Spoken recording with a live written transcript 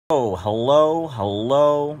Oh, hello,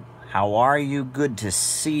 hello. How are you? Good to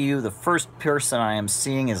see you. The first person I am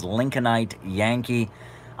seeing is Lincolnite Yankee.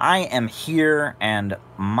 I am here, and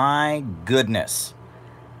my goodness.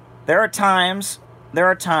 There are times,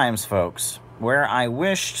 folks, where I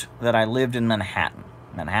wished that I lived in Manhattan.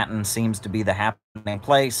 Manhattan seems to be the happening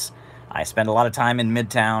place. I spend a lot of time in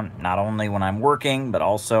Midtown, not only when I'm working, but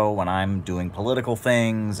also when I'm doing political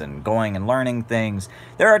things and going and learning things.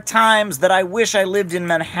 There are times that I wish I lived in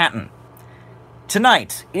Manhattan.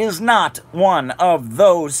 Tonight is not one of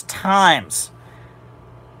those times.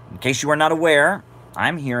 In case you are not aware,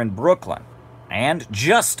 I'm here in Brooklyn, and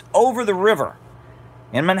just over the river,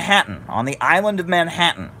 in Manhattan, on the island of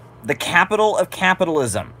Manhattan, the capital of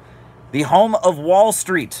capitalism, the home of Wall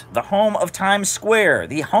Street, the home of Times Square,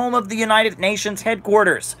 the home of the United Nations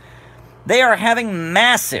headquarters. They are having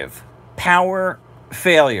massive power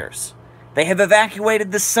failures. They have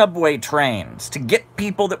evacuated the subway trains to get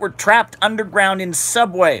people that were trapped underground in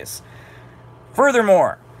subways.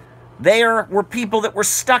 Furthermore, there were people that were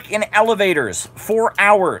stuck in elevators for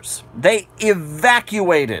hours. They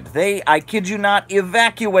evacuated, I kid you not,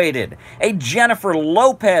 evacuated a Jennifer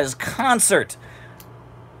Lopez concert.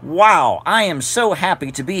 Wow, I am so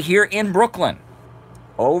happy to be here in Brooklyn,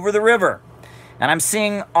 over the river. And I'm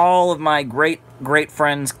seeing all of my great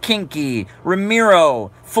friends, Kinky, Ramiro,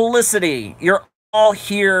 Felicity. You're all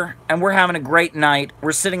here, and we're having a great night.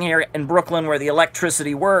 We're sitting here in Brooklyn where the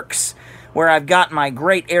electricity works, where I've got my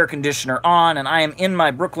great air conditioner on, and I am in my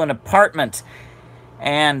Brooklyn apartment.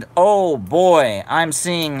 And oh boy, I'm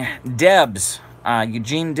seeing Debs.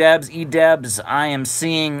 Eugene Debs, E-Debs, I am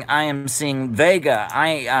seeing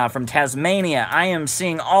Vega, from Tasmania. I am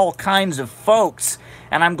seeing all kinds of folks,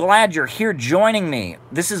 and I'm glad you're here joining me.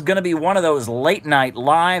 This is going to be one of those late night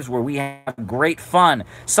lives where we have great fun.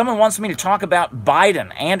 Someone wants me to talk about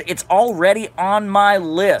Biden, and it's already on my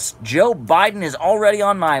list. Joe Biden is already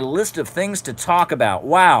on my list of things to talk about.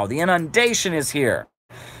 Wow, the inundation is here.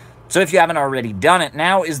 So if you haven't already done it,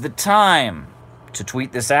 now is the time to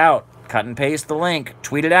tweet this out. Cut and paste the link,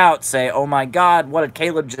 tweet it out, say, oh my God, what did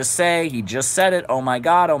Caleb just say? He just said it, oh my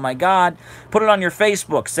God, oh my God. Put it on your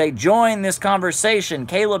Facebook, say, join this conversation,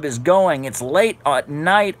 Caleb is going, it's late at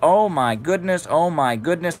night, oh my goodness, oh my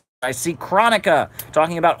goodness. I see Chronica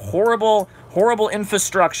talking about horrible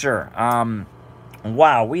infrastructure.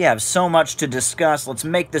 Wow, we have so much to discuss. Let's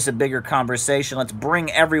make this a bigger conversation. Let's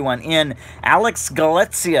bring everyone in. Alex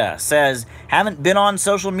Galizia says, haven't been on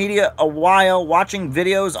social media a while, watching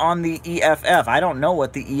videos on the EFF. I don't know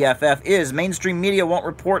what the EFF is. Mainstream media won't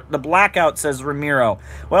report the blackout, says Ramiro.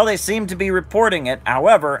 Well, they seem to be reporting it.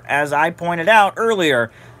 However, as I pointed out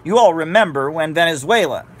earlier, you all remember when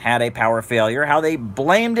Venezuela had a power failure, how they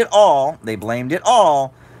blamed it all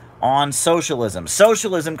on socialism.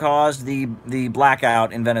 Socialism caused the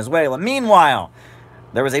blackout in Venezuela. Meanwhile,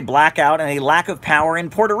 there was a blackout and a lack of power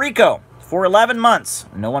in Puerto Rico for 11 months.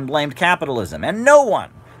 No one blamed capitalism. And no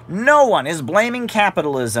one is blaming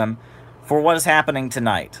capitalism for what is happening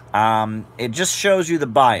tonight. It just shows you the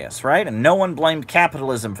bias, right? And no one blamed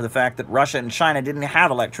capitalism for the fact that Russia and China didn't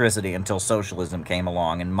have electricity until socialism came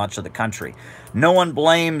along in much of the country. No one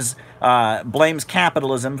blames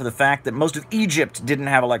capitalism for the fact that most of Egypt didn't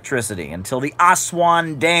have electricity until the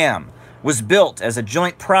Aswan Dam was built as a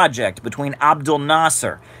joint project between Abdel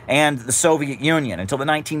Nasser and the Soviet Union until the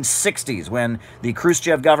 1960s, when the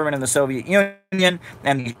Khrushchev government in the Soviet Union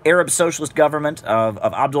and the Arab Socialist government of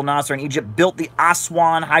Abdel Nasser in Egypt built the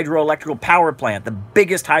Aswan hydroelectric power plant, the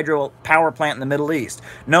biggest hydro power plant in the Middle East.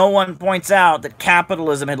 No one points out that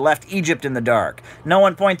capitalism had left Egypt in the dark. No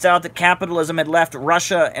one points out that capitalism had left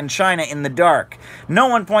Russia and China in the dark. No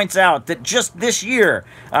one points out that just this year,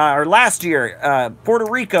 or last year, Puerto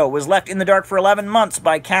Rico was left in the dark for 11 months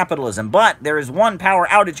by capitalism. But there is one power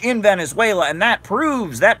outage in Venezuela, and that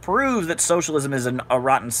proves that socialism is a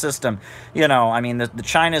rotten system. You know, I mean, the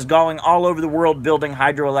China's going all over the world building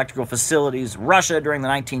hydroelectric facilities. Russia, during the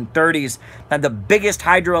 1930s, had the biggest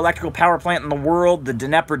hydroelectric power plant in the world, the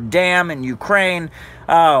Dnieper Dam in Ukraine.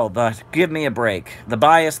 Oh, but give me a break. The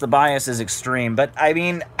bias is extreme. But, I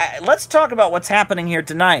mean, let's talk about what's happening here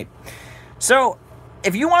tonight. So,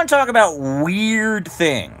 if you want to talk about weird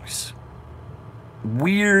things,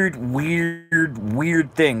 weird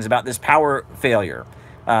things about this power failure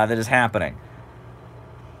that is happening,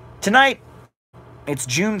 tonight, it's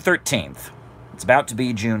June 13th. It's about to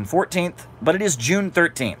be June 14th, but it is June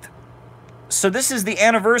 13th. So this is the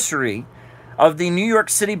anniversary of the New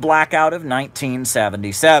York City blackout of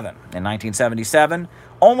 1977. In 1977,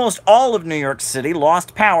 almost all of New York City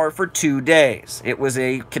lost power for 2 days. It was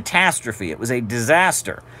a catastrophe. It was a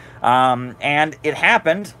disaster. And it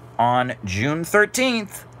happened on June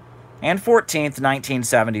 13th, and 14th,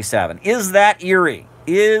 1977. Is that eerie?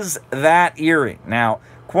 Is that eerie? Now,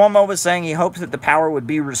 Cuomo was saying he hopes that the power would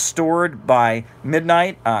be restored by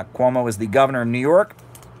midnight. Cuomo is the governor of New York.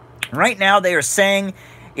 Right now, they are saying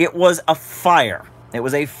it was a fire. It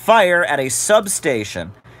was a fire at a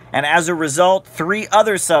substation, and as a result, 3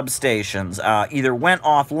 other substations either went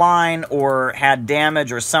offline or had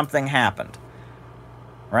damage or something happened.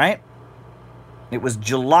 Right? It was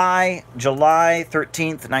July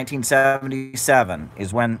 13th, 1977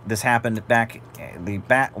 is when this happened back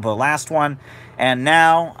the last one. And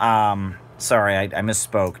now, sorry, I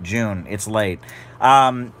misspoke. June, it's late.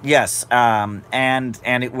 Yes, and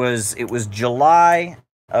it was July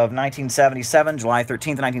of 1977, July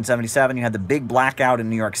 13th, 1977. You had the big blackout in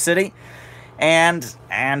New York City. And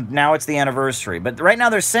now it's the anniversary. But right now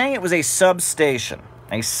they're saying it was a substation.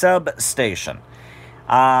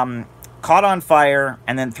 Caught on fire,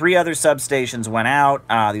 and then 3 other substations went out.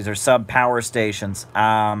 These are sub-power stations,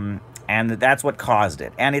 and that's what caused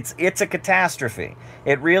it. And it's a catastrophe.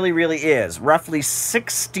 It really, really is. Roughly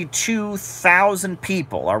 62,000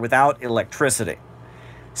 people are without electricity.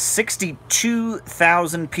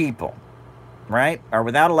 62,000 people, right, are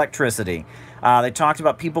without electricity. They talked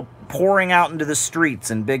about people pouring out into the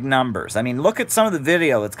streets in big numbers. I mean, look at some of the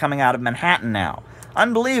video that's coming out of Manhattan now.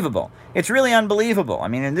 Unbelievable. It's really unbelievable. I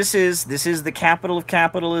mean, and this is the capital of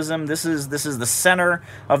capitalism. This is the center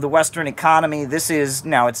of the Western economy. This is,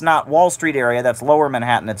 now it's not Wall Street area, that's lower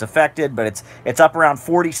Manhattan, it's affected, but it's up around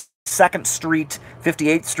 42nd Street,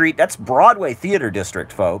 58th Street. That's Broadway Theater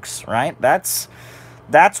District, folks, right? That's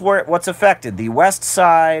what's affected. The west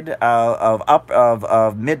side of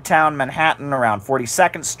Midtown Manhattan, around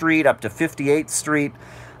 42nd Street up to 58th Street.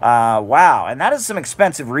 Wow, and that is some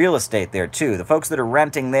expensive real estate there too. The folks that are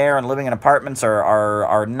renting there and living in apartments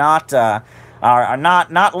are not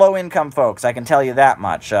low income folks. I can tell you that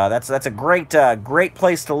much. That's a great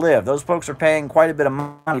place to live. Those folks are paying quite a bit of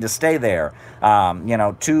money to stay there. You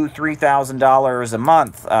know, $2,000-$3,000 a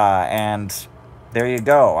month, and there you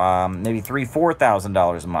go. Maybe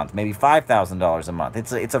 $3,000-$4,000 a month, maybe $5,000 a month.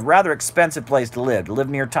 It's a rather expensive place to live. To live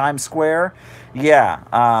near Times Square, yeah.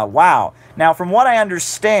 Wow. Now, from what I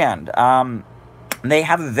understand, they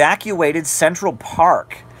have evacuated Central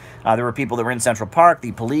Park. There were people that were in Central Park.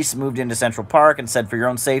 The police moved into Central Park and said, for your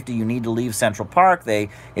own safety, you need to leave Central Park. They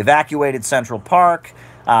evacuated Central Park.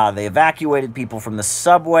 They evacuated people from the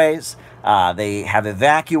subways. They have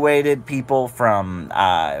evacuated people from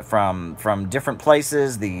different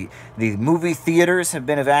places. The movie theaters have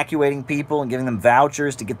been evacuating people and giving them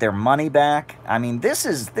vouchers to get their money back. I mean, this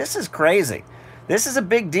is crazy. This is a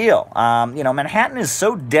big deal. You know, Manhattan is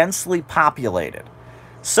so densely populated.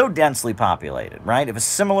 Right? If a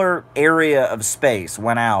similar area of space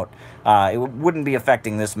went out, it wouldn't be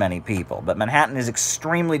affecting this many people. But Manhattan is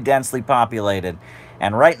extremely densely populated,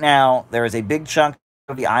 and right now there is a big chunk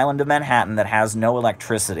of the island of Manhattan that has no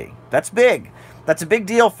electricity. That's big. That's a big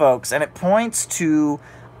deal, folks, and it points to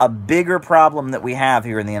a bigger problem that we have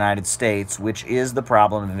here in the United States, which is the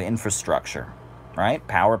problem of infrastructure, right?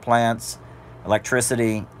 Power plants,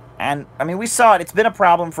 electricity. And, I mean, we saw it. It's been a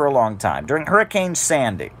problem for a long time. During Hurricane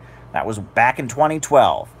Sandy, that was back in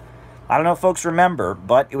 2012. I don't know if folks remember,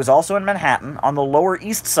 but it was also in Manhattan. On the Lower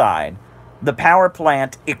East Side, the power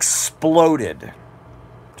plant exploded.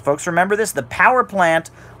 Do folks remember this? The power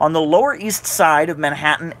plant on the Lower East Side of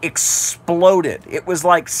Manhattan exploded. It was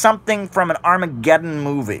like something from an Armageddon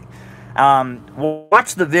movie.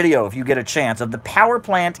 Watch the video if you get a chance of the power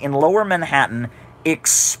plant in Lower Manhattan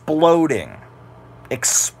exploding.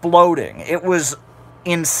 It was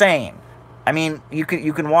insane. I mean, you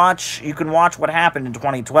can watch what happened in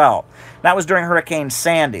 2012. That was during Hurricane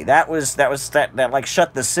Sandy. That like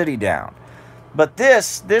shut the city down. But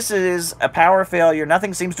this is a power failure.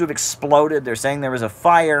 Nothing seems to have exploded. They're saying there was a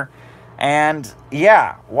fire, and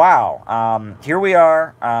yeah, wow. Here we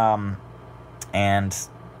are, and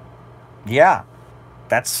yeah.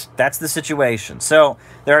 That's the situation. So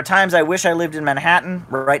there are times I wish I lived in Manhattan.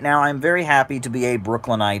 Right now, I'm very happy to be a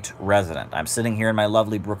Brooklynite resident. I'm sitting here in my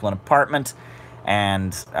lovely Brooklyn apartment,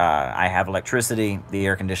 and I have electricity. The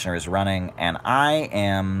air conditioner is running, and I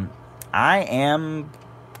am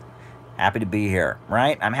happy to be here,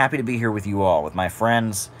 right? I'm happy to be here with you all, with my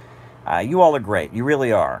friends. You all are great. You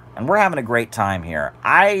really are. And we're having a great time here.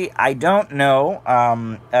 I don't know.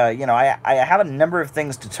 You know, I have a number of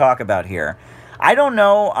things to talk about here. I don't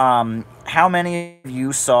know how many of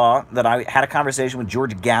you saw that I had a conversation with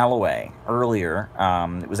George Galloway earlier.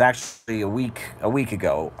 It was actually a week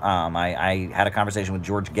ago. I had a conversation with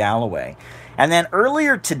George Galloway. And then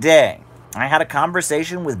earlier today, I had a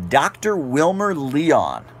conversation with Dr. Wilmer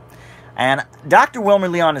Leon. And Dr. Wilmer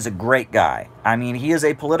Leon is a great guy. I mean, he is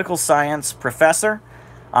a political science professor,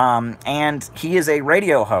 and he is a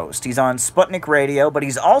radio host. He's on Sputnik Radio, but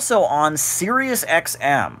he's also on Sirius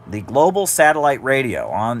XM, the global satellite radio,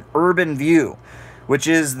 on Urban View, which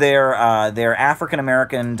is their African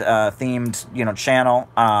American themed channel.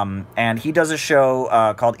 And he does a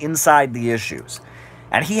show called Inside the Issues.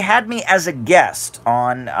 And he had me as a guest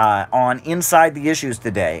on Inside the Issues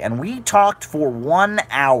today, and we talked for 1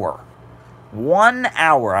 hour. 1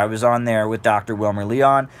 hour I was on there with Dr. Wilmer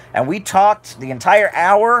Leon, and we talked the entire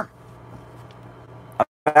hour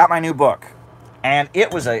about my new book. And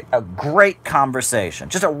it was a great conversation,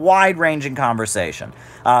 just a wide-ranging conversation.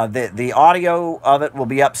 The audio of it will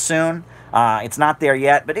be up soon. It's not there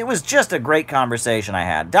yet, but it was just a great conversation I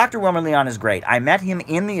had. Dr. Wilmer Leon is great. I met him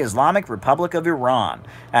in the Islamic Republic of Iran,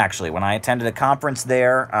 actually, when I attended a conference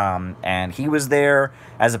there, and he was there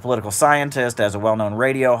as a political scientist, as a well-known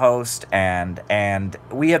radio host, and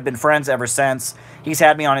we have been friends ever since. He's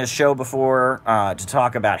had me on his show before to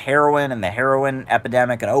talk about heroin and the heroin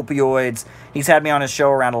epidemic and opioids. He's had me on his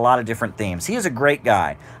show around a lot of different themes. He is a great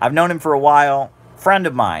guy. I've known him for a while. Friend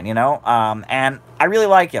of mine, and I really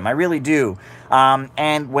like him. I really do.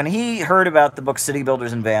 And when he heard about the book City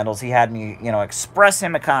Builders and Vandals, he had me, express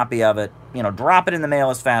him a copy of it, drop it in the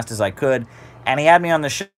mail as fast as I could, and he had me on the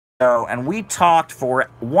show, and we talked for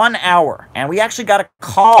 1 hour, and we actually got a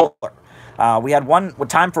caller. We had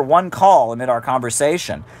time for one call amid our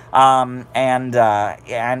conversation, and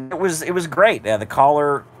it was great. The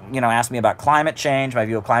caller asked me about climate change, my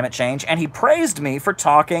view of climate change, and he praised me for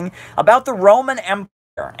talking about the Roman Empire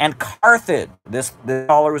and Carthage. This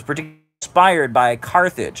caller was particularly inspired by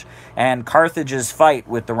Carthage and Carthage's fight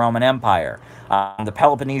with the Roman Empire, the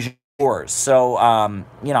Peloponnesian Wars. So,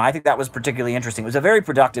 I think that was particularly interesting. It was a very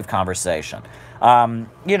productive conversation. And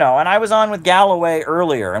I was on with Galloway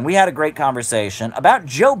earlier, and we had a great conversation about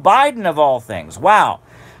Joe Biden, of all things. Wow.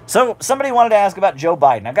 So somebody wanted to ask about Joe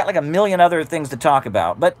Biden. I've got like a million other things to talk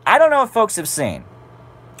about, but I don't know if folks have seen.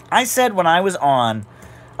 I said when I was on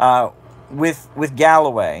with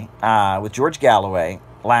Galloway, with George Galloway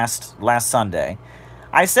last Sunday,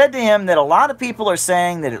 I said to him that a lot of people are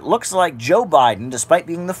saying that it looks like Joe Biden, despite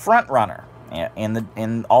being the front runner,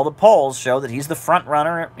 in all the polls show that he's the front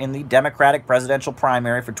runner in the Democratic presidential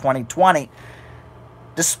primary for 2020.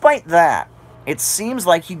 Despite that, it seems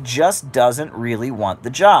like he just doesn't really want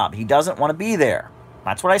the job. He doesn't want to be there.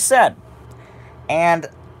 That's what I said. And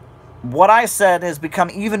what I said has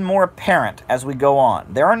become even more apparent as we go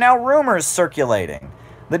on. There are now rumors circulating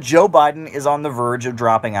that Joe Biden is on the verge of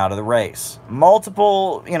dropping out of the race.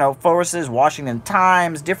 Multiple, forces, Washington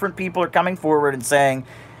Times, different people are coming forward and saying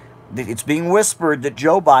that it's being whispered that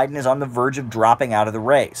Joe Biden is on the verge of dropping out of the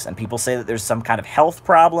race. And people say that there's some kind of health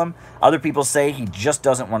problem. Other people say he just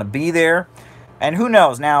doesn't want to be there. And who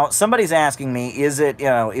knows? Now, somebody's asking me, is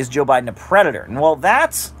Joe Biden a predator? And well,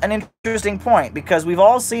 that's an interesting point, because we've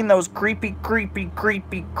all seen those creepy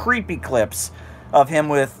clips of him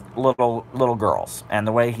with little girls, and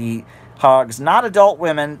the way he hugs, not adult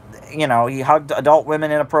women, he hugged adult women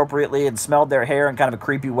inappropriately and smelled their hair in kind of a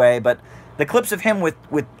creepy way, but the clips of him with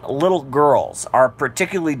little girls are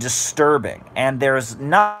particularly disturbing, and there's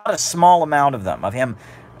not a small amount of them, of him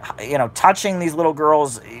touching these little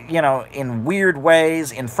girls, in weird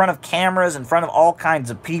ways, in front of cameras, in front of all kinds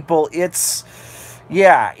of people. It's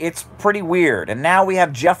pretty weird. And now we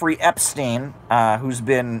have Jeffrey Epstein, who's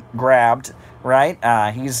been grabbed, right?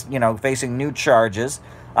 He's, facing new charges.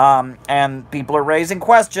 And people are raising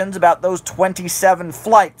questions about those 27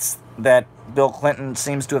 flights that Bill Clinton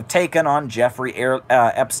seems to have taken on Jeffrey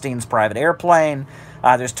Epstein's private airplane.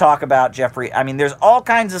 There's talk about Jeffrey. I mean, there's all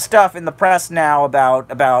kinds of stuff in the press now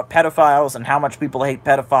about pedophiles and how much people hate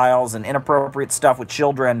pedophiles and inappropriate stuff with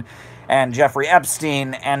children and Jeffrey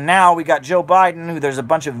Epstein. And now we got Joe Biden, who there's a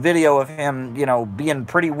bunch of video of him, being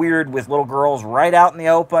pretty weird with little girls right out in the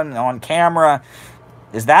open on camera.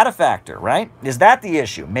 Is that a factor, right? Is that the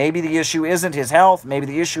issue? Maybe the issue isn't his health. Maybe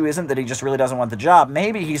the issue isn't that he just really doesn't want the job.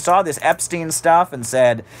 Maybe he saw this Epstein stuff and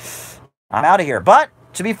said, I'm out of here. But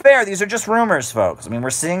to be fair, these are just rumors, folks. I mean, we're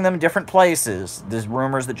seeing them in different places. There's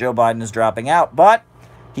rumors that Joe Biden is dropping out, but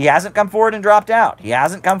he hasn't come forward and dropped out. He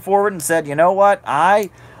hasn't come forward and said, you know what, I,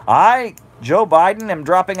 Joe Biden, am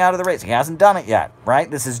dropping out of the race. He hasn't done it yet,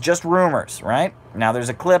 right? This is just rumors, right? Now, there's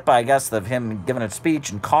a clip, I guess, of him giving a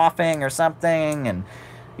speech and coughing or something, and,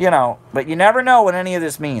 but you never know what any of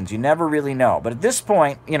this means. You never really know. But at this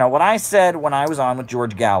point, what I said when I was on with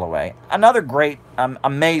George Galloway, another great,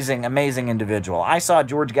 amazing individual. I saw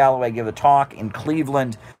George Galloway give a talk in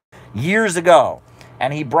Cleveland years ago,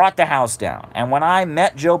 and he brought the house down. And when I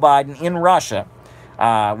met Joe Biden in Russia,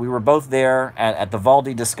 We were both there at the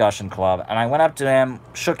Valdi Discussion Club, and I went up to him,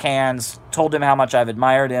 shook hands, told him how much I've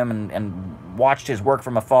admired him and watched his work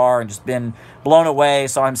from afar and just been blown away,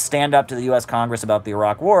 saw him stand up to the U.S. Congress about the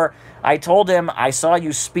Iraq War. I told him, I saw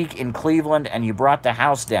you speak in Cleveland and you brought the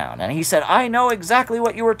house down. And he said, I know exactly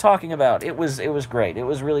what you were talking about. It was great. It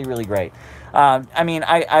was really, really great. I mean,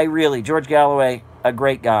 I really, George Galloway, a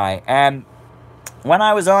great guy. And when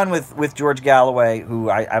I was on with George Galloway, who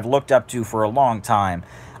I've looked up to for a long time,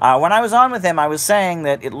 when I was on with him, I was saying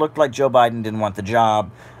that it looked like Joe Biden didn't want the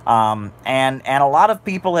job. And a lot of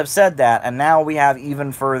people have said that, and now we have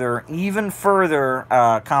even further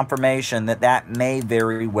confirmation that that may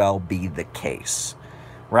very well be the case,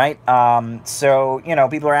 right? So, you know,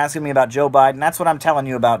 people are asking me about Joe Biden. That's what I'm telling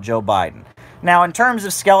you about Joe Biden. Now, in terms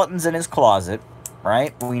of skeletons in his closet,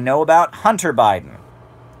 right, we know about Hunter Biden.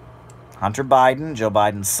 Hunter Biden, Joe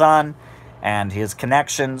Biden's son, and his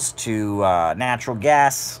connections to natural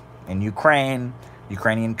gas in Ukraine,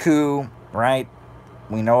 Ukrainian coup, right?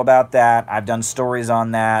 We know about that. I've done stories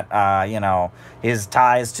on that. You know, his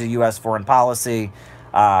ties to U.S. foreign policy.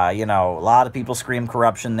 You know, a lot of people scream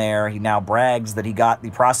corruption there. He now brags that he got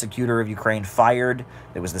the prosecutor of Ukraine fired.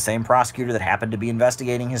 It was the same prosecutor that happened to be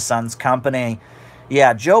investigating his son's company.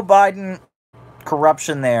 Yeah, Joe Biden,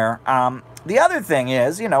 corruption there. The other thing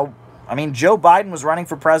is, you know, I mean, Joe Biden was running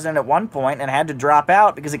for president at one point and had to drop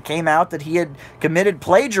out because it came out that he had committed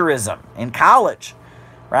plagiarism in college,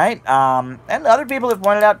 right? And other people have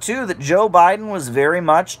pointed out, too, that Joe Biden was very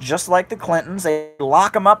much, just like the Clintons, a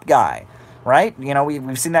lock-em-up guy, right? You know,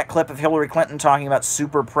 we've seen that clip of Hillary Clinton talking about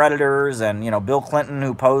super predators and, you know, Bill Clinton,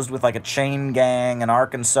 who posed with like a chain gang in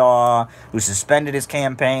Arkansas, who suspended his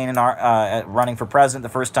campaign in running for president the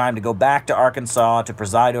first time to go back to Arkansas to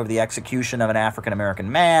preside over the execution of an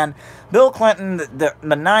African-American man. Bill Clinton, the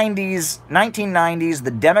 1990s,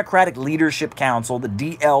 the Democratic Leadership Council, the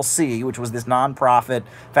DLC, which was this nonprofit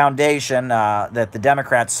foundation that the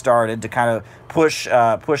Democrats started to kind of push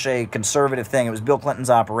a conservative thing. It was Bill Clinton's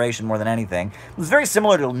operation more than anything. It was very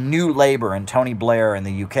similar to New Labour and Tony Blair in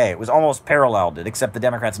the UK. It was almost paralleled it, except the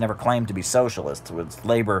Democrats never claimed to be socialists. It was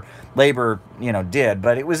Labour, you know, did.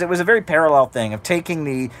 But it was a very parallel thing of taking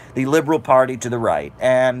the Liberal Party to the right.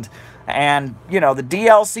 And you know, the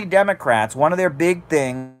DLC Democrats, one of their big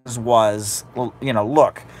things was, you know,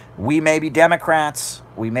 look, we may be Democrats,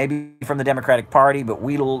 we may be from the Democratic Party, but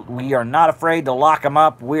we are not afraid to lock them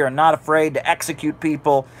up. We are not afraid to execute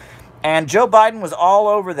people. And Joe Biden was all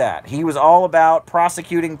over that. He was all about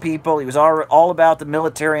prosecuting people. He was all about the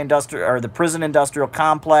military-industrial, or the prison-industrial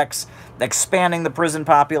complex, expanding the prison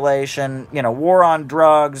population, you know, war on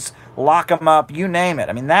drugs, lock them up, you name it.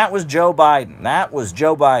 I mean, that was Joe Biden. That was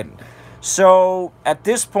Joe Biden. So at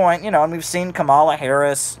this point, you know, and we've seen Kamala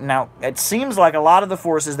Harris. Now, it seems like a lot of the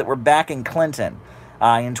forces that were backing Clinton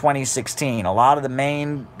in 2016, a lot of the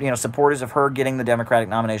main, you know, supporters of her getting the Democratic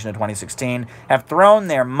nomination in 2016 have thrown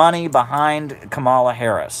their money behind Kamala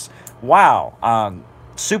Harris. Wow.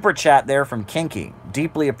 Super chat there from Kinky.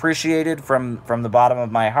 Deeply appreciated from the bottom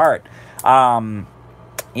of my heart.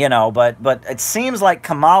 You know, but it seems like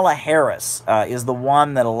Kamala Harris is the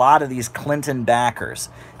one that a lot of these Clinton backers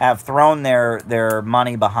have thrown their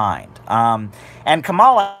money behind. And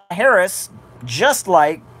Kamala Harris, just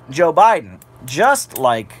like Joe Biden,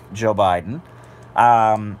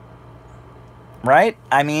 right?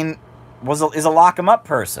 I mean, is a lock-em-up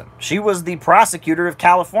person. She was the prosecutor of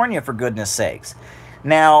California, for goodness sakes.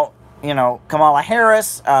 Now, you know, Kamala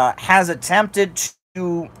Harris has attempted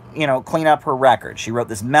to, you know, clean up her record. She wrote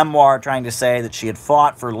this memoir trying to say that she had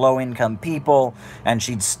fought for low-income people and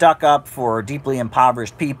she'd stuck up for deeply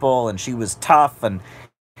impoverished people and she was tough,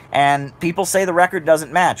 and people say the record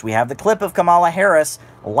doesn't match. We have the clip of Kamala Harris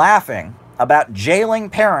laughing about jailing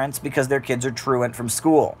parents because their kids are truant from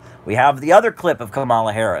school. We have the other clip of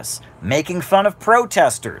Kamala Harris making fun of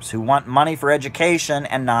protesters who want money for education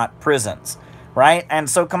and not prisons, right? And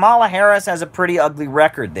so Kamala Harris has a pretty ugly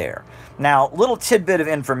record there. Now, little tidbit of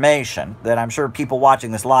information that I'm sure people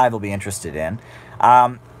watching this live will be interested in.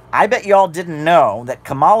 I bet y'all didn't know that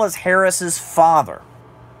Kamala Harris's father,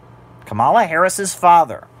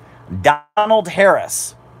 Donald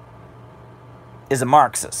Harris, is a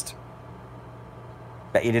Marxist.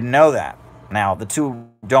 Bet you didn't know that. Now, the two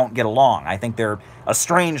don't get along. I think they're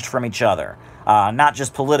estranged from each other, not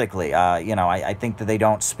just politically. You know, I think that they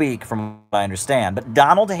don't speak, from what I understand. But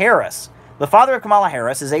Donald Harris, the father of Kamala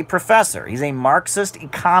Harris, is a professor. He's a Marxist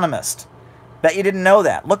economist. Bet you didn't know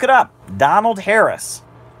that. Look it up. Donald Harris,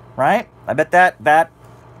 right? I bet that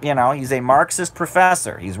You know, he's a Marxist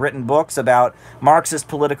professor. He's written books about Marxist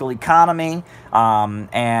political economy,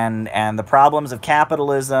 and the problems of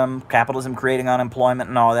capitalism creating unemployment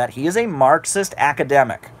and all that. He is a Marxist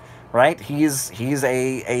academic, right? He's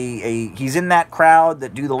in that crowd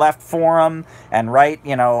that do the Left Forum and write,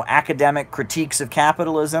 you know, academic critiques of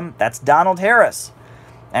capitalism. That's Donald Harris.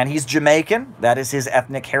 And he's Jamaican. That is his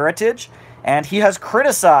ethnic heritage. And he has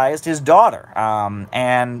criticized his daughter.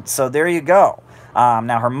 And so there you go.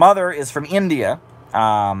 Now, her mother is from India. There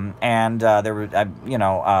were,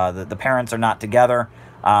 the parents are not together.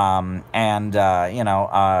 From what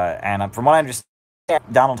I understand,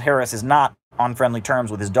 Donald Harris is not on friendly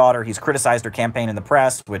terms with his daughter. He's criticized her campaign in the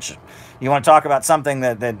press, which you want to talk about something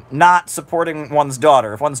that not supporting one's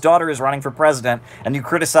daughter. If one's daughter is running for president and you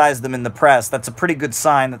criticize them in the press, that's a pretty good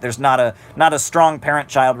sign that there's not a strong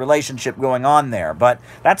parent-child relationship going on there. But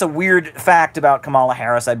that's a weird fact about Kamala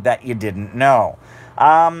Harris I bet you didn't know.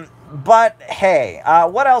 But hey,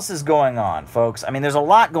 what else is going on, folks? I mean, there's a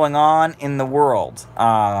lot going on in the world.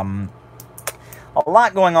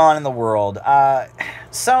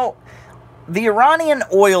 So the Iranian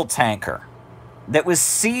oil tanker that was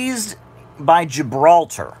seized by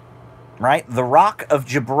Gibraltar, right? The Rock of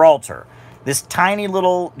Gibraltar. This tiny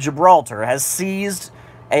little Gibraltar has seized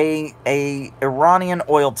a Iranian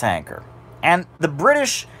oil tanker. And the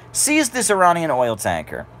British seized this Iranian oil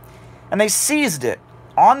tanker. And they seized it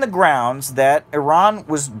on the grounds that Iran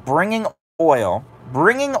was bringing oil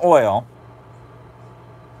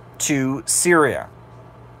to Syria.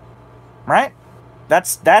 Right?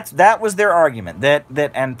 That was their argument.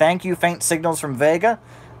 And thank you, Faint Signals from Vega.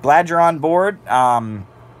 Glad you're on board.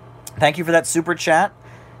 Thank you for that super chat.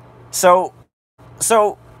 So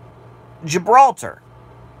Gibraltar,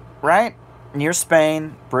 right? Near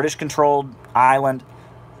Spain, British-controlled island,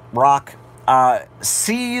 rock,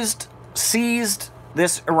 seized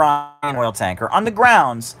this Iranian oil tanker on the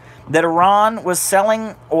grounds that Iran was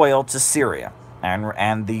selling oil to Syria.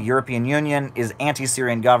 And the European Union is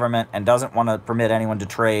anti-Syrian government and doesn't want to permit anyone to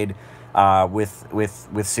trade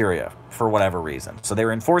with Syria for whatever reason. So they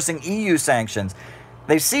were enforcing EU sanctions.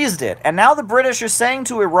 They seized it. And now the British are saying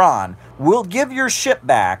to Iran, we'll give your ship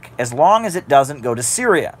back as long as it doesn't go to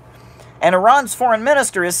Syria. And Iran's foreign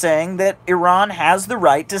minister is saying that Iran has the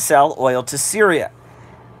right to sell oil to Syria.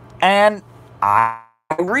 And I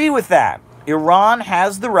agree with that. Iran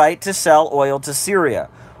has the right to sell oil to Syria.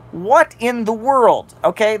 What in the world?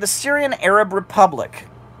 Okay, the Syrian Arab Republic,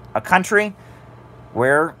 a country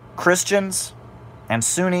where Christians and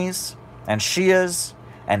Sunnis and Shias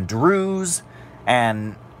and Druze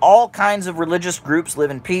and all kinds of religious groups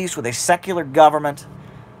live in peace with a secular government.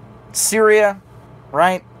 Syria,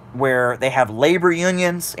 right, where they have labor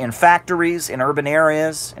unions in factories, in urban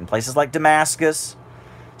areas, in places like Damascus.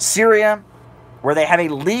 Syria, where they have a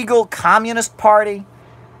legal communist party,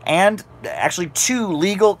 and actually two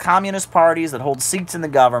legal communist parties that hold seats in the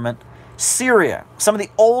government. Syria, some of the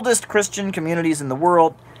oldest Christian communities in the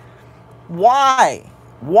world. Why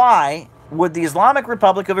would the Islamic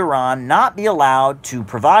Republic of Iran not be allowed to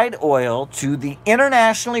provide oil to the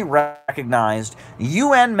internationally recognized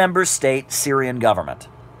UN member state Syrian government?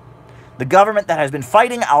 The government that has been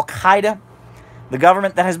fighting Al-Qaeda, the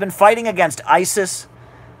government that has been fighting against ISIS,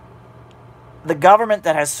 the government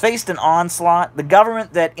that has faced an onslaught, the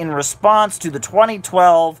government that in response to the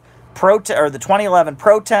 2011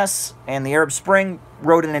 protests and the Arab Spring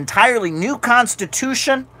wrote an entirely new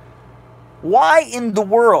constitution. Why in the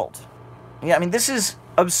world? Yeah, I mean, this is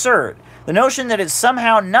absurd. The notion that it's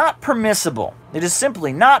somehow not permissible, it is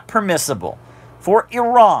simply not permissible for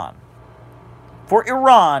Iran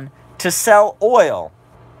to sell oil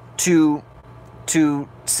to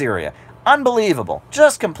Syria. Unbelievable.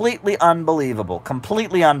 Just completely unbelievable.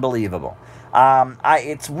 Completely unbelievable.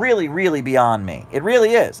 It's really, really beyond me. It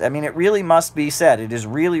really is. I mean, it really must be said. It is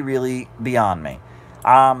really, really beyond me.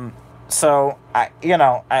 And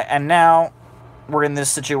now we're in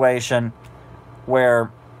this situation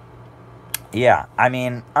where, yeah, I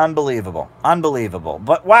mean, unbelievable. Unbelievable.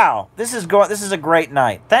 But wow, this is a great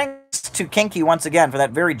night. Thanks to Kinky once again for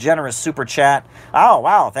that very generous super chat. Oh,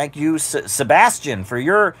 wow. Thank you, Sebastian, for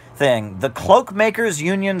your thing. The Cloakmakers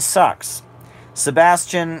Union sucks.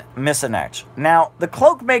 Sebastian Misanech. Now, the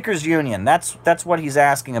Cloakmakers Union, that's what he's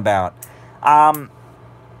asking about.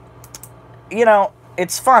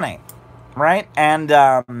 It's funny, right? And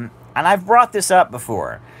I've brought this up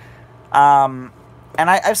before. And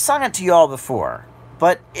I've sung it to you all before.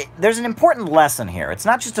 But there's an important lesson here. It's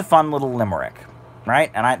not just a fun little limerick,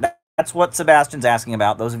 right? And that's what Sebastian's asking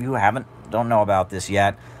about. Those of you who don't know about this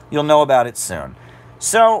yet, you'll know about it soon.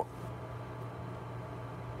 So,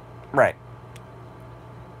 right.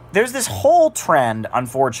 there's this whole trend,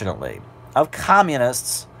 unfortunately, of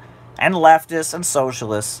communists and leftists and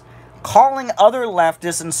socialists calling other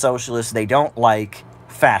leftists and socialists they don't like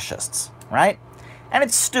fascists, right? And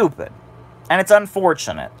it's stupid, and it's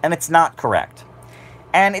unfortunate, and it's not correct.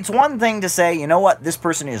 And it's one thing to say, you know what, this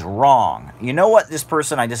person is wrong. You know what, this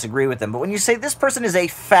person, I disagree with them. But when you say this person is a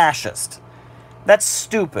fascist, that's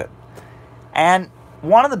stupid. And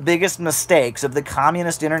one of the biggest mistakes of the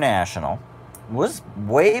Communist International was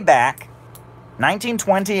way back,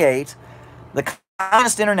 1928, the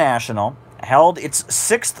Communist International held its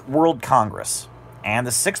 6th World Congress. And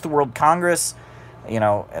the 6th World Congress, you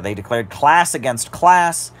know, they declared class against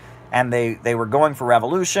class, and they were going for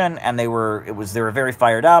revolution, and they were very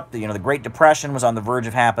fired up. You know, the Great Depression was on the verge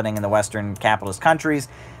of happening in the Western capitalist countries.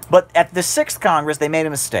 But at the 6th Congress, they made a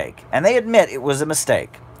mistake, and they admit it was a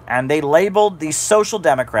mistake. And they labeled the Social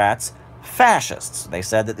Democrats fascists. They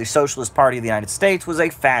said that the Socialist Party of the United States was a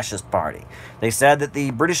fascist party. They said that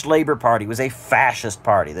the British Labour Party was a fascist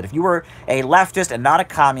party, that if you were a leftist and not a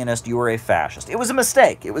communist, you were a fascist. It was a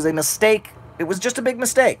mistake. It was a mistake. It was just a big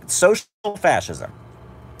mistake. Social fascism.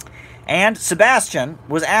 And Sebastian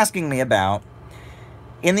was asking me about,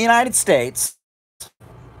 in the United States,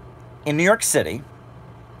 in New York City,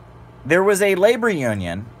 there was a labor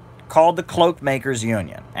union called the Cloak Makers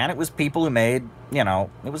Union. And it was people who made, you know,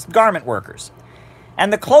 it was garment workers.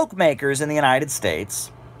 And the cloak makers in the United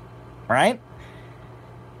States, right,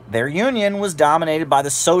 their union was dominated by the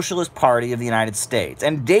Socialist Party of the United States.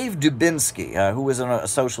 And Dave Dubinsky, who was a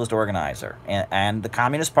socialist organizer, and the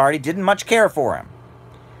Communist Party didn't much care for him.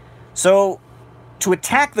 So, to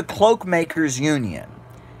attack the Cloak Makers Union,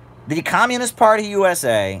 the Communist Party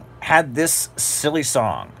USA had this silly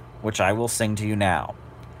song, which I will sing to you now.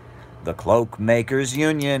 The Cloak Makers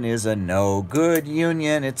Union is a no-good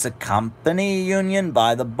union. It's a company union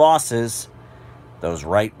by the bosses. Those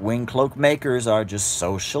right-wing cloak makers are just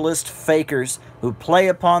socialist fakers who play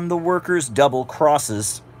upon the workers' double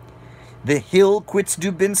crosses. The Hill Quits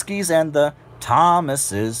Dubinskys and the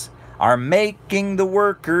Thomases are making the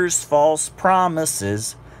workers false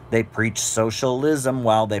promises. They preach socialism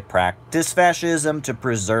while they practice fascism to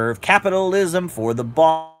preserve capitalism for the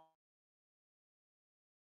boss.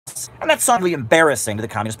 And that's suddenly embarrassing to the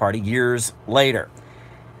Communist Party years later.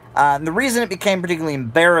 And the reason it became particularly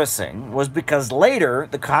embarrassing was because later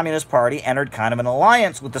the Communist Party entered kind of an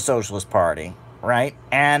alliance with the Socialist Party, right?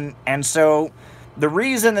 And so the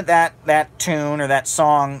reason that tune or that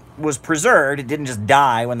song was preserved, it didn't just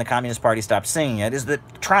die when the Communist Party stopped singing it, is that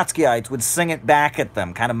Trotskyites would sing it back at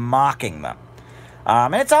them, kind of mocking them.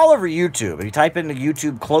 And it's all over YouTube. If you type into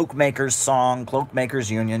YouTube Cloak Makers song, Cloak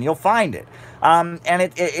Makers Union, you'll find it. And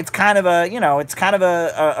it's kind of a, you know, it's kind of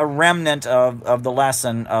a remnant of the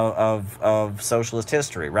lesson of socialist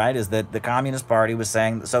history, right? Is that the Communist Party was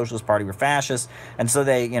saying the Socialist Party were fascists, and so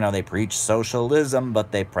they, you know, they preach socialism,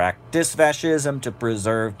 but they practice fascism to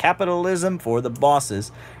preserve capitalism for the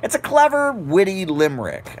bosses. It's a clever, witty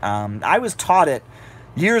limerick. I was taught it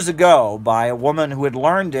years ago by a woman who had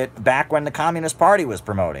learned it back when the Communist Party was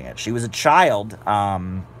promoting it. She was a child,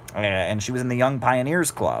 and she was in the Young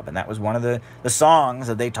Pioneers Club, and that was one of the songs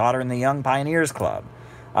that they taught her in the Young Pioneers Club.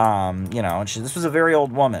 You know, and this was a very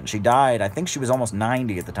old woman. She died, I think she was almost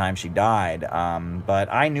 90 at the time she died,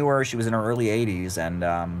 but I knew her. She was in her early 80s,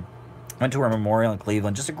 and went to her memorial in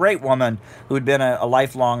Cleveland. Just a great woman who had been a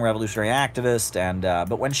lifelong revolutionary activist, and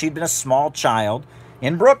but when she'd been a small child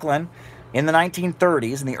in Brooklyn, in the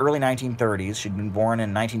 1930s, in the early 1930s, she'd been born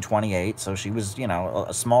in 1928, so she was, you know,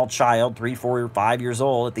 a small child, 3, 4, 5 years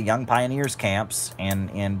old, at the Young Pioneers camps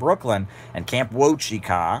in Brooklyn, and Camp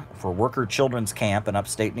Wochika, for worker children's camp in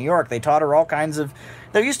upstate New York. They taught her all kinds of,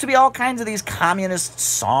 there used to be all kinds of these communist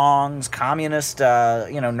songs, communist,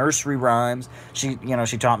 you know, nursery rhymes. She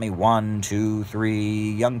taught me 1, 2,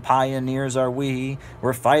 3, young pioneers are we.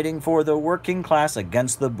 We're fighting for the working class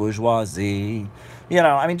against the bourgeoisie. You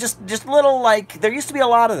know, I mean, just little, like, there used to be a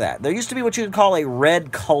lot of that. There used to be what you could call a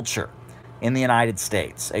red culture in the United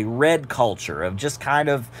States. A red culture of just kind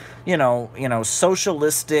of, you know,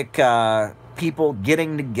 socialistic people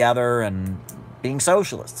getting together and being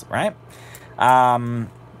socialists, right? That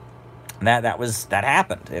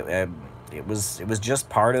happened. It was just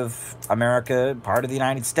part of America, part of the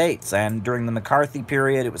United States. And during the McCarthy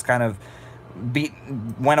period, it was kind of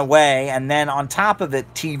went away, and then on top of it,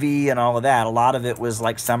 TV and all of that, a lot of it was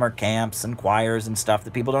like summer camps and choirs and stuff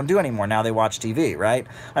that people don't do anymore. Now they watch TV, right?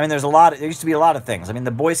 I mean, there used to be a lot of things. I mean,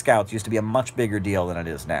 the Boy Scouts used to be a much bigger deal than it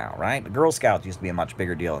is now, right? The Girl Scouts used to be a much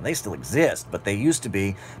bigger deal, and they still exist, but they used to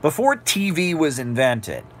be before TV was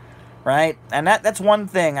invented, right? And that's one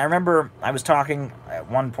thing. I remember I was talking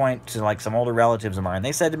one point to like some older relatives of mine.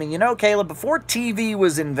 They said to me, you know, Caleb, before TV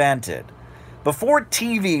was invented,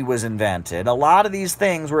 a lot of these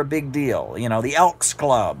things were a big deal. You know, the Elks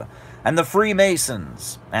Club and the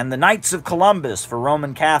Freemasons and the Knights of Columbus for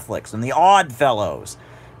Roman Catholics and the Odd Fellows,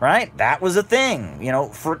 right? That was a thing. You know,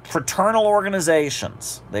 fraternal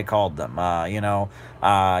organizations, they called them.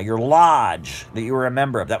 Your lodge that you were a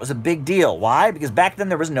member of. That was a big deal. Why? Because back then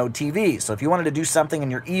there was no TV. So if you wanted to do something in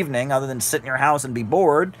your evening other than sit in your house and be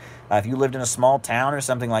bored, if you lived in a small town or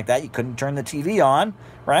something like that, you couldn't turn the TV on,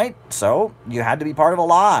 right? So you had to be part of a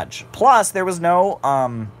lodge. Plus, there was no, up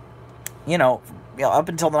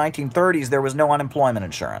until the 1930s, there was no unemployment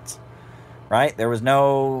insurance, right? There was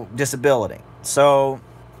no disability. So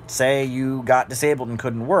say you got disabled and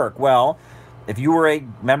couldn't work. Well, if you were a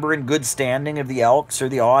member in good standing of the Elks or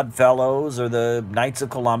the Odd Fellows or the Knights of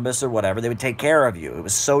Columbus or whatever, they would take care of you. It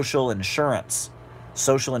was social insurance.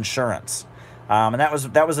 And that was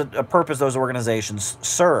a purpose those organizations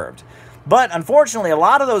served. But unfortunately, a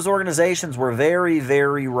lot of those organizations were very,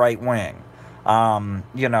 very right-wing. They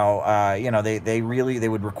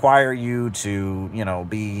would require you to,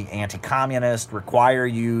 be anti-communist, require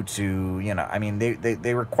you to,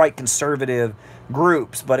 they were quite conservative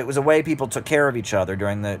groups, but it was a way people took care of each other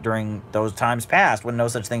during those times past when no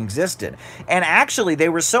such thing existed. And actually, they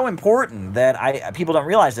were so important that people don't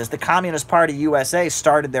realize this. The Communist Party USA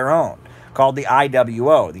started their own, called the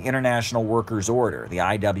IWO, the International Workers' Order, the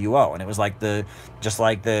IWO, and it was like a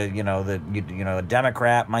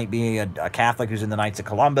Democrat might be a Catholic who's in the Knights of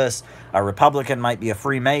Columbus, a Republican might be a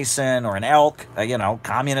Freemason or an Elk,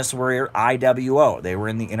 communists were IWO, they were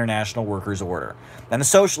in the International Workers' Order. And the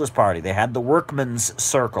Socialist Party, they had the Workmen's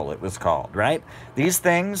Circle, it was called, right? These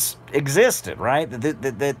things existed, right?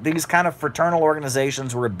 These kind of fraternal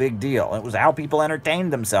organizations were a big deal. It was how people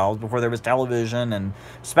entertained themselves before there was television, and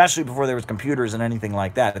especially before there was computers and anything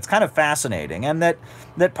like that. It's kind of fascinating, and that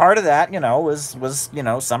part of that, was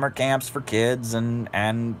summer camps for kids, and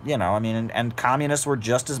communists were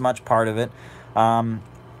just as much part of it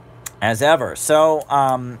as ever. So,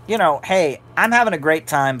 hey, I'm having a great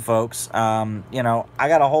time, folks. I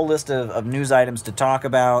got a whole list of news items to talk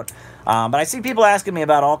about. But I see people asking me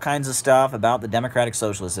about all kinds of stuff, about the Democratic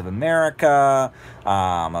Socialists of America,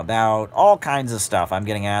 about all kinds of stuff I'm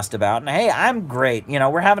getting asked about. And hey, I'm great.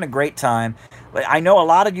 We're having a great time. I know a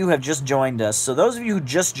lot of you have just joined us. So those of you who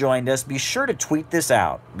just joined us, be sure to tweet this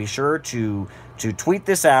out. Be sure to tweet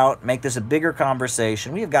this out, make this a bigger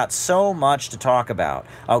conversation. We have got so much to talk about.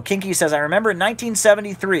 Oh, Kinky says, I remember in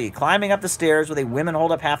 1973, climbing up the stairs with a Women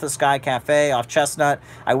Hold Up Half the Sky cafe off Chestnut.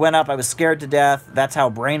 I went up, I was scared to death. That's how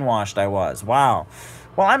brainwashed I was. Wow.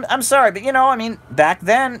 Well, I'm sorry, but back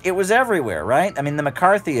then it was everywhere, right? The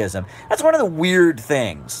McCarthyism. That's one of the weird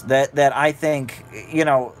things that I think, in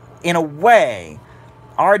a way,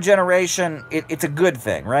 our generation, it's a good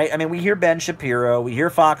thing, right? We hear Ben Shapiro, we hear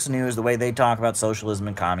Fox News, the way they talk about socialism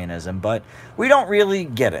and communism, but we don't really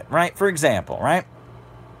get it, right? For example, right?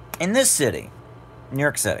 In this city, New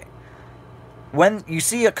York City, when you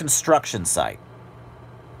see a construction site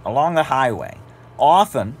along the highway,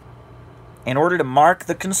 often, in order to mark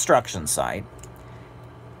the construction site,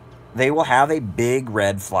 they will have a big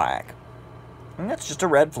red flag. And that's just a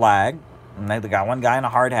red flag. And they got one guy in a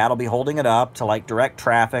hard hat will be holding it up to direct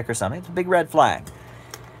traffic or something. It's a big red flag.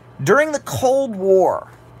 During the Cold War,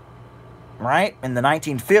 right, in the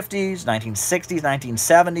 1950s, 1960s,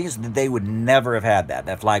 1970s, they would never have had that.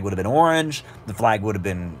 That flag would have been orange. The flag would have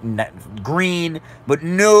been green. But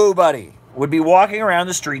nobody would be walking around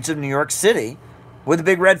the streets of New York City with a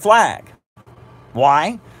big red flag.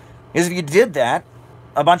 Why? Because if you did that,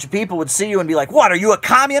 a bunch of people would see you and be like, what, are you a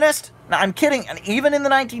communist? Now, I'm kidding. And even in the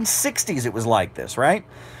 1960s, it was like this, right?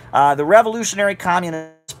 The Revolutionary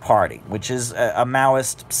Communist Party, which is a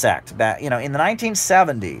Maoist sect, that, in the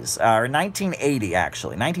 1970s, or 1980,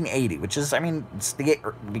 actually, 1980, which is, it's the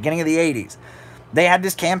beginning of the 80s, they had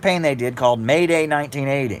this campaign they did called May Day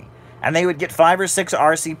 1980. And they would get 5 or 6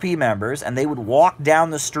 RCP members, and they would walk down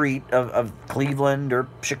the street of Cleveland or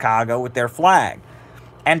Chicago with their flag.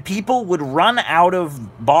 And people would run out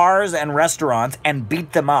of bars and restaurants and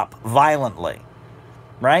beat them up violently,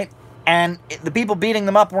 right? And the people beating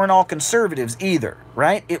them up weren't all conservatives either,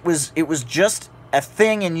 right? It was just a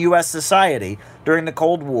thing in U.S. society during the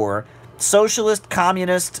Cold War. Socialist,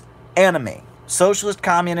 communist, enemy. Socialist,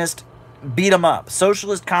 communist, beat them up.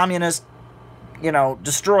 Socialist, communist,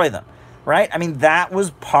 destroy them, right? That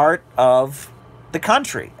was part of the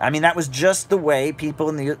country. I mean, that was just the way people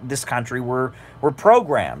in this country were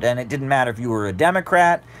programmed. And it didn't matter if you were a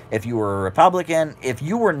Democrat, if you were a Republican, if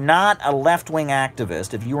you were not a left-wing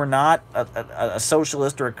activist, if you were not a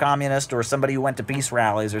socialist or a communist or somebody who went to peace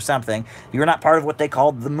rallies or something, you were not part of what they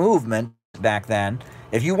called the movement back then.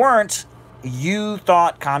 If you weren't, you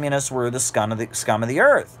thought communists were the scum of the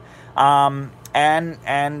earth.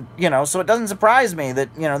 And you know, so it doesn't surprise me that,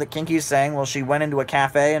 you know, that Kinky's saying, well, she went into a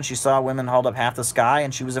cafe and she saw women hold up half the sky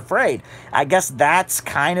and she was afraid. I guess that's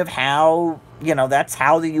kind of how, you know, that's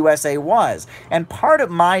how the USA was. And part of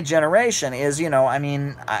my generation is, you know, I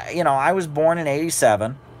mean, I was born in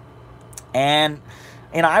 87, and,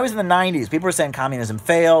 you know, I was in the 90s. People were saying communism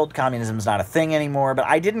failed, communism's not a thing anymore, but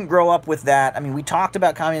I didn't grow up with that. I mean, we talked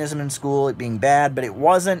about communism in school, it being bad, but it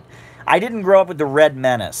wasn't. I didn't grow up with the Red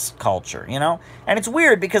Menace culture, you know? And it's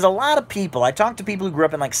weird because a lot of people, I talk to people who grew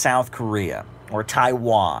up in like South Korea or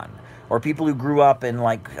Taiwan, or people who grew up in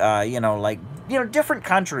like, different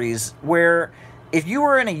countries where if you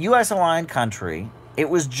were in a US-aligned country, it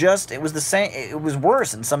was the same, it was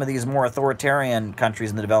worse in some of these more authoritarian countries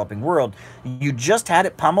in the developing world. You just had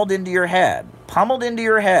it pummeled into your head, that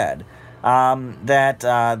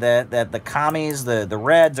the commies, the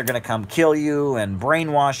Reds, are going to come kill you and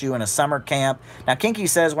brainwash you in a summer camp. Now, Kinky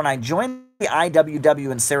says, when I joined the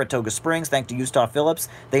IWW in Saratoga Springs, thanks to Gustav Phillips,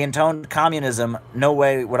 they intoned communism. No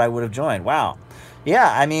way would I would have joined. Wow. Yeah,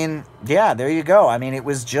 I mean, yeah, there you go. I mean, it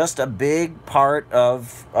was just a big part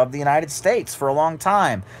of the United States for a long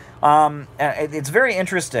time. It's very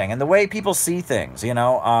interesting, and the way people see things, you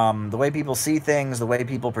know, the way people see things, the way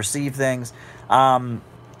people perceive things.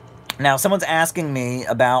 Now, someone's asking me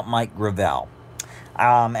about Mike Gravel.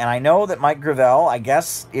 And I know that Mike Gravel, I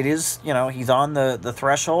guess it is, you know, he's on the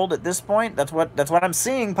threshold at this point. That's what I'm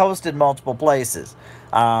seeing posted multiple places.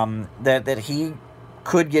 That he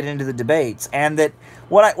could get into the debates. And that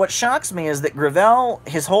what shocks me is that Gravel,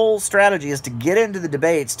 his whole strategy is to get into the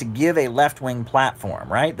debates to give a left-wing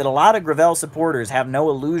platform, right? That a lot of Gravel supporters have no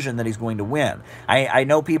illusion that he's going to win. I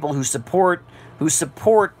know people who support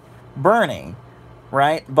Bernie,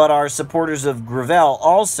 right, but are supporters of Gravel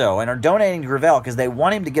also, and are donating to Gravel because they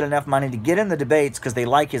want him to get enough money to get in the debates because they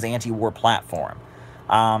like his anti-war platform.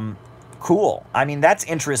 Cool. I mean, that's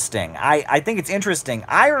interesting. I think it's interesting.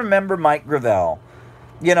 I remember Mike Gravel.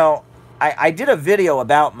 You know, I did a video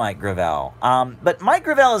about Mike Gravel, but Mike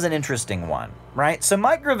Gravel is an interesting one, right? So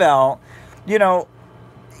Mike Gravel, you know,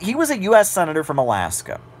 he was a U.S. Senator from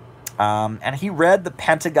Alaska, and he read the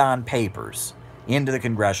Pentagon Papers into the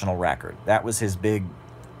congressional record. That was his big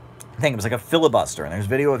thing. It was like a filibuster, and there's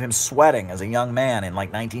video of him sweating as a young man in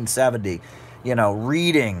like 1970, you know,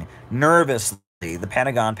 reading nervously the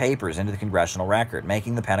Pentagon Papers into the congressional record,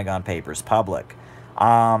 making the Pentagon Papers public.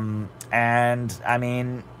 And I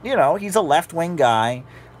mean, you know, he's a left-wing guy,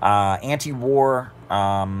 anti-war,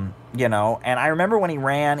 you know, and I remember when he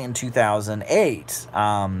ran in 2008,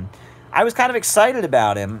 I was kind of excited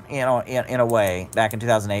about him, you know, in a way, back in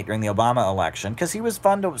 2008 during the Obama election, because he was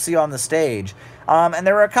fun to see on the stage. And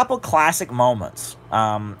there were a couple classic moments.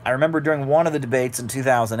 I remember during one of the debates in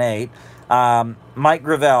 2008, Mike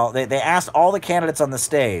Gravel, they asked all the candidates on the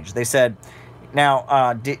stage, they said,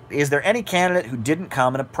 now, is there any candidate who didn't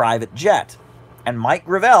come in a private jet? And Mike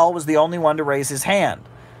Gravel was the only one to raise his hand.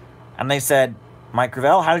 And they said, Mike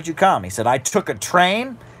Gravel, how did you come? He said, I took a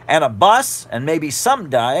train and a bus, and maybe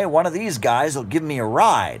someday one of these guys will give me a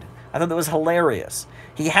ride. I thought that was hilarious.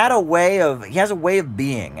 He has a way of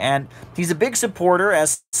being, and he's a big supporter,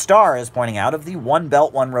 as Starr is pointing out, of the One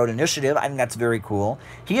Belt, One Road initiative. I think that's very cool.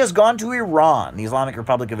 He has gone to Iran, the Islamic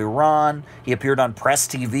Republic of Iran. He appeared on Press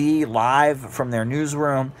TV live from their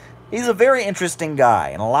newsroom. He's a very interesting guy,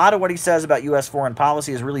 and a lot of what he says about U.S. foreign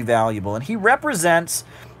policy is really valuable, and he represents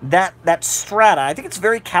that strata. I think it's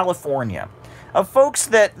very California, of folks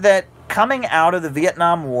that coming out of the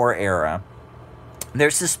Vietnam War era,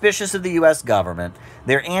 they're suspicious of the U.S. government,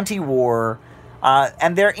 they're anti-war,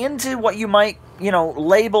 and they're into what you might, you know,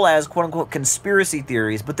 label as quote-unquote conspiracy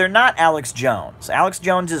theories, but they're not Alex Jones. Alex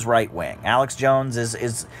Jones is right-wing. Alex Jones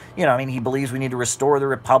is, you know, I mean, he believes we need to restore the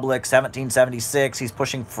Republic, 1776. He's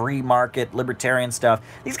pushing free market, libertarian stuff.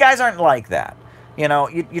 These guys aren't like that. You know,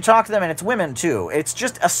 you talk to them, and it's women, too. It's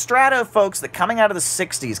just a strata of folks that coming out of the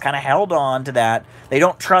 60s kind of held on to that. They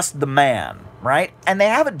don't trust the man, right? And they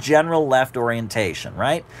have a general left orientation,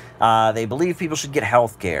 right? They believe people should get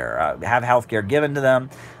health care, have health care given to them.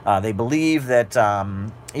 They believe that,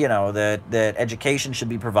 you know, that education should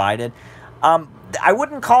be provided. I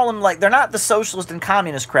wouldn't call them like, they're not the socialist and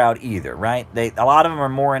communist crowd either, right? A lot of them are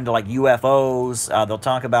more into like UFOs. They'll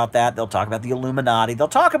talk about that. They'll talk about the Illuminati. They'll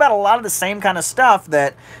talk about a lot of the same kind of stuff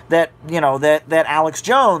that Alex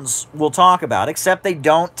Jones will talk about, except they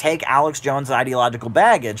don't take Alex Jones' ideological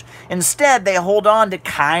baggage. Instead, they hold on to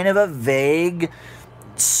kind of a vague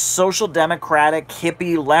social democratic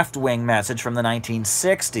hippie left-wing message from the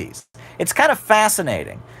 1960s. It's kind of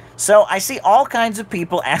fascinating. So I see all kinds of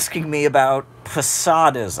people asking me about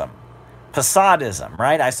Possadism. Possadism,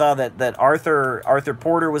 right? I saw that Arthur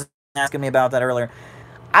Porter was asking me about that earlier.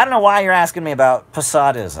 I don't know why you're asking me about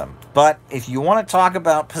Possadism, but if you want to talk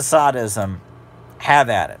about Possadism, have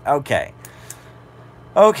at it.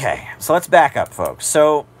 Okay, so let's back up, folks.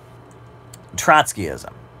 So,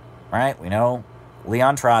 Trotskyism, right? We know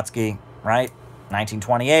Leon Trotsky, right?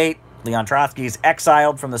 1928. Leon Trotsky is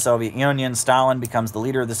exiled from the Soviet Union. Stalin becomes the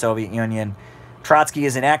leader of the Soviet Union. Trotsky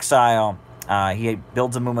is in exile. He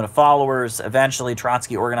builds a movement of followers. Eventually,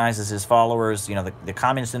 Trotsky organizes his followers. You know, the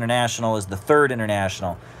Communist International is the Third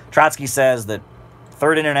International. Trotsky says that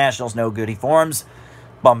Third International is no good. He forms,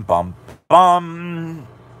 the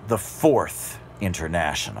Fourth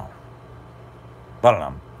International.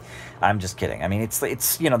 I'm just kidding. I mean,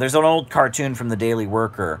 it's you know, there's an old cartoon from the Daily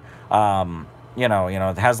Worker.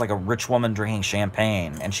 It has like a rich woman drinking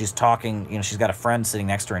champagne, and she's talking, she's got a friend sitting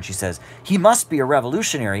next to her, and she says, he must be a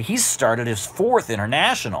revolutionary. He's started his Fourth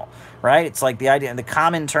International, right? It's like the idea, the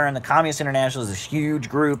Comintern, the Communist International is this huge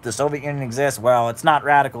group. The Soviet Union exists. Well, it's not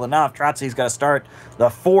radical enough. Trotsky's got to start the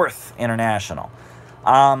Fourth International.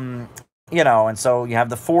 And so you have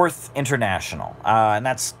the Fourth International, and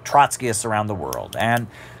that's Trotskyists around the world. And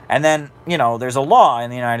then, there's a law in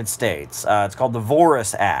the United States. It's called the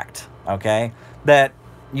Voris Act. Okay, that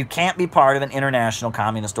you can't be part of an international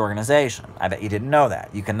communist organization. I bet you didn't know that.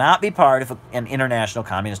 You cannot be part of an international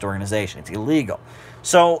communist organization. It's illegal.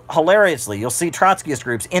 So, hilariously, you'll see Trotskyist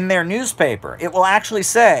groups in their newspaper. It will actually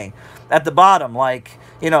say at the bottom, like,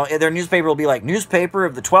 their newspaper will be like, newspaper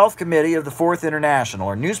of the 12th Committee of the Fourth International,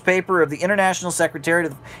 or newspaper of the International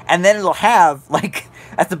Secretariat, and then it'll have, like,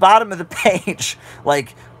 at the bottom of the page,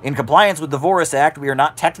 like, in compliance with the Voris Act, we are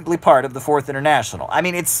not technically part of the Fourth International. I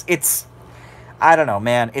mean, it's I don't know,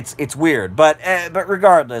 man. It's weird, but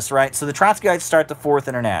regardless, right? So the Trotskyites start the Fourth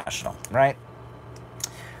International, right?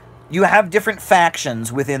 You have different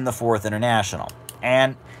factions within the Fourth International,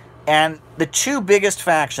 and the two biggest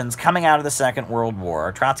factions coming out of the Second World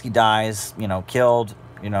War. Trotsky dies, killed,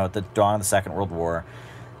 at the dawn of the Second World War.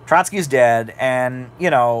 Trotsky's dead, and,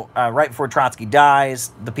 right before Trotsky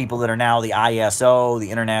dies, the people that are now the ISO,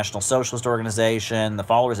 the International Socialist Organization, the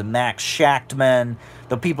followers of Max Shachtman,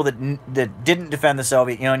 the people that didn't defend the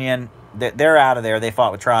Soviet Union, they're out of there. They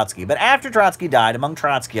fought with Trotsky. But after Trotsky died, among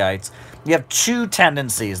Trotskyites, you have two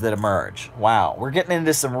tendencies that emerge. Wow, we're getting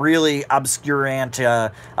into some really obscure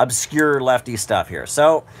lefty stuff here.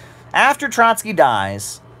 So, after Trotsky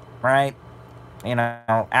dies, right,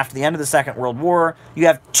 after the end of the Second World War, you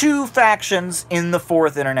have two factions in the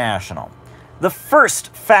Fourth International. The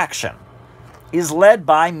first faction is led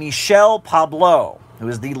by Michel Pablo, who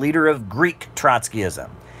is the leader of Greek Trotskyism.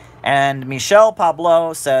 And Michel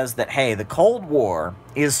Pablo says that, hey, the Cold War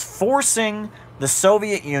is forcing the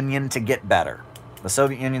Soviet Union to get better. The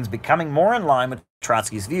Soviet Union's becoming more in line with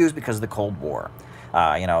Trotsky's views because of the Cold War.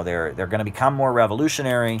 They're going to become more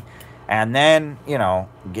revolutionary, and then,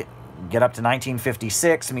 get up to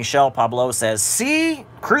 1956, Michel Pablo says, see,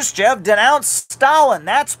 Khrushchev denounced Stalin.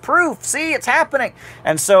 That's proof. See, it's happening.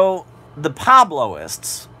 And so the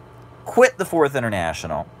Pabloists quit the Fourth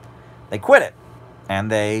International. They quit it.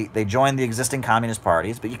 And they joined the existing communist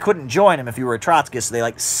parties. But you couldn't join them if you were a Trotskyist. So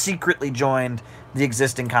they secretly joined the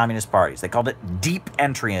existing communist parties. They called it deep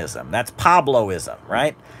entryism. That's Pabloism,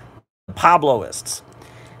 right? The Pabloists.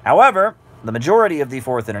 However, the majority of the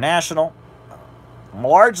Fourth International,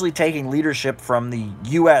 largely taking leadership from the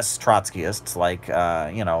U.S. Trotskyists, like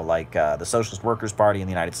the Socialist Workers' Party in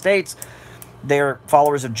the United States. They're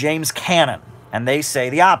followers of James Cannon, and they say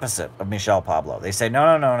the opposite of Michel Pablo. They say,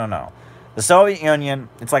 no. The Soviet Union,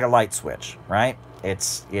 it's like a light switch, right?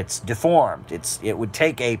 It's deformed. It would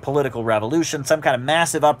take a political revolution, some kind of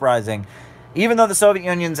massive uprising. Even though the Soviet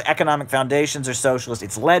Union's economic foundations are socialist,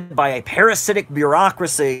 it's led by a parasitic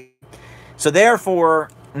bureaucracy. So therefore,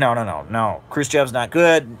 no. Khrushchev's not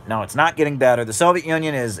good. No, it's not getting better. The Soviet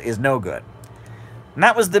Union is no good. And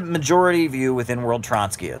that was the majority view within World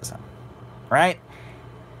Trotskyism, right?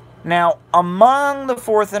 Now, among the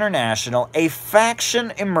Fourth International, a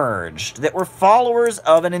faction emerged that were followers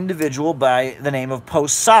of an individual by the name of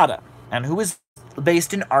Posada, and who was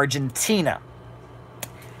based in Argentina.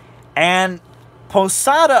 And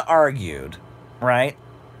Posada argued, right,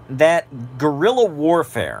 that guerrilla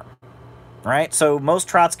warfare, right? So most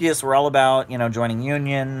Trotskyists were all about, joining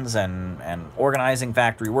unions and organizing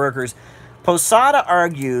factory workers. Posada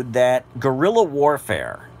argued that guerrilla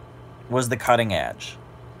warfare was the cutting edge.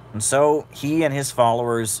 And so he and his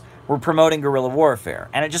followers were promoting guerrilla warfare.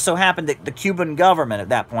 And it just so happened that the Cuban government at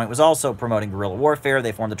that point was also promoting guerrilla warfare.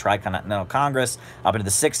 They formed the Tricontinental Congress up into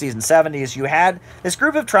the 60s and 70s. You had this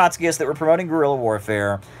group of Trotskyists that were promoting guerrilla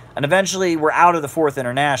warfare, and eventually were out of the Fourth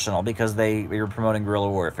International because they were promoting guerrilla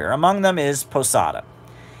warfare. Among them is Posada.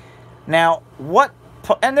 Now,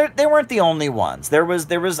 and they weren't the only ones. There was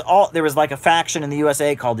like a faction in the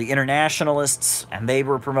USA called the Internationalists, and they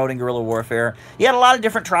were promoting guerrilla warfare. You had a lot of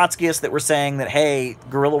different Trotskyists that were saying that, hey,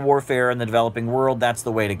 guerrilla warfare in the developing world, that's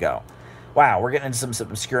the way to go. Wow, we're getting into some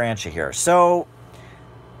obscurantia here. So,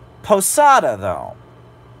 Posada, though,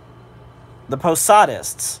 the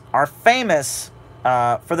Posadists are famous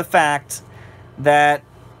for the fact that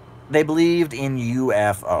they believed in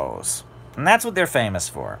UFOs. And that's what they're famous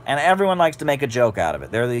for. And everyone likes to make a joke out of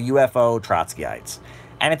it. They're the UFO Trotskyites.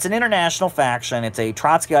 And it's an international faction. It's a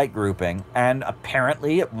Trotskyite grouping. And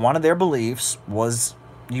apparently one of their beliefs was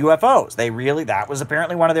UFOs. That was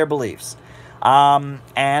apparently one of their beliefs.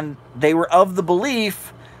 And they were of the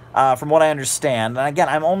belief, from what I understand, and again,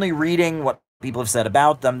 I'm only reading what people have said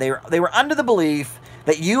about them, they were under the belief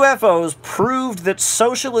that UFOs proved that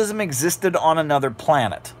socialism existed on another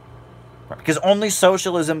planet. Because only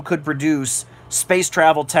socialism could produce space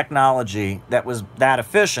travel technology that was that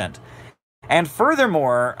efficient. And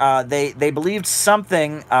furthermore, they believed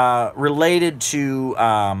something related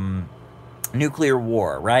to nuclear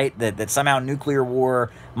war, right? That somehow nuclear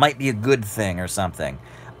war might be a good thing or something.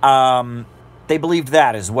 They believed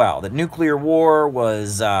that as well. That nuclear war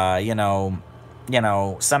was, somehow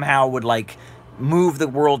would like move the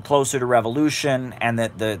world closer to revolution, and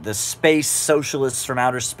that the space socialists from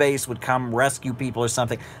outer space would come rescue people or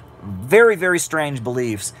something. Very, very strange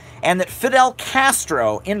beliefs. And that Fidel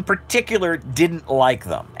Castro, in particular, didn't like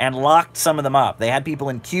them and locked some of them up. They had people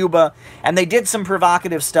in Cuba, and they did some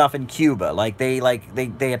provocative stuff in Cuba.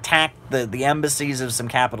 They attacked the embassies of some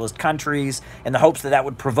capitalist countries in the hopes that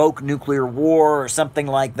would provoke nuclear war or something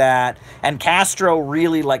like that. And Castro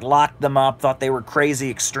really locked them up, thought they were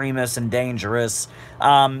crazy extremists and dangerous.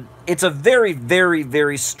 It's a very, very,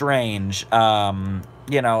 very strange, a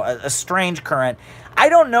strange current. I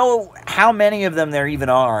don't know how many of them there even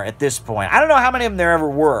are at this point. I don't know how many of them there ever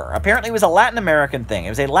were. Apparently it was a Latin American thing. It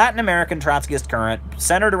was a Latin American Trotskyist current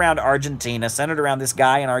centered around Argentina, centered around this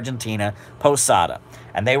guy in Argentina, Posada.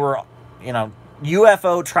 And they were,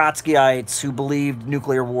 UFO Trotskyites who believed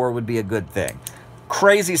nuclear war would be a good thing.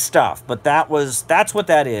 Crazy stuff, but that's what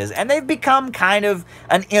that is. And they've become kind of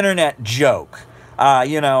an internet joke.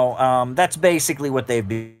 That's basically what they've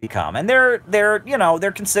become. And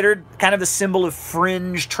they're considered kind of the symbol of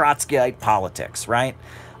fringe Trotskyite politics, right?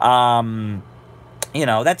 That's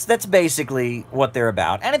basically what they're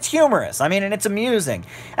about. And it's humorous. And it's amusing.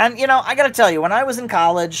 And, I got to tell you, when I was in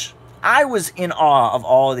college, I was in awe of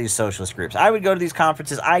all of these socialist groups. I would go to these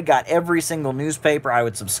conferences. I got every single newspaper. I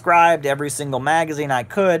would subscribe to every single magazine I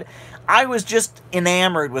could. I was just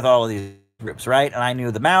enamored with all of these groups, right? And I knew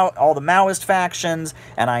all the Maoist factions,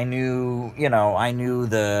 and I knew, all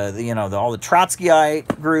the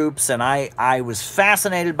Trotskyite groups, and I was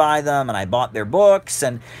fascinated by them, and I bought their books,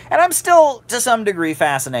 and I'm still, to some degree,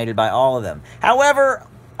 fascinated by all of them. However,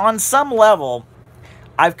 on some level,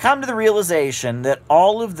 I've come to the realization that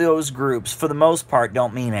all of those groups, for the most part,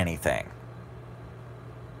 don't mean anything.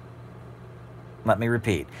 Let me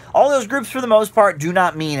repeat. All those groups, for the most part, do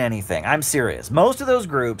not mean anything. I'm serious. Most of those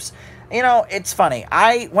groups, it's funny.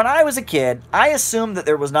 When I was a kid, I assumed that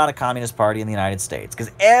there was not a Communist Party in the United States,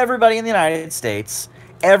 because everybody in the United States,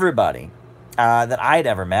 everybody that I'd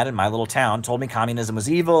ever met in my little town told me communism was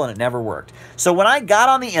evil and it never worked. So when I got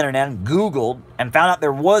on the internet and Googled and found out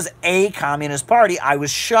there was a Communist Party, I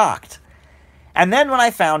was shocked. And then when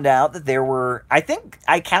I found out that there were, I think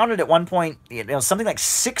I counted at one point, something like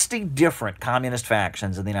 60 different communist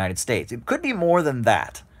factions in the United States. It could be more than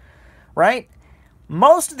that, right?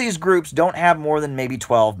 Most of these groups don't have more than maybe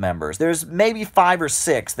 12 members. There's maybe 5 or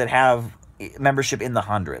 6 that have membership in the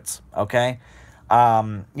hundreds, okay?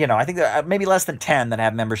 I think there are maybe less than 10 that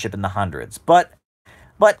have membership in the hundreds. But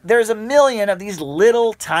there's a million of these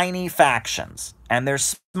little tiny factions, and they're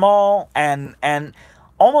small, and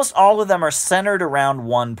almost all of them are centered around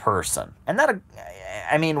one person. And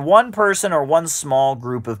one person or one small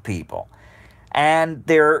group of people. And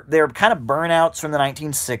they're kind of burnouts from the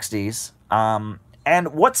 1960s.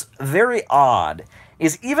 And what's very odd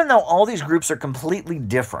is even though all these groups are completely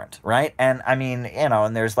different, right? And I mean,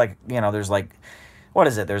 and there's like, there's like, what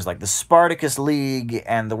is it? There's like the Spartacus League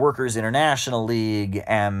and the Workers' International League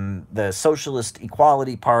and the Socialist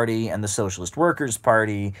Equality Party and the Socialist Workers'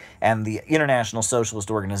 Party and the International Socialist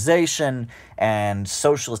Organization and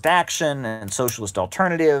Socialist Action and Socialist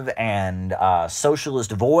Alternative and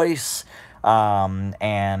Socialist Voice.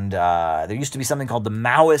 There used to be something called the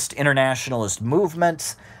Maoist Internationalist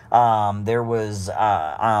Movement. There was,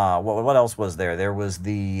 what else was there? There was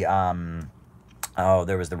the,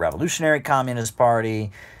 there was the Revolutionary Communist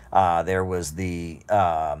Party. There was the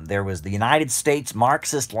United States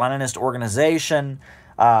Marxist-Leninist Organization.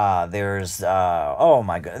 Oh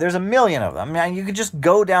my God, there's a million of them. I mean, you could just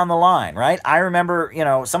go down the line, right? I remember,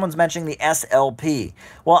 someone's mentioning the SLP.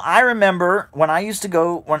 Well, I remember when I used to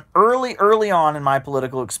go, early on in my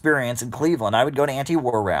political experience in Cleveland, I would go to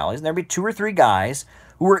anti-war rallies, and there'd be 2 or 3 guys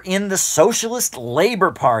who were in the Socialist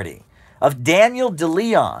Labor Party of Daniel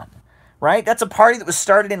DeLeon, right? That's a party that was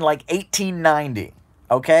started in like 1890,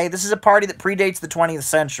 okay? This is a party that predates the 20th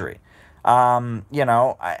century. I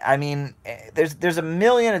mean, there's a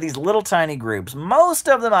million of these little tiny groups. Most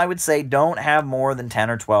of them, I would say, don't have more than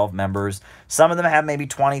 10 or 12 members. Some of them have maybe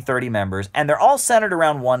 20, 30 members, and they're all centered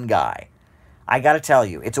around one guy. I got to tell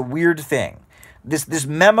you, it's a weird thing. This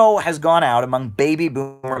memo has gone out among baby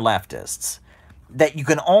boomer leftists that you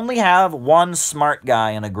can only have one smart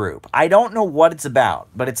guy in a group. I don't know what it's about,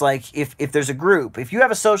 but it's like if there's a group, if you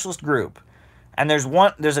have a socialist group, and there's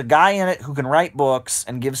a guy in it who can write books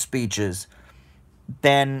and give speeches,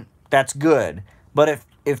 then that's good. But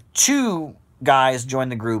if 2 guys join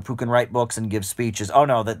the group who can write books and give speeches, oh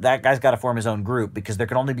no, that guy's got to form his own group because there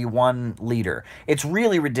can only be one leader. It's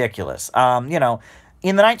really ridiculous. In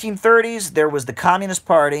the 1930s, there was the Communist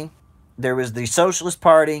Party, there was the Socialist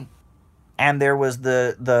Party, and there was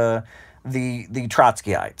the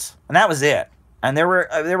Trotskyites, and that was it. And there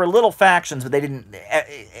were little factions, but they didn't.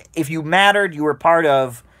 If you mattered, you were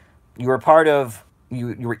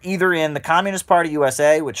either in the Communist Party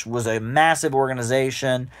USA, which was a massive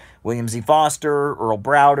organization, William Z. Foster, Earl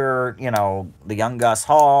Browder, the young Gus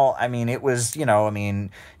Hall. I mean, it was,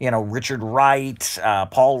 Richard Wright,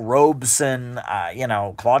 Paul Robeson,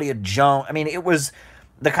 Claudia Jones. I mean, it was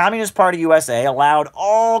the Communist Party USA allowed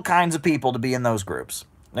all kinds of people to be in those groups.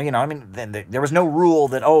 There was no rule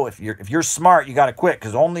that, if you're smart, you got to quit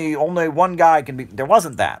because only one guy can be. There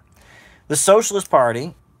wasn't that. The Socialist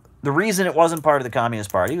Party, the reason it wasn't part of the Communist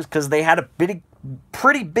Party was because they had a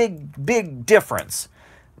pretty big difference,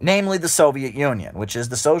 namely the Soviet Union, which is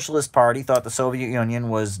the Socialist Party thought the Soviet Union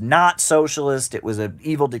was not socialist. It was an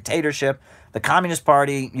evil dictatorship. The Communist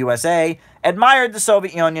Party USA admired the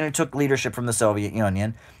Soviet Union and took leadership from the Soviet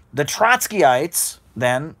Union. The Trotskyites,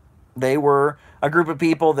 then, they were a group of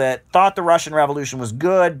people that thought the Russian Revolution was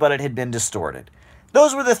good, but it had been distorted.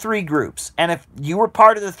 Those were the 3 groups, and if you were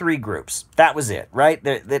part of the 3 groups, that was it, right?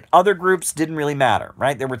 That other groups didn't really matter,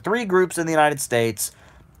 right? There were 3 groups in the United States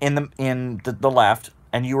in the left,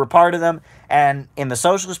 and you were part of them. And in the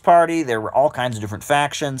Socialist Party, there were all kinds of different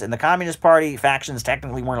factions. In the Communist Party, factions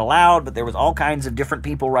technically weren't allowed, but there was all kinds of different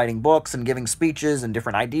people writing books and giving speeches and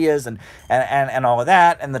different ideas and all of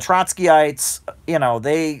that. And the Trotskyites,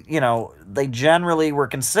 they generally were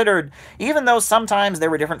considered, even though sometimes there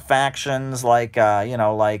were different factions like the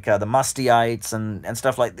Mustyites and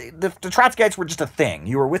stuff like that. The Trotskyites were just a thing.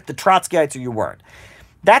 You were with the Trotskyites or you weren't.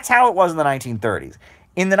 That's how it was in the 1930s.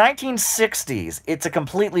 In the 1960s, it's a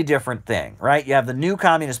completely different thing, right? You have the new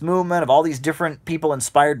communist movement of all these different people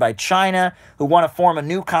inspired by China who want to form a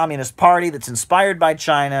new communist party that's inspired by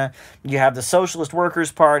China. You have the Socialist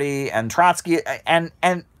Workers' Party and Trotsky, and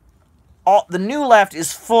all the new left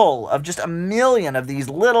is full of just a million of these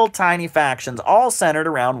little tiny factions, all centered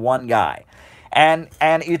around one guy. And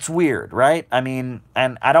it's weird, right? I mean,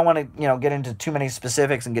 and I don't want to, get into too many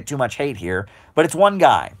specifics and get too much hate here, but it's one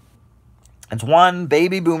guy. It's one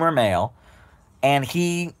baby boomer male, and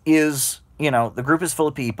he is, the group is full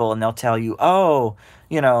of people, and they'll tell you, our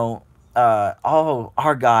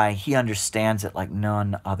guy, he understands it like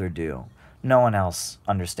none other do. No one else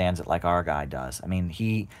understands it like our guy does. I mean,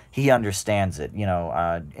 he understands it.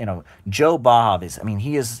 Joe Bob is. I mean,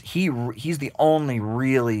 he's the only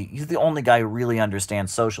guy who really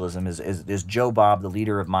understands socialism. Is Joe Bob, the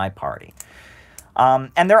leader of my party.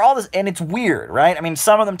 And they're all this, and it's weird, right? I mean,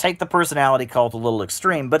 some of them take the personality cult a little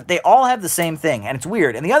extreme, but they all have the same thing, and it's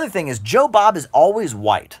weird. And the other thing is, Joe Bob is always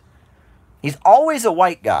white. He's always a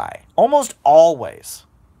white guy. Almost always,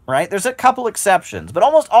 right? There's a couple exceptions, but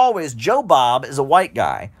almost always, Joe Bob is a white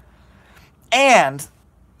guy. And,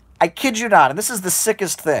 I kid you not, and this is the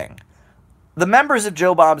sickest thing, the members of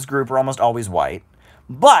Joe Bob's group are almost always white,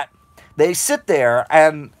 But they sit there,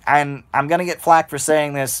 and I'm going to get flack for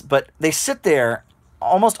saying this, but they sit there.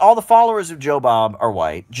 Almost all the followers of Joe Bob are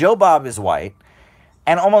white. Joe Bob is white.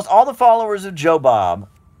 And almost all the followers of Joe Bob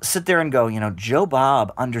sit there and go, Joe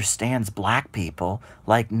Bob understands black people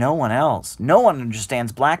like no one else. No one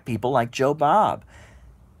understands black people like Joe Bob.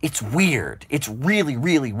 It's weird. It's really,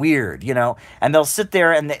 really weird, And they'll sit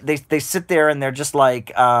there and they sit there and they're just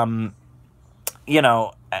like,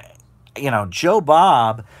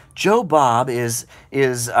 Joe Bob is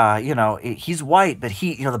he's white, but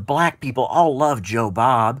the black people all love Joe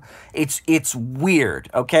Bob. It's weird,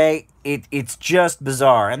 okay? It's just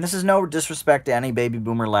bizarre. And this is no disrespect to any baby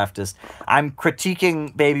boomer leftist. I'm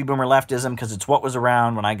critiquing baby boomer leftism because it's what was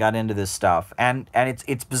around when I got into this stuff. And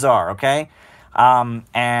it's bizarre, okay? And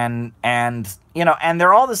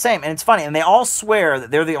they're all the same. And it's funny. And they all swear that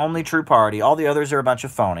they're the only true party. All the others are a bunch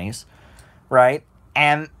of phonies, right?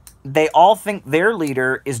 And they all think their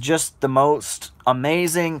leader is just the most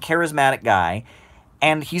amazing, charismatic guy.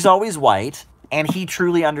 And he's always white. And he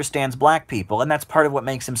truly understands black people, and that's part of what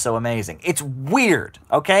makes him so amazing. It's weird,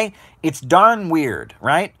 okay? It's darn weird,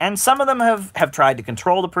 right? And some of them have tried to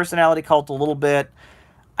control the personality cult a little bit,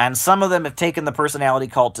 and some of them have taken the personality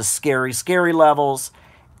cult to scary, scary levels,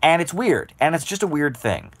 and it's weird, and it's just a weird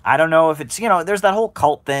thing. I don't know if it's, there's that whole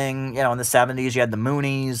cult thing, in the 70s, you had the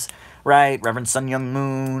Moonies, right? Reverend Sun Myung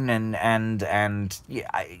Moon, and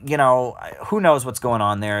who knows what's going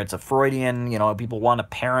on there. It's a Freudian, people want a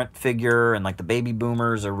parent figure, and like the baby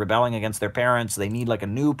boomers are rebelling against their parents. They need like a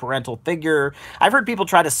new parental figure. I've heard people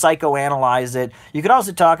try to psychoanalyze it. You could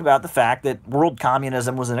also talk about the fact that world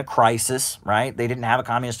communism was in a crisis, right? They didn't have a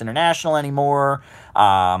communist international anymore.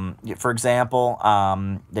 For example,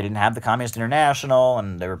 they didn't have the Communist International,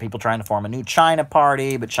 and there were people trying to form a new China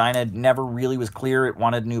party, but China never really was clear it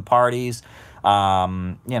wanted new parties. It's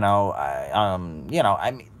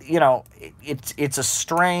a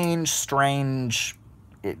strange,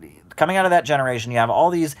 coming out of that generation, you have all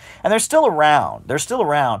these, and they're still around. They're still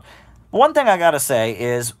around. One thing I gotta say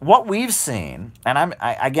is what we've seen, and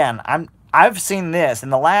I've seen this in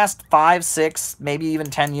the last 5, 6, maybe even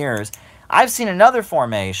 10 years. I've seen another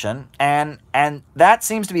formation, and that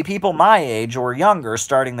seems to be people my age or younger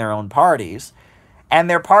starting their own parties, and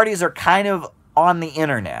their parties are kind of on the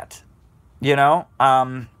internet, you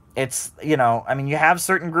have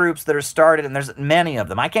certain groups that are started, and there's many of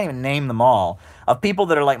them, I can't even name them all, of people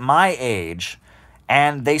that are like my age,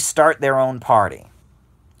 and they start their own party,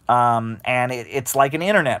 and it's like an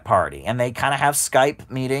internet party, and they kind of have Skype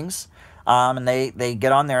meetings, and they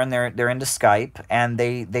get on there, and they're into Skype, and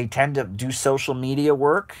they tend to do social media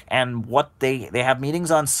work, and what they have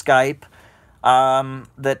meetings on Skype,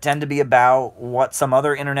 that tend to be about what some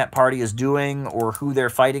other internet party is doing or who they're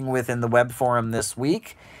fighting with in the web forum this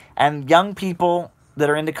week. And young people that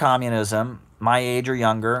are into communism, my age or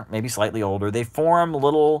younger, maybe slightly older, they form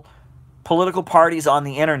little political parties on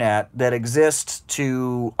the internet that exist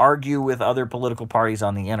to argue with other political parties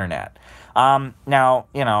on the internet. Now,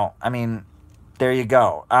 there you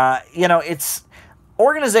go. It's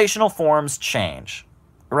organizational forms change.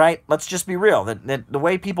 Right? Let's just be real. That the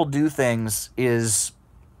way people do things is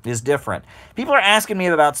different. People are asking me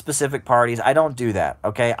about specific parties. I don't do that,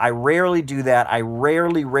 okay? I rarely do that. I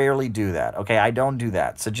rarely do that, okay? I don't do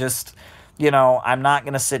that. So just, I'm not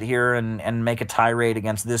going to sit here and make a tirade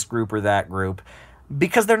against this group or that group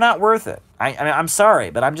because they're not worth it. I'm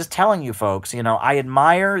sorry, but I'm just telling you folks, I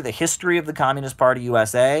admire the history of the Communist Party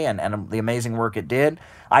USA and the amazing work it did.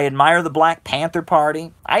 I admire the Black Panther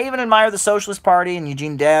Party. I even admire the Socialist Party and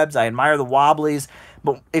Eugene Debs. I admire the Wobblies.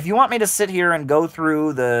 But if you want me to sit here and go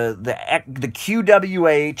through the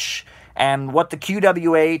QWH and what the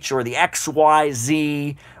QWH or the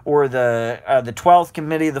XYZ or the 12th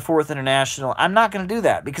Committee of the 4th International, I'm not going to do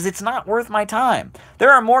that because it's not worth my time.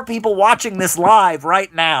 There are more people watching this live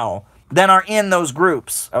right now than are in those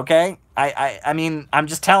groups, okay? I'm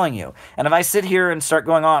just telling you. And if I sit here and start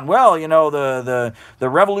going on, well, the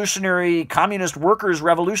Revolutionary Communist Workers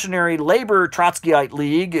Revolutionary Labor Trotskyite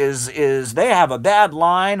League is they have a bad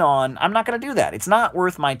line on, I'm not going to do that. It's not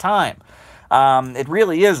worth my time. It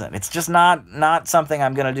really isn't. It's just not something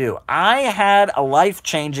I'm going to do. I had a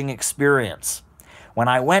life-changing experience when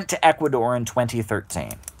I went to Ecuador in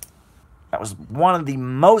 2013. That was one of the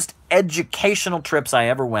most educational trips I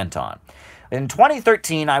ever went on. In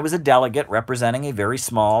 2013, I was a delegate representing a very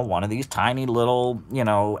small, one of these tiny little,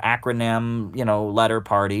 acronym, letter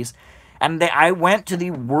parties. And I went to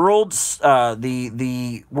the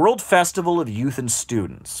the World Festival of Youth and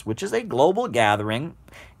Students, which is a global gathering.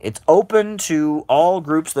 It's open to all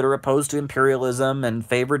groups that are opposed to imperialism and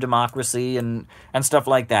favor democracy and stuff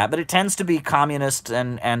like that. But it tends to be communist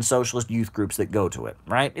and socialist youth groups that go to it,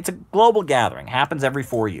 right? It's a global gathering. Happens every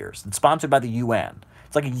 4 years. It's sponsored by the UN.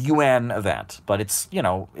 It's like a UN event, but it's, you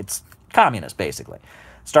know, it's communist, basically.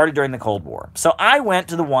 Started during the Cold War. So I went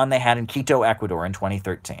to the one they had in Quito, Ecuador in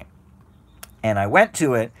 2013. And I went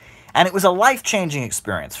to it, and it was a life-changing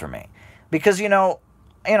experience for me. Because, there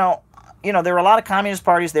were a lot of communist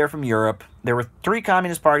parties there from Europe. There were 3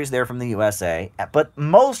 communist parties there from the USA. But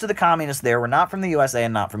most of the communists there were not from the USA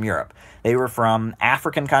and not from Europe. They were from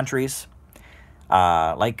African countries,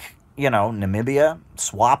 like, Namibia,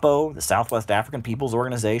 SWAPO, the Southwest African People's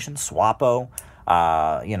Organization, SWAPO.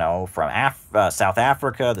 From South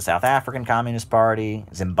Africa, the South African Communist Party,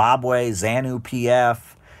 Zimbabwe,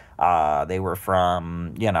 ZANU-PF. They were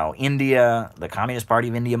from, India, the Communist Party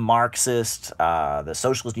of India, Marxist, the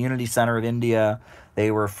Socialist Unity Center of India.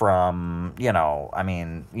 They were from,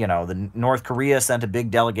 the North Korea sent a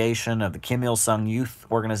big delegation of the Kim Il-sung Youth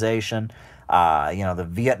Organization. The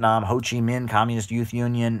Vietnam Ho Chi Minh Communist Youth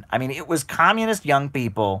Union. I mean, it was communist young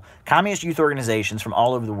people, communist youth organizations from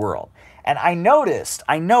all over the world. And I noticed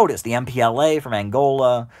the MPLA from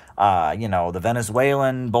Angola, the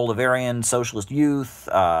Venezuelan, Bolivarian Socialist Youth,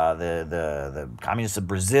 the communists of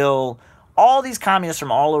Brazil, all these communists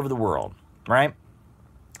from all over the world, right?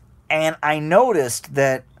 And I noticed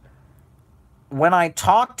that when I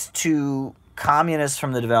talked to communists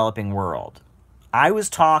from the developing world, I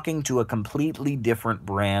was talking to a completely different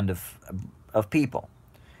brand of people.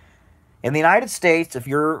 In the United States, if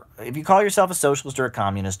you call yourself a socialist or a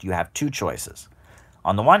communist, you have 2 choices.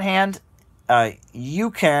 On the one hand,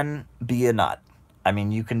 you can be a nut. I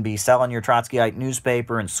mean, you can be selling your Trotskyite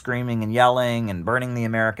newspaper and screaming and yelling and burning the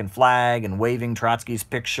American flag and waving Trotsky's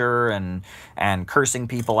picture and cursing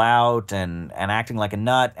people out and acting like a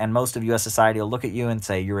nut, and most of U.S. society will look at you and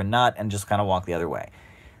say you're a nut and just kind of walk the other way.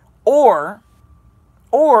 Or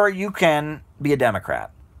you can be a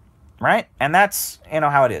Democrat, right? And that's,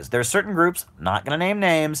 how it is. There are certain groups, not going to name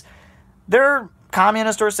names, they're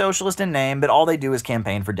communist or socialist in name, but all they do is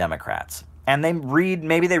campaign for Democrats. And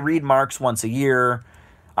maybe they read Marx once a year.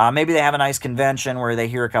 Maybe they have a nice convention where they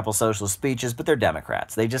hear a couple socialist speeches, but they're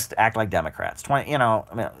Democrats. They just act like Democrats.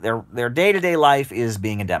 Their day-to-day life is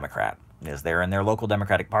being a Democrat. They're in their local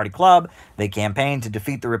Democratic Party club. They campaign to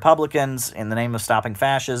defeat the Republicans in the name of stopping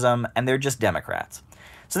fascism, and they're just Democrats.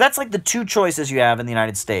 So that's like the 2 choices you have in the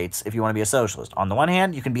United States if you want to be a socialist. On the one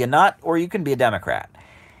hand, you can be a nut or you can be a Democrat.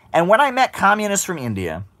 And when I met communists from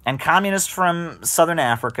India and communists from Southern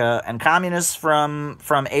Africa and communists from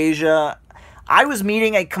Asia, I was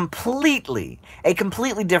meeting a completely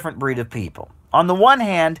different breed of people. On the one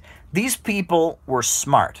hand, these people were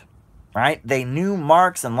smart, right? They knew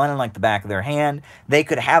Marx and Lenin like the back of their hand. They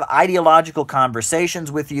could have ideological conversations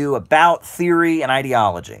with you about theory and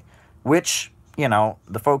ideology, which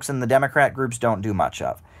the folks in the Democrat groups don't do much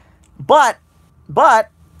of. But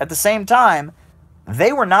at the same time,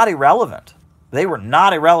 they were not irrelevant. They were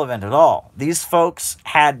not irrelevant at all. These folks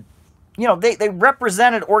had, they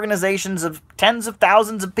represented organizations of tens of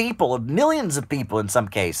thousands of people, of millions of people in some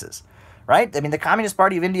cases, right? I mean, the Communist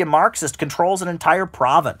Party of India, Marxist, controls an entire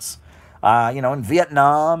province. In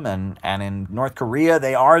Vietnam and in North Korea,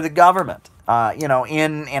 they are the government.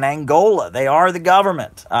 In Angola, they are the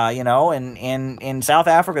government. In South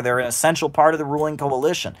Africa, they're an essential part of the ruling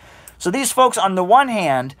coalition. So these folks, on the one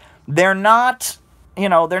hand, they're not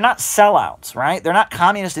sellouts, right? They're not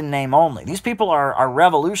communist in name only. These people are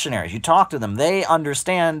revolutionaries. You talk to them, they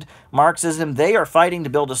understand Marxism. They are fighting to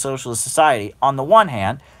build a socialist society, on the one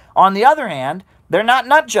hand. On the other hand, they're not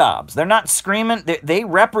nut jobs. They're not screaming. They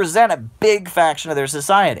represent a big faction of their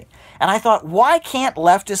society. And I thought, why can't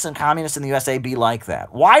leftists and communists in the USA be like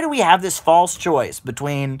that? Why do we have this false choice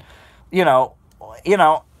between, and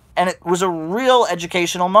it was a real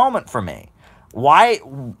educational moment for me.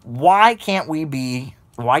 Why can't we be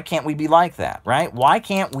like that, right? Why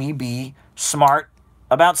can't we be smart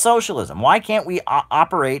about socialism? Why can't we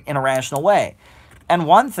operate in a rational way? And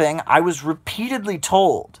one thing I was repeatedly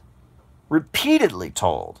told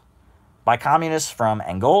by communists from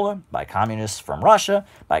Angola, by communists from Russia,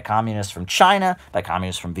 by communists from China, by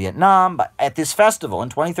communists from Vietnam, at this festival in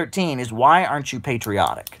 2013 is, why aren't you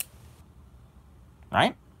patriotic?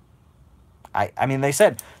 Right? I mean, they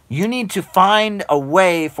said, you need to find a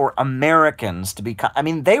way for Americans to be...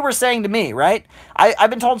 they were saying to me, right? I've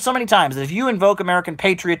been told so many times that if you invoke American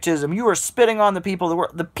patriotism, you are spitting on the people of the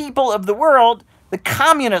world. The people of the world, the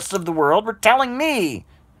communists of the world, were telling me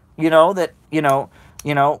we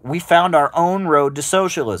found our own road to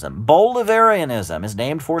socialism. Bolivarianism is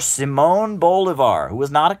named for Simón Bolívar, who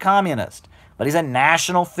was not a communist, but he's a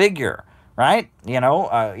national figure, right?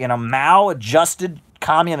 Mao adjusted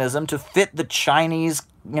communism to fit the Chinese,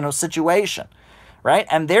 situation, right?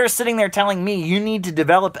 And they're sitting there telling me, you need to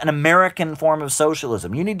develop an American form of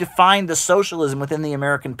socialism. You need to find the socialism within the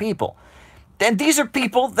American people. And these are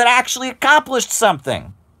people that actually accomplished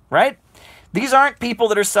something, right? These aren't people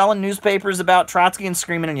that are selling newspapers about Trotsky and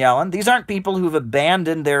screaming and yelling. These aren't people who've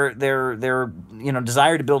abandoned their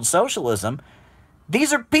desire to build socialism.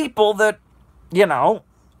 These are people that,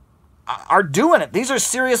 are doing it. These are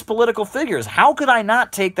serious political figures. How could I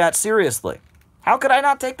not take that seriously? How could I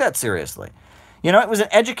not take that seriously? It was an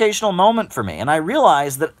educational moment for me, and I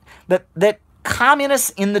realized that communists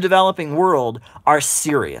in the developing world are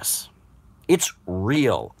serious. It's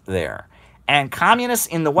real there. And communists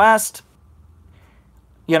in the West,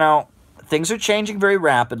 things are changing very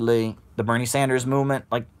rapidly. The Bernie Sanders movement,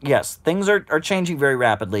 yes, things are changing very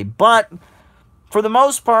rapidly. But for the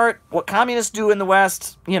most part, what communists do in the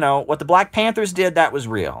West, what the Black Panthers did, that was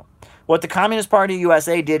real. What the Communist Party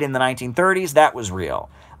USA did in the 1930s, that was real.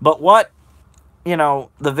 But what, the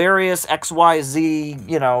various XYZ,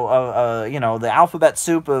 the alphabet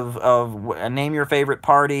soup of name your favorite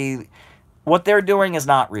party, what they're doing is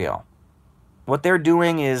not real. What they're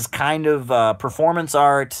doing is kind of performance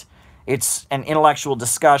art. It's an intellectual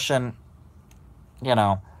discussion.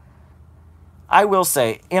 I will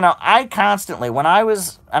say, I constantly, when I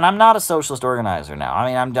was, and I'm not a socialist organizer now. I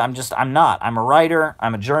mean, I'm not. I'm a writer.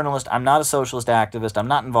 I'm a journalist. I'm not a socialist activist. I'm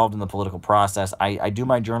not involved in the political process. I do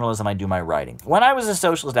my journalism. I do my writing. When I was a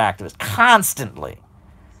socialist activist, constantly,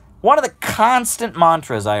 one of the constant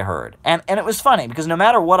mantras I heard, and it was funny because no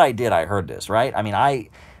matter what I did, I heard this, right? I mean,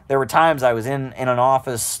 there were times I was in an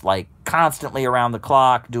office constantly around the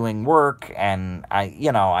clock doing work, and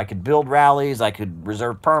I could build rallies, I could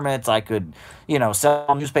reserve permits, I could,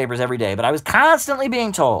 sell newspapers every day, but I was constantly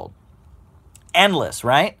being told, endless,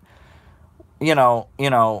 right? We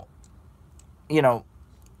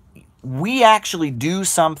actually do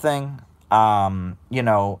something, real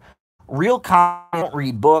don't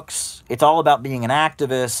read books, it's all about being an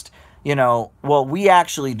activist, well, we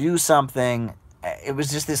actually do something. It was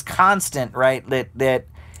just this constant, right, that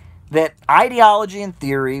ideology and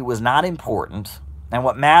theory was not important, and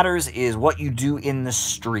what matters is what you do in the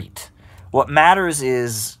street. What matters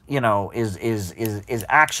is, is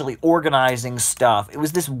actually organizing stuff. It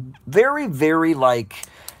was this very, very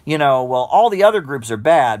well, all the other groups are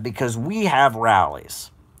bad because we have rallies.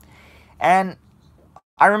 And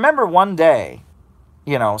I remember one day,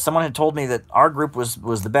 someone had told me that our group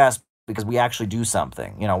was the best because we actually do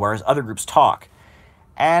something, whereas other groups talk.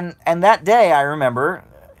 And that day, I remember,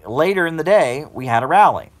 later in the day, we had a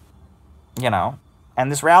rally,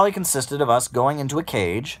 and this rally consisted of us going into a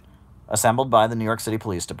cage assembled by the New York City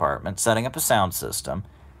Police Department, setting up a sound system,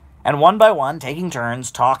 and one by one taking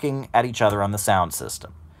turns talking at each other on the sound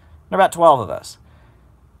system. There were about 12 of us.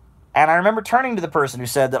 And I remember turning to the person who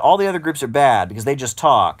said that all the other groups are bad because they just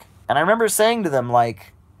talk. And I remember saying to them,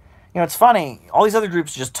 it's funny, all these other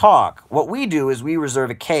groups just talk. What we do is we reserve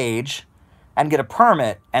a cage and get a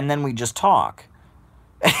permit, and then we just talk.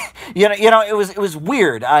 It was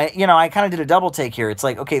weird. I kind of did a double take here. It's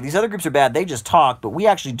okay, these other groups are bad, they just talk, but we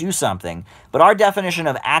actually do something. But our definition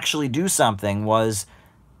of actually do something was,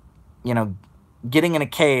 getting in a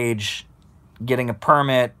cage, getting a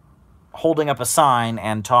permit, holding up a sign,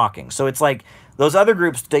 and talking. So it's those other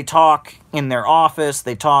groups, they talk in their office,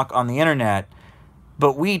 they talk on the internet,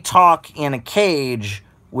 but we talk in a cage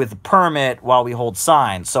with a permit while we hold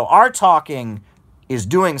signs. So our talking is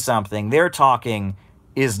doing something, their talking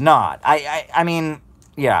is not. I mean,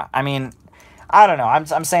 I don't know.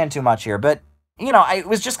 I'm saying too much here, but it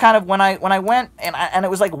was just kind of when I went and it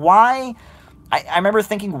was why I remember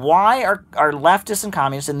thinking, why are leftists and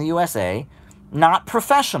communists in the USA not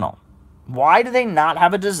professional? Why do they not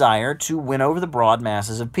have a desire to win over the broad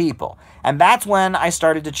masses of people? And that's when I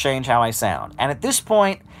started to change how I sound. And at this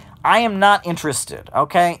point, I am not interested,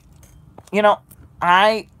 okay?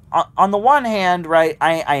 On the one hand, right,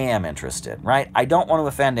 I am interested, right? I don't want to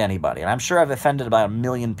offend anybody. And I'm sure I've offended about 1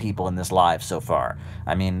 million people in this live so far.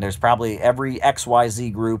 I mean, there's probably every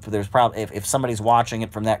XYZ group, there's probably, if somebody's watching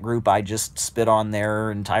it from that group, I just spit on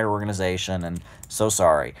their entire organization, and so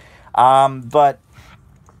sorry. But,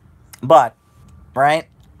 right,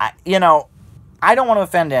 I don't want to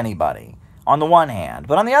offend anybody on the one hand.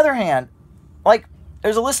 But on the other hand,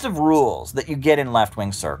 there's a list of rules that you get in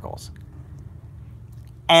left-wing circles.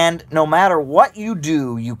 And no matter what you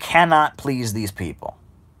do, you cannot please these people.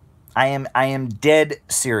 I am dead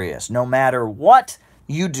serious. No matter what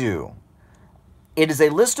you do, it is a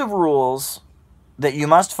list of rules that you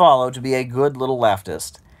must follow to be a good little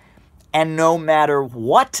leftist. And no matter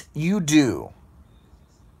what you do,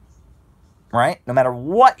 right? No matter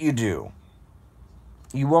what you do,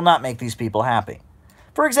 you will not make these people happy.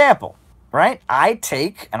 For example, right? I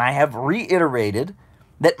take and I have reiterated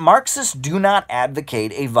that Marxists do not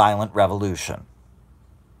advocate a violent revolution,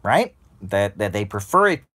 right? That they prefer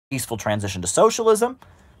a peaceful transition to socialism.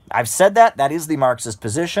 I've said that. That is the Marxist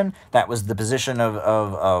position. That was the position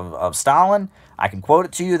of Stalin. I can quote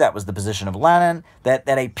it to you. That was the position of Lenin. That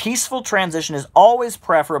a peaceful transition is always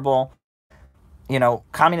preferable. You know,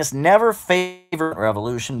 communists never favor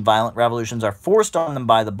revolution. Violent revolutions are forced on them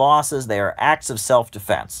by the bosses. They are acts of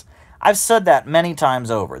self-defense. I've said that many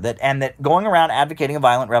times over, that going around advocating a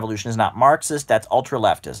violent revolution is not Marxist, that's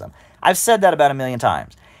ultra-leftism. I've said that about 1,000,000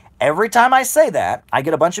 times. Every time I say that, I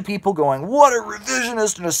get a bunch of people going, what a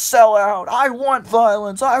revisionist and a sellout. I want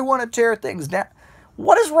violence. I want to tear things down.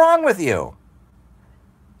 What is wrong with you?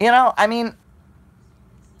 You know, I mean,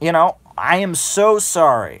 you know, I am so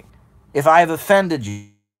sorry if I have offended you.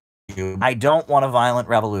 I don't want a violent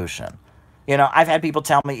revolution. You know, I've had people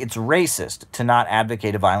tell me it's racist to not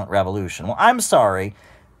advocate a violent revolution. Well, I'm sorry.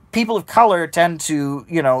 People of color tend to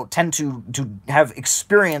have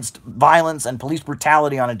experienced violence and police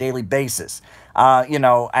brutality on a daily basis. I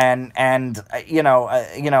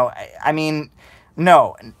mean,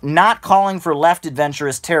 no, not calling for left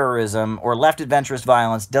adventurous terrorism or left adventurous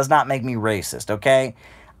violence does not make me racist, okay?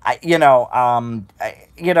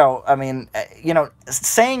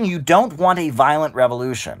 Saying you don't want a violent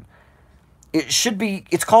revolution,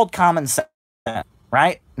 it's called common sense,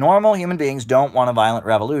 right? Normal human beings don't want a violent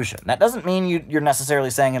revolution. That doesn't mean you're necessarily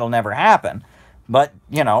saying it'll never happen, but,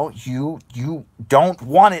 you know, you don't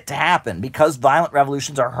want it to happen because violent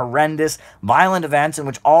revolutions are horrendous, violent events in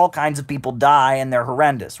which all kinds of people die and they're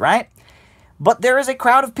horrendous, right? But there is a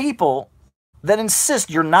crowd of people that insist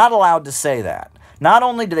you're not allowed to say that. Not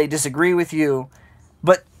only do they disagree with you,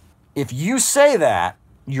 but if you say that,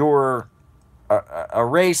 you're a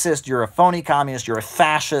racist, you're a phony communist, you're a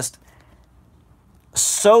fascist.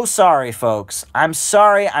 So sorry, folks. I'm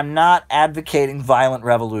sorry I'm not advocating violent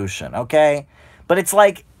revolution, okay? But it's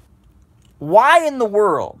like, why in the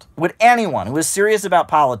world would anyone who is serious about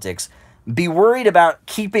politics be worried about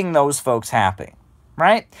keeping those folks happy,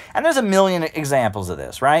 right? And there's a million examples of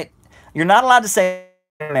this, right? You're not allowed to say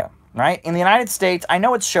no, right? In the United States, I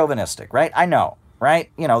know it's chauvinistic, right? I know, right?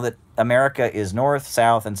 You know, that America is North,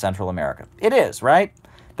 South, and Central America. It is, right?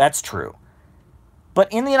 That's true.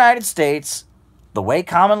 But in the United States, the way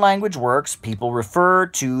common language works, people refer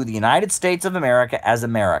to the United States of America as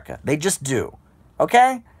America. They just do,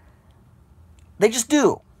 okay? They just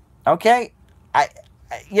do, okay?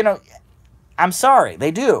 I'm sorry,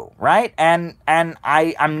 they do, right? And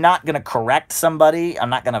I'm not going to correct somebody. I'm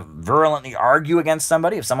not going to virulently argue against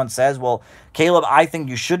somebody. If someone says, well, Caleb, I think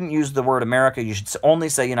you shouldn't use the word America. You should only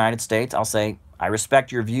say United States. I'll say, I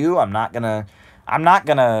respect your view. I'm not going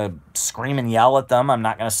to scream and yell at them. I'm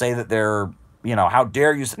not going to say that they're, you know, how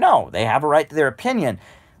dare you? No, they have a right to their opinion.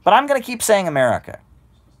 But I'm going to keep saying America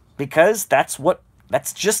because that's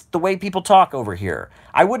just the way people talk over here.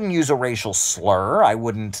 I wouldn't use a racial slur. I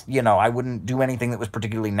wouldn't do anything that was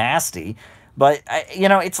particularly nasty. But,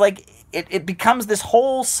 it's like it becomes this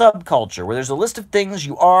whole subculture where there's a list of things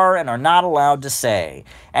you are and are not allowed to say.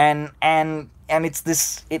 And it's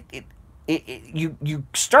this, you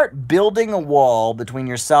start building a wall between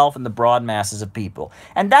yourself and the broad masses of people.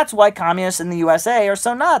 And that's why communists in the USA are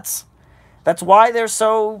so nuts. That's why they're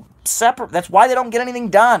so separate. That's why they don't get anything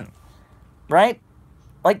done, right?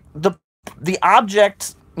 Like, the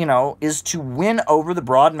object, is to win over the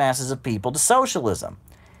broad masses of people to socialism.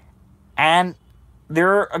 And there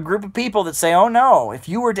are a group of people that say, oh no, if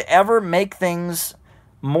you were to ever make things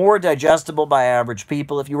more digestible by average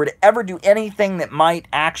people, if you were to ever do anything that might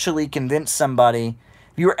actually convince somebody,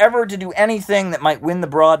 if you were ever to do anything that might win the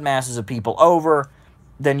broad masses of people over,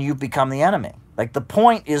 then you've become the enemy. Like, the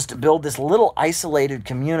point is to build this little isolated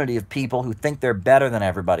community of people who think they're better than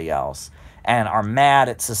everybody else and are mad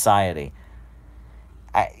at society.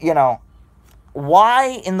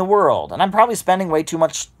 Why in the world, and I'm probably spending way too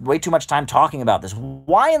much time talking about this,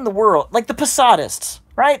 why in the world, like the Possadists,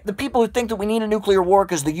 right? The people who think that we need a nuclear war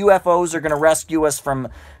because the UFOs are going to rescue us from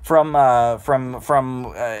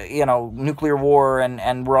nuclear war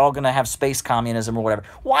and we're all going to have space communism or whatever.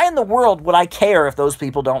 Why in the world would I care if those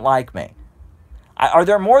people don't like me? Are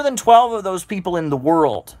there more than 12 of those people in the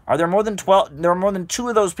world? Are there more than 12? There are more than 2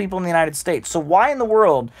 of those people in the United States. So why in the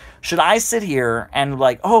world should I sit here and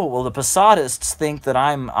like, oh, well, the Possadists think that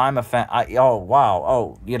I'm a fan. Oh, wow.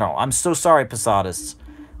 Oh, you know, I'm so sorry, Possadists.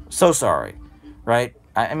 So sorry. Right?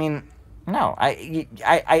 I mean, no. You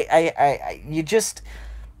just,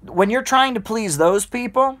 when you're trying to please those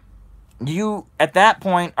people, you, at that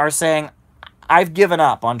point, are saying, I've given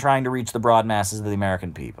up on trying to reach the broad masses of the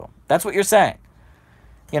American people. That's what you're saying.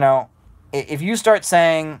 You know, if you start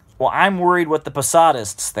saying, well, I'm worried what the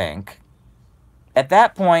Possadists think, at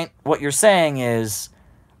that point, what you're saying is,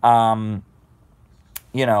 you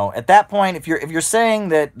know, at that point, if you're saying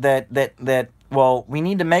that, well, we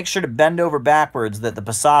need to make sure to bend over backwards that the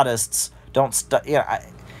Possadists don't, you know,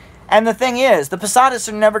 and the thing is, the Possadists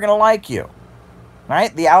are never going to like you,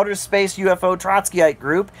 right? The outer space UFO Trotskyite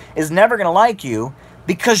group is never going to like you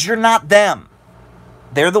because you're not them.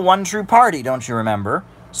 They're the one true party, don't you remember?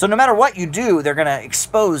 So no matter what you do, they're going to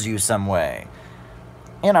expose you some way.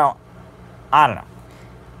 You know, I don't know.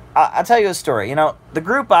 I'll tell you a story. You know, the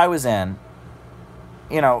group I was in,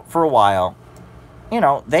 you know, for a while, you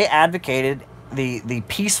know, they advocated the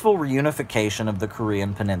peaceful reunification of the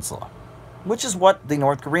Korean Peninsula, which is what the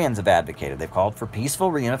North Koreans have advocated. They've called for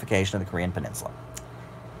peaceful reunification of the Korean Peninsula.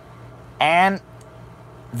 And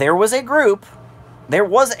there was a group, a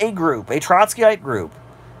Trotskyite group,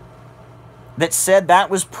 that said that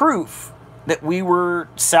was proof that we were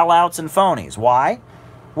sellouts and phonies. Why?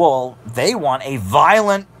 Well, they want a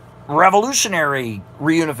violent, revolutionary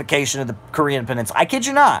reunification of the Korean Peninsula. I kid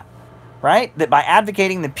you not. Right? That by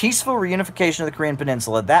advocating the peaceful reunification of the Korean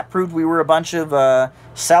Peninsula, that proved we were a bunch of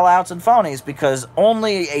sellouts and phonies because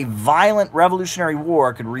only a violent revolutionary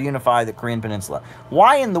war could reunify the Korean Peninsula.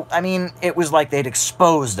 Why in the... I mean, it was like they'd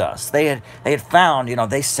exposed us. They had found, you know,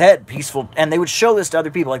 they said peaceful... And they would show this to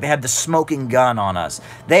other people, like they had the smoking gun on us.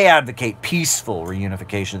 They advocate peaceful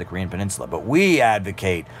reunification of the Korean Peninsula, but we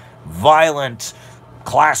advocate violent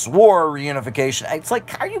class war reunification. It's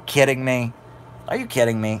like, are you kidding me? Are you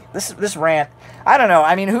kidding me? This rant, I don't know.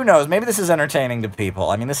 I mean, who knows? Maybe this is entertaining to people.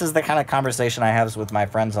 I mean, this is the kind of conversation I have with my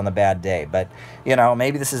friends on the bad day. But, you know,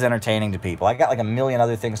 maybe this is entertaining to people. I got like a million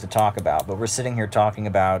other things to talk about. But we're sitting here talking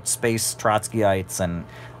about space Trotskyites and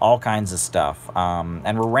all kinds of stuff.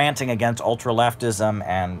 And we're ranting against ultra-leftism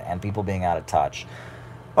and people being out of touch.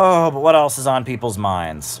 Oh, but what else is on people's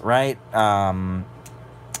minds, right?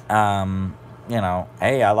 You know,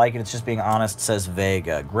 hey, I like it. It's just being honest, says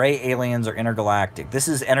Vega. Gray aliens are intergalactic. This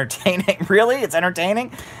is entertaining. Really? It's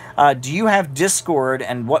entertaining? Do you have Discord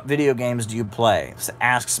and what video games do you play?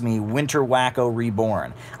 Asks me Winter Wacko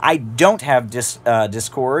Reborn. I don't have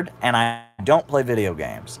Discord and I don't play video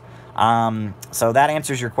games. So that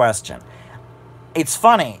answers your question. It's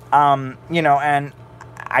funny, you know, and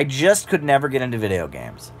I just could never get into video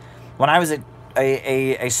games. When I was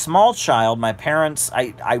a small child, my parents,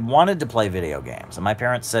 I wanted to play video games. And my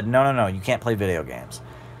parents said, no, you can't play video games.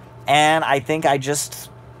 And I think I just,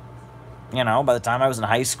 you know, by the time I was in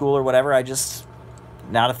high school or whatever,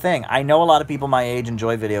 not a thing. I know a lot of people my age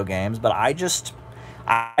enjoy video games, but I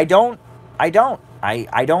don't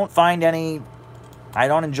find any, I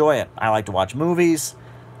don't enjoy it. I like to watch movies,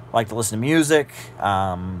 like to listen to music,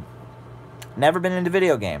 never been into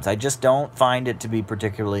video games. I just don't find it to be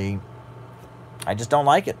particularly... I just don't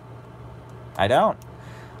like it. I don't.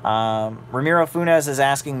 Ramiro Funes is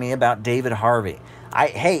asking me about David Harvey.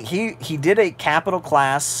 Hey, he did a Capital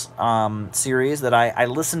Class series that I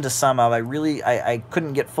listened to some of. I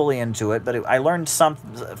couldn't get fully into it, but I learned some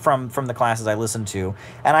from the classes I listened to.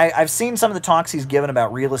 And I've seen some of the talks he's given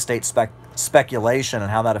about real estate speculation and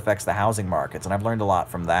how that affects the housing markets, and I've learned a lot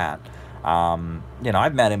from that. You know,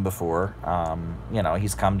 I've met him before. You know,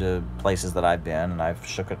 he's come to places that I've been, and I've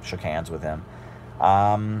shook hands with him.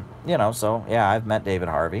 You know, so yeah, I've met David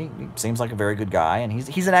Harvey. He seems like a very good guy, and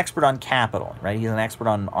he's an expert on capital, right? He's an expert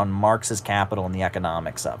on Marx's capital and the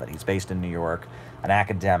economics of it. He's based in New York, an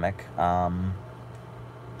academic. But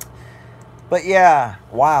yeah,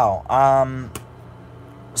 wow.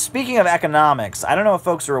 Speaking of economics, I don't know if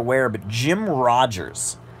folks are aware, but Jim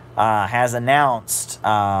Rogers has announced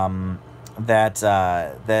that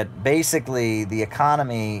basically the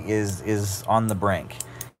economy is on the brink.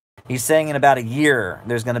 He's saying in about a year,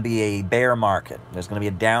 there's going to be a bear market. There's going to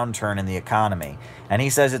be a downturn in the economy. And he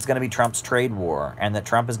says it's going to be Trump's trade war, and that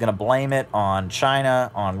Trump is going to blame it on China,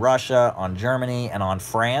 on Russia, on Germany, and on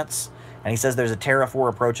France. And he says there's a tariff war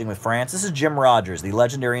approaching with France. This is Jim Rogers, the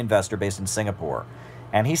legendary investor based in Singapore.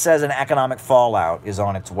 And he says an economic fallout is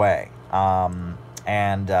on its way.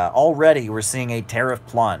 And already we're seeing a tariff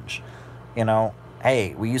plunge. You know,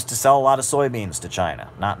 Hey, we used to sell a lot of soybeans to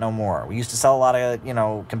China, not no more. We used to sell a lot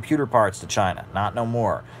of, computer parts to China, not no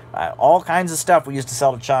more. All kinds of stuff we used to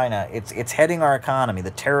sell to China. It's hitting our economy.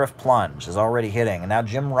 The tariff plunge is already hitting, and now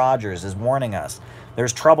Jim Rogers is warning us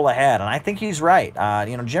there's trouble ahead, and I think he's right.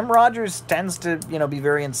 Jim Rogers tends to, be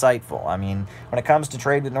very insightful. I mean, when it comes to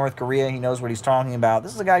trade with North Korea, he knows what he's talking about.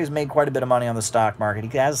 This is a guy who's made quite a bit of money on the stock market.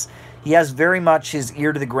 He has very much his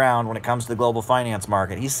ear to the ground when it comes to the global finance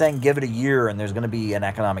market. He's saying give it a year and there's going to be an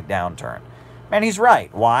economic downturn. And he's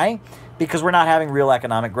right. Why? Because we're not having real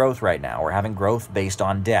economic growth right now. We're having growth based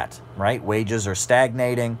on debt, right? Wages are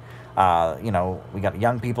stagnating. We got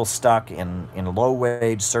young people stuck in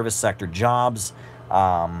low-wage service sector jobs.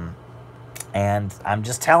 And I'm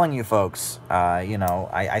just telling you folks,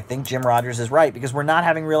 I think Jim Rogers is right because we're not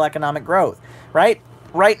having real economic growth, right?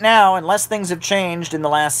 Right now, unless things have changed in the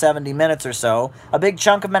last 70 minutes or so, a big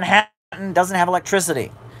chunk of Manhattan doesn't have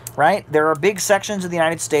electricity, right? There are big sections of the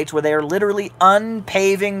United States where they are literally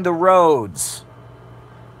unpaving the roads,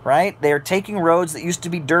 right? They are taking roads that used to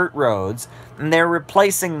be dirt roads, and they're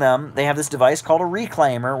replacing them. They have this device called a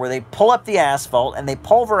reclaimer where they pull up the asphalt and they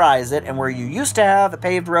pulverize it, and where you used to have a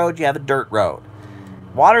paved road, you have a dirt road.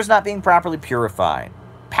 Water's not being properly purified.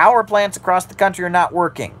 Power plants across the country are not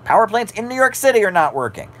working. Power plants in New York City are not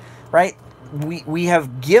working, right? We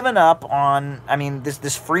have given up on,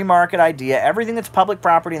 this free market idea. Everything that's public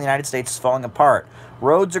property in the United States is falling apart.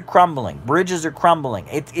 Roads are crumbling. Bridges are crumbling.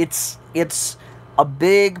 It's a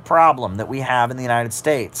big problem that we have in the United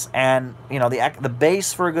States. And, the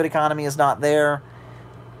base for a good economy is not there.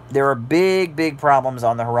 There are big, big problems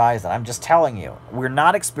on the horizon. I'm just telling you, we're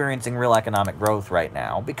not experiencing real economic growth right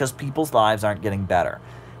now because people's lives aren't getting better.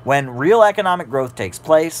 When real economic growth takes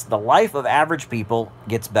place, the life of average people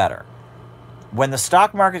gets better. When the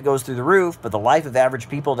stock market goes through the roof, but the life of average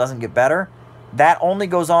people doesn't get better, that only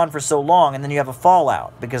goes on for so long, and then you have a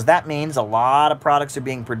fallout, because that means a lot of products are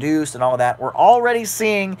being produced and all of that. We're already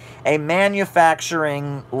seeing a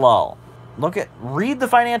manufacturing lull. Read the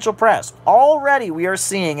financial press. Already we are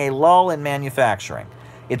seeing a lull in manufacturing.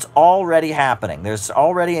 It's already happening. There's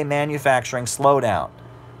already a manufacturing slowdown.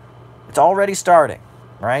 It's already starting,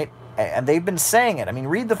 right? And they've been saying it.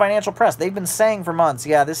 Read the financial press. They've been saying for months,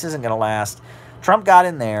 yeah, this isn't going to last. Trump got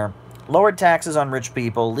in there, lowered taxes on rich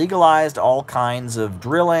people, legalized all kinds of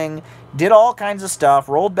drilling, did all kinds of stuff,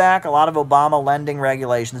 rolled back a lot of Obama lending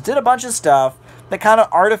regulations, did a bunch of stuff that kind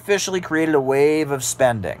of artificially created a wave of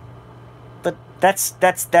spending. But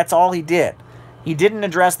that's all he did. He didn't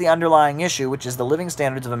address the underlying issue, which is the living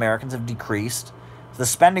standards of Americans have decreased. The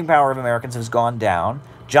spending power of Americans has gone down.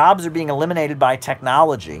 Jobs are being eliminated by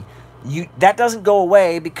technology. That doesn't go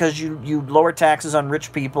away because you lower taxes on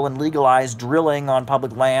rich people and legalize drilling on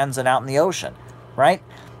public lands and out in the ocean, right?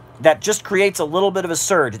 That just creates a little bit of a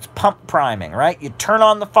surge. It's pump priming, right? You turn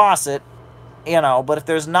on the faucet, but if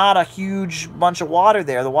there's not a huge bunch of water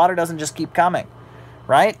there, the water doesn't just keep coming,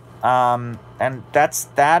 right? And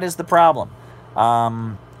that is the problem.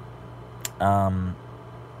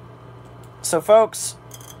 So folks,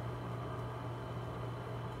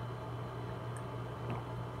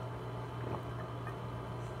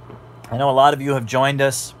 I know a lot of you have joined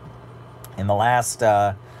us in the last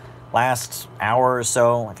hour or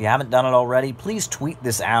so. If you haven't done it already, please tweet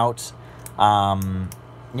this out.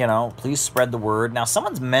 Please spread the word. Now,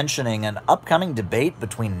 someone's mentioning an upcoming debate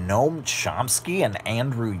between Noam Chomsky and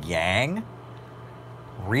Andrew Yang.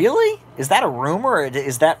 Really? Is that a rumor, or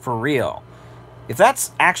is that for real? If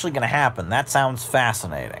that's actually going to happen, that sounds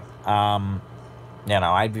fascinating.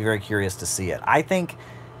 I'd be very curious to see it. I think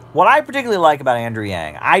what I particularly like about Andrew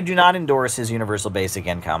Yang, I do not endorse his universal basic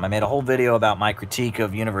income. I made a whole video about my critique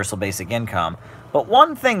of universal basic income. But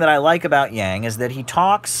one thing that I like about Yang is that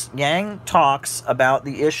Yang talks about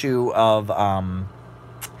the issue of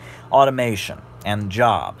automation and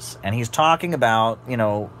jobs. And he's talking about,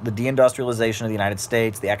 the deindustrialization of the United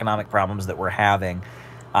States, the economic problems that we're having.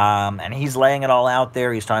 And he's laying it all out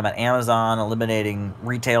there. He's talking about Amazon eliminating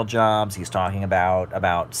retail jobs. He's talking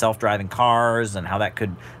about self-driving cars and how that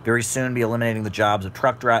could very soon be eliminating the jobs of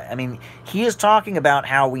truck drivers. He is talking about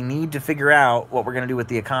how we need to figure out what we're going to do with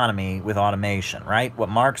the economy with automation, right? What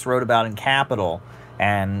Marx wrote about in Capital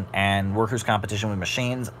and workers' competition with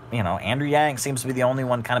machines. Andrew Yang seems to be the only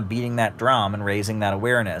one kind of beating that drum and raising that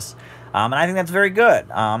awareness. And I think that's very good.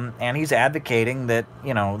 And he's advocating that,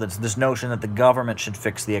 this notion that the government should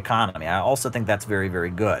fix the economy. I also think that's very, very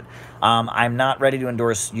good. I'm not ready to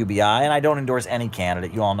endorse UBI, and I don't endorse any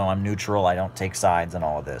candidate. You all know I'm neutral. I don't take sides in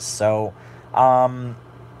all of this. So,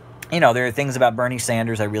 there are things about Bernie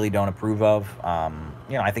Sanders I really don't approve of.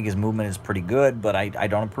 I think his movement is pretty good, but I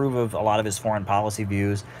don't approve of a lot of his foreign policy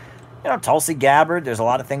views. Tulsi Gabbard, there's a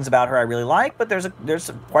lot of things about her I really like, but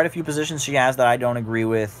there's quite a few positions she has that I don't agree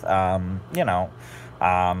with.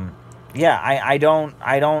 Yeah, I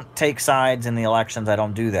don't take sides in the elections. I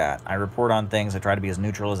don't do that. I report on things. I try to be as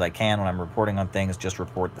neutral as I can when I'm reporting on things. Just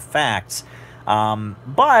report the facts.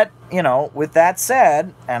 But with that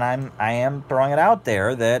said, and I am throwing it out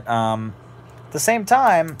there that at the same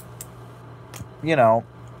time,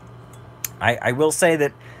 I will say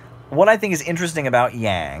that what I think is interesting about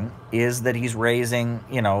Yang is that he's raising,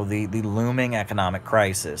 the looming economic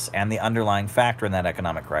crisis and the underlying factor in that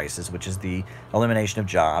economic crisis, which is the elimination of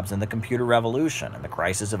jobs and the computer revolution and the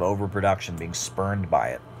crisis of overproduction being spurned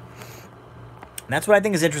by it. And that's what I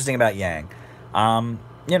think is interesting about Yang.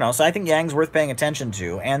 So I think Yang's worth paying attention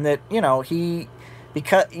to, and that, he's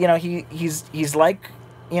like,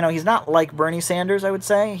 he's not like Bernie Sanders, I would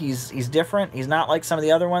say. He's different. He's not like some of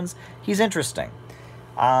the other ones. He's interesting.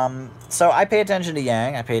 So I pay attention to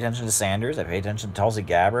Yang, I pay attention to Sanders, I pay attention to Tulsi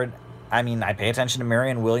Gabbard. I pay attention to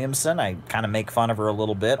Marianne Williamson. I kind of make fun of her a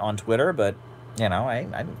little bit on Twitter, but,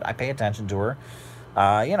 I pay attention to her.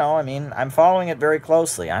 I'm following it very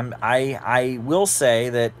closely. I will say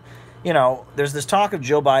that, there's this talk of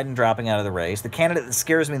Joe Biden dropping out of the race. The candidate that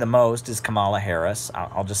scares me the most is Kamala Harris.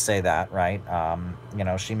 I'll just say that, right?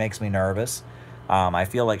 She makes me nervous. I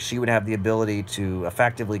feel like she would have the ability to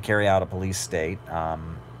effectively carry out a police state.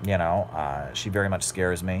 She very much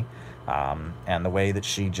scares me. And the way that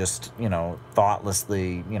she just,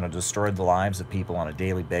 thoughtlessly, destroyed the lives of people on a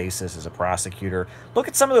daily basis as a prosecutor. Look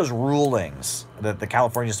at some of those rulings that the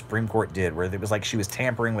California Supreme Court did, where it was like she was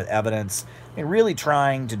tampering with evidence and really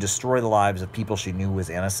trying to destroy the lives of people she knew was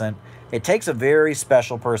innocent. It takes a very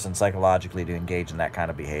special person psychologically to engage in that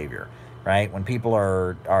kind of behavior. Right? When people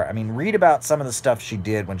read about some of the stuff she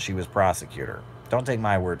did when she was prosecutor. Don't take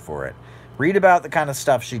my word for it. Read about the kind of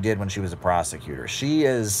stuff she did when she was a prosecutor. She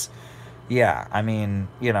is, yeah,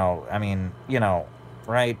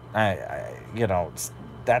 right?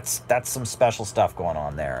 That's some special stuff going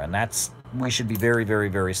on there. And we should be very, very,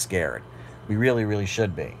 very scared. We really, really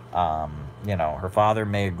should be. Her father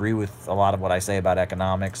may agree with a lot of what I say about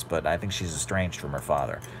economics, but I think she's estranged from her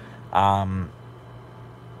father.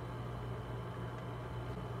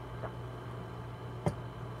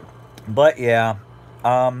 But yeah,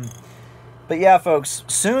 folks,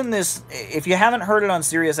 soon if you haven't heard it on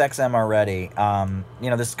Sirius XM already,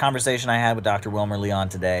 this conversation I had with Dr. Wilmer Leon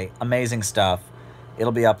today, amazing stuff.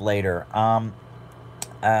 It'll be up later. One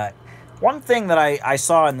thing that I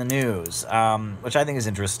saw in the news, which I think is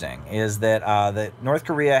interesting, is that North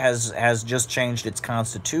Korea has just changed its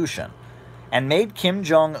constitution and made Kim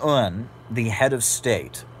Jong-un the head of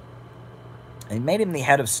state. They made him the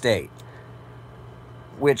head of state,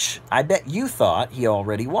 which I bet you thought he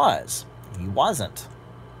already was. He wasn't.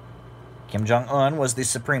 Kim Jong-un was the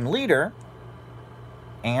supreme leader,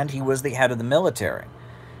 and he was the head of the military.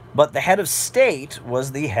 But the head of state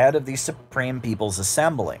was the head of the Supreme People's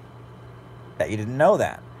Assembly. Bet you didn't know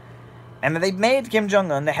that. And they made Kim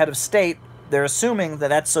Jong-un the head of state. They're assuming that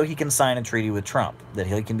that's so he can sign a treaty with Trump, that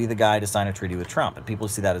he can be the guy to sign a treaty with Trump. And people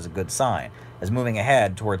see that as a good sign, as moving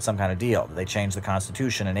ahead towards some kind of deal. They changed the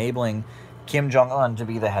Constitution, enabling Kim Jong-un to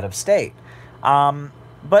be the head of state.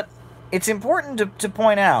 But it's important to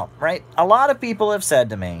point out, right? A lot of people have said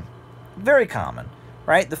to me, very common,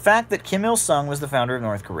 right? The fact that Kim Il-sung was the founder of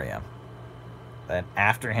North Korea, that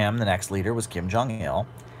after him, the next leader was Kim Jong-il,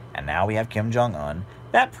 and now we have Kim Jong-un.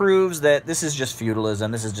 That proves that this is just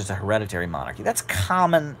feudalism. This is just a hereditary monarchy. That's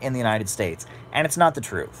common in the United States, and it's not the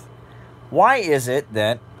truth. Why is it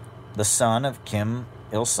that the son of Kim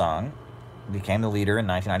Il-sung became the leader in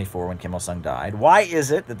 1994 when Kim Il-sung died? Why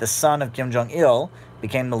is it that the son of Kim Jong-il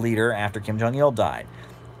became the leader after Kim Jong-il died?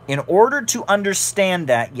 In order to understand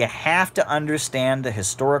that, you have to understand the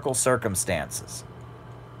historical circumstances.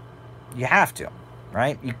 You have to,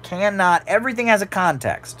 right? You cannot, everything has a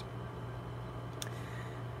context.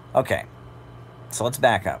 Okay, so let's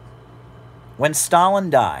back up. When Stalin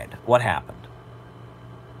died, what happened?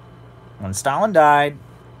 When Stalin died,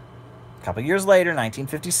 a couple years later,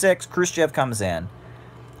 1956, Khrushchev comes in,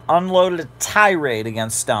 unloaded a tirade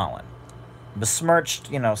against Stalin. Besmirched,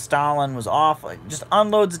 Stalin was awful. Just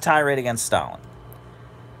unloads a tirade against Stalin.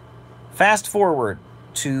 Fast forward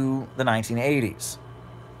to the 1980s,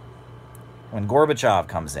 when Gorbachev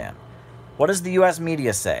comes in. What does the U.S.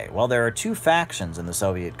 media say? Well, there are two factions in the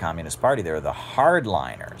Soviet Communist Party. There are the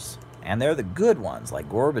hardliners, and they're the good ones, like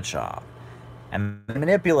Gorbachev. And they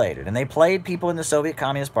manipulated, and they played people in the Soviet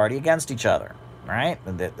Communist Party against each other, right?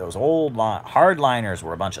 And those old hardliners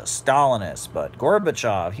were a bunch of Stalinists, but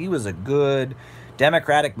Gorbachev, he was a good,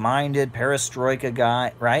 democratic-minded perestroika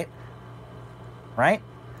guy, right? Right?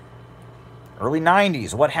 early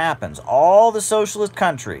 90s, what happens? All the socialist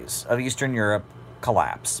countries of Eastern Europe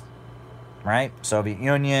collapse, right? Soviet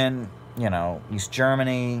Union, East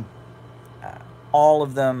Germany, all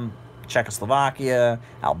of them, Czechoslovakia,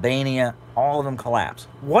 Albania, all of them collapse.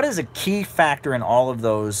 What is a key factor in all of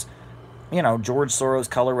those, George Soros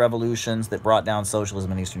color revolutions that brought down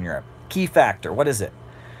socialism in Eastern Europe? Key factor, what is it?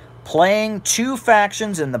 Playing two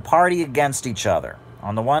factions in the party against each other.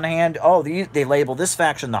 On the one hand, they label this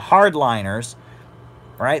faction the hardliners,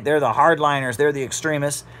 right? They're the hardliners, they're the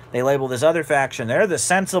extremists. They label this other faction, they're the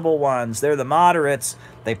sensible ones, they're the moderates.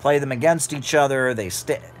 They play them against each other.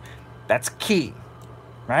 That's key,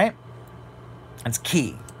 right? That's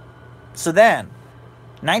key. So then,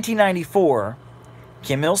 1994,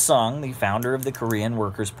 Kim Il-sung, the founder of the Korean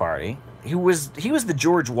Workers' Party, he was the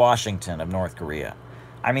George Washington of North Korea.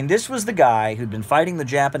 I mean, this was the guy who'd been fighting the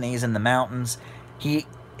Japanese in the mountains.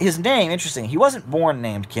 His name, interesting, he wasn't born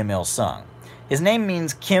named Kim Il-sung. His name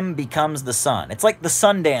means Kim becomes the sun. It's like the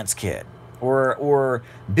Sundance Kid, or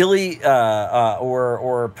Billy,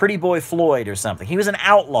 or Pretty Boy Floyd or something. He was an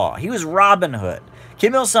outlaw. He was Robin Hood.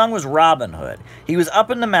 Kim Il-sung was Robin Hood. He was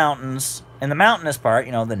up in the mountains, in the mountainous part,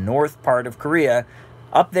 the north part of Korea,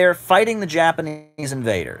 up there fighting the Japanese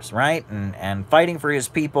invaders, right? And fighting for his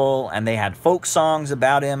people, and they had folk songs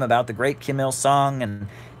about him, about the great Kim Il-sung, and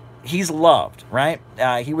he's loved, right?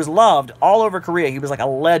 He was loved all over Korea. He was like a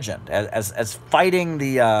legend as fighting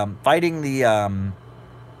the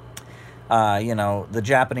the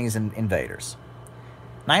Japanese invaders.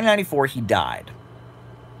 1994, he died.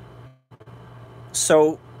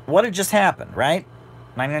 So what had just happened, right?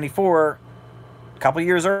 1994, a couple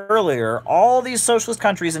years earlier, all these socialist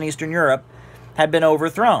countries in Eastern Europe had been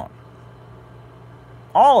overthrown.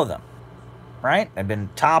 All of them, right? Had been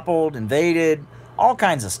toppled, invaded, all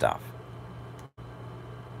kinds of stuff.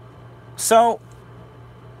 So,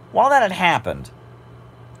 while that had happened,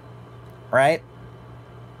 right,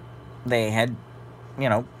 they had,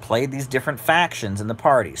 played these different factions in the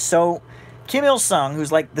party. So, Kim Il-sung,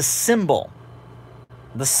 who's like the symbol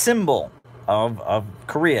of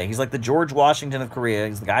Korea, he's like the George Washington of Korea,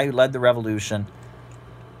 he's the guy who led the revolution.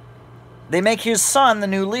 They make his son the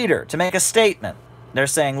new leader to make a statement. They're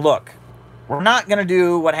saying, look, we're not going to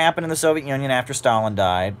do what happened in the Soviet Union after Stalin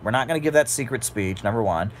died. We're not going to give that secret speech, number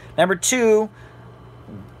one. Number two,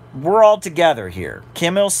 we're all together here.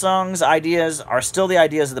 Kim Il-sung's ideas are still the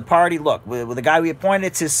ideas of the party. Look, with the guy we appointed,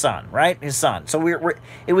 it's his son, right? His son. So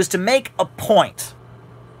it was to make a point.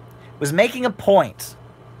 It was making a point.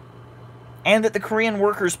 And that the Korean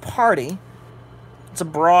Workers' Party, it's a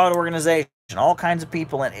broad organization, all kinds of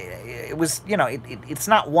people, and it was, it's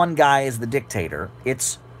not one guy as the dictator.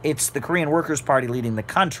 It's the Korean Workers' Party leading the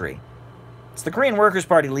country. It's the Korean Workers'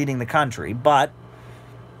 Party leading the country, but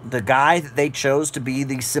the guy that they chose to be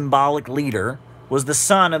the symbolic leader was the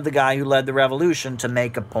son of the guy who led the revolution to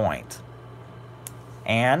make a point.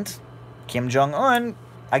 And Kim Jong-un,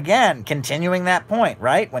 again, continuing that point,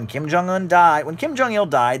 right? When Kim Jong-un died, when Kim Jong-il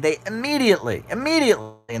died, they immediately, in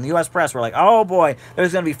the U.S. press, were like, oh boy,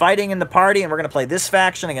 there's going to be fighting in the party, and we're going to play this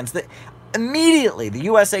faction against this. Immediately, the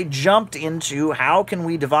USA jumped into how can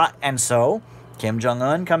we divide, and so Kim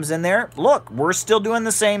Jong-un comes in there. Look, we're still doing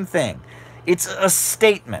the same thing. It's a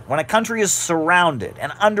statement. When a country is surrounded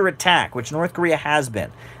and under attack, which North Korea has been.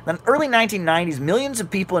 In the early 1990s, millions of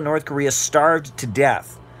people in North Korea starved to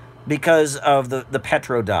death because of the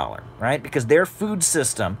petrodollar, right? Because their food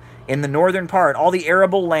system in the northern part, all the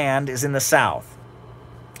arable land is in the south.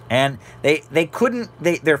 And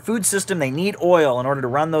their food system, they need oil in order to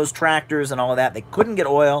run those tractors and all of that. They couldn't get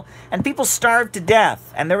oil, and people starved to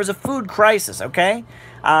death. And there was a food crisis, okay?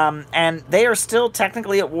 And they are still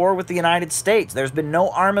technically at war with the United States. There's been no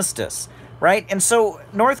armistice, right? And so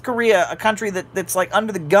North Korea, a country that's like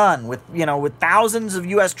under the gun with, with thousands of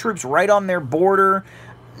U.S. troops right on their border,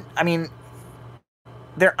 I mean,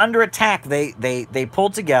 they're under attack. They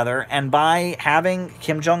pulled together, and by having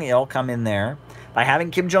Kim Jong-il come in there, by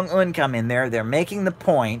having Kim Jong-un come in there, they're making the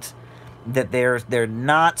point that they're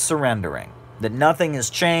not surrendering, that nothing has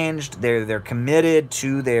changed. They're committed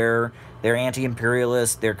to their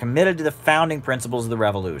anti-imperialist. They're committed to the founding principles of the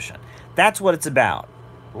revolution. That's what it's about.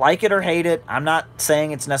 Like it or hate it, I'm not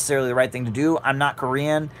saying it's necessarily the right thing to do. I'm not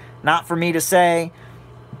Korean. Not for me to say.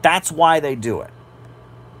 That's why they do it.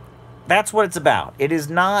 That's what it's about. It is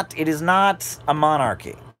not a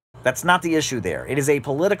monarchy. That's not the issue there. It is a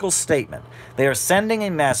political statement. They are sending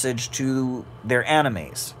a message to their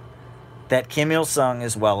enemies that Kim Il-sung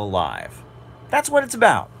is well alive. That's what it's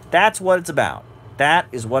about. That's what it's about. That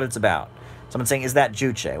is what it's about. Someone's saying, is that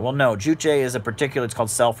Juche? Well, no. Juche is it's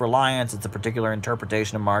called self-reliance. It's a particular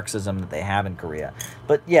interpretation of Marxism that they have in Korea.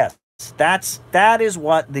 But yes, That is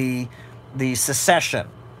what the secession,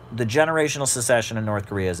 the generational secession in North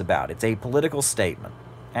Korea is about. It's a political statement,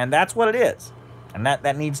 and that's what it is, and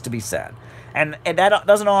that needs to be said, and that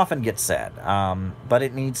doesn't often get said, but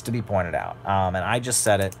it needs to be pointed out, and I just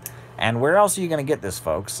said it. And where else are you going to get this,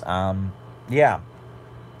 folks? Yeah.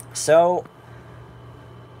 So,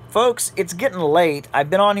 folks, it's getting late. I've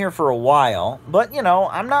been on here for a while, but, you know,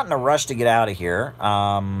 I'm not in a rush to get out of here.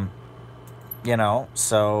 You know,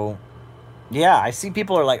 so, yeah, I see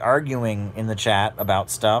people are, like, arguing in the chat about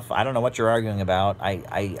stuff. I don't know what you're arguing about.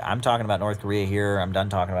 I'm talking about North Korea here. I'm done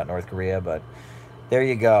talking about North Korea, but there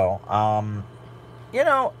you go. You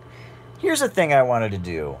know, here's the thing I wanted to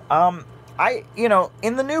do. You know,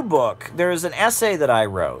 in the new book, there's an essay that I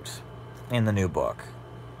wrote in the new book.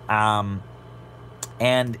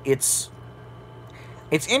 And it's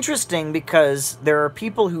interesting because there are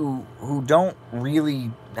people who don't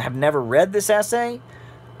really have never read this essay.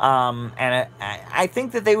 And I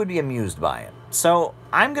think that they would be amused by it. So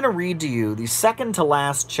I'm going to read to you the second to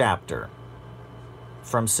last chapter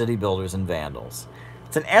from City Builders and Vandals.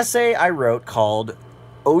 It's an essay I wrote called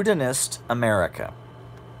Odinist America.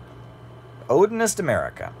 Odinist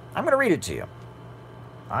America. I'm going to read it to you.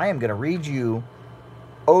 I am going to read you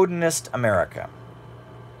Odinist America.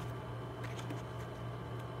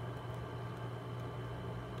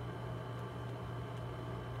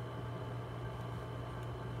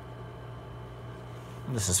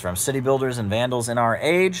 This is from City Builders and Vandals in Our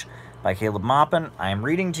Age by Caleb Maupin. I am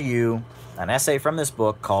reading to you an essay from this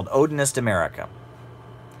book called Odinist America.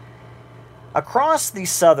 Across the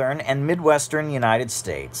southern and midwestern United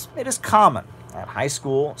States, it is common at high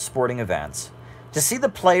school sporting events to see the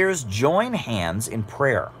players join hands in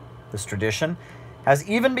prayer. This tradition has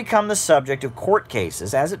even become the subject of court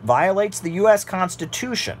cases as it violates the U.S.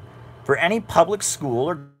 Constitution for any public school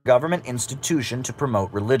or government institution to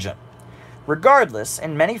promote religion. Regardless,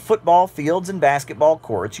 in many football fields and basketball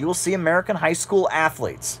courts, you will see American high school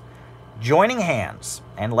athletes joining hands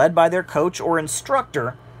and, led by their coach or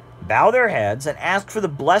instructor, bow their heads and ask for the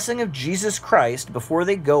blessing of Jesus Christ before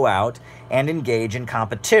they go out and engage in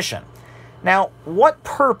competition. Now, what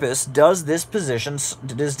purpose does this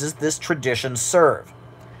tradition serve?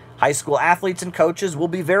 High school athletes and coaches will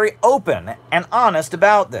be very open and honest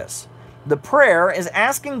about this. The prayer is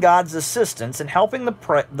asking God's assistance in helping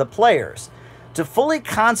the players to fully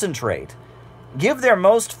concentrate, give their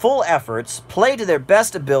most full efforts, play to their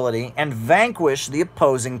best ability, and vanquish the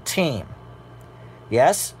opposing team.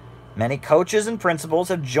 Yes, many coaches and principals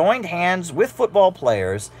have joined hands with football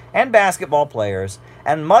players and basketball players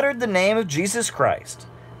and muttered the name of Jesus Christ.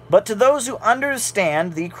 But to those who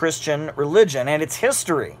understand the Christian religion and its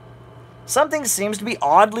history, something seems to be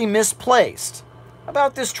oddly misplaced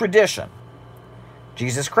about this tradition.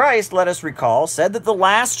 Jesus Christ, let us recall, said that the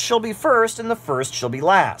last shall be first and the first shall be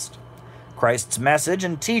last. Christ's message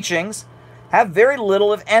and teachings have very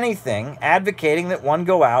little, if anything, advocating that one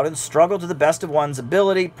go out and struggle to the best of one's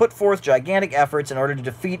ability, put forth gigantic efforts in order to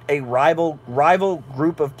defeat a rival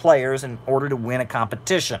group of players in order to win a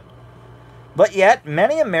competition. But yet,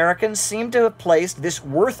 many Americans seem to have placed this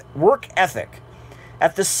work ethic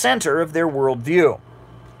at the center of their worldview.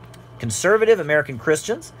 Conservative American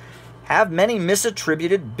Christians have many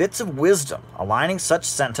misattributed bits of wisdom aligning such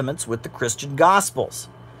sentiments with the Christian Gospels.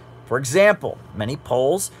 For example, many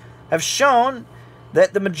polls have shown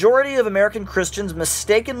that the majority of American Christians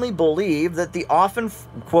mistakenly believe that the often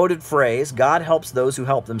quoted phrase, "God helps those who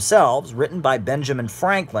help themselves," written by Benjamin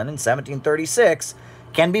Franklin in 1736,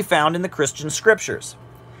 can be found in the Christian scriptures.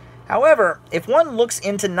 However, if one looks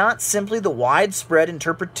into not simply the widespread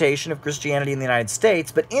interpretation of Christianity in the United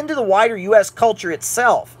States, but into the wider U.S. culture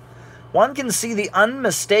itself, one can see the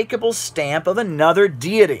unmistakable stamp of another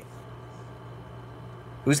deity,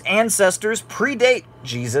 whose ancestors predate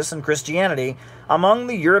Jesus and Christianity among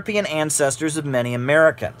the European ancestors of many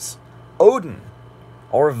Americans. Odin,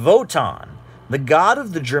 or Wotan, the god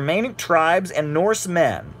of the Germanic tribes and Norse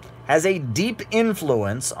men, has a deep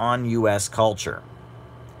influence on U.S. culture.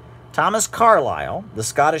 Thomas Carlyle, the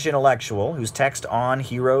Scottish intellectual whose text on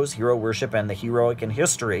heroes, hero worship, and the heroic in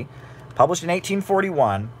history, published in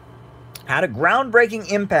 1841, had a groundbreaking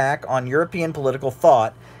impact on European political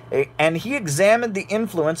thought, and he examined the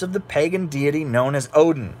influence of the pagan deity known as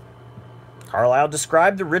Odin. Carlyle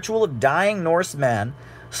described the ritual of dying Norse men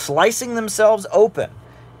slicing themselves open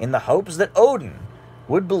in the hopes that Odin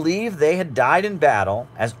would believe they had died in battle,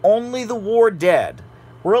 as only the war dead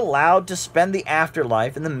were allowed to spend the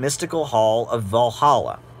afterlife in the mystical hall of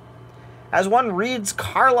Valhalla. As one reads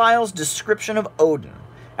Carlyle's description of Odin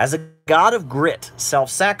As a god of grit,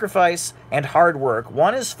 self-sacrifice, and hard work,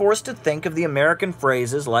 one is forced to think of the American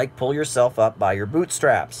phrases like pull yourself up by your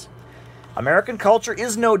bootstraps. American culture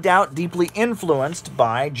is no doubt deeply influenced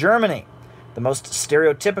by Germany. The most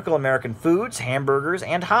stereotypical American foods, hamburgers,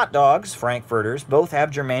 and hot dogs, Frankfurters, both have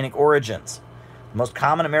Germanic origins. The most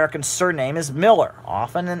common American surname is Miller,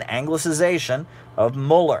 often an anglicization of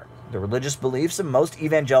Muller. The religious beliefs of most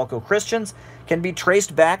evangelical Christians can be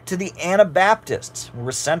traced back to the Anabaptists, who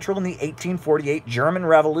were central in the 1848 German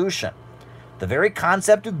Revolution. The very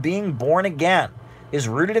concept of being born again is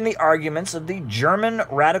rooted in the arguments of the German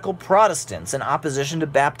radical Protestants in opposition to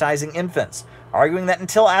baptizing infants, arguing that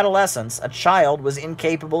until adolescence, a child was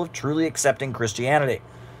incapable of truly accepting Christianity.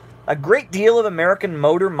 A great deal of American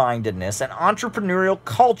motor-mindedness and entrepreneurial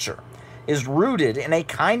culture is rooted in a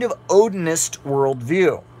kind of Odinist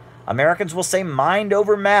worldview. Americans will say mind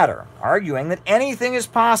over matter, arguing that anything is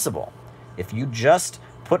possible if you just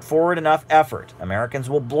put forward enough effort. Americans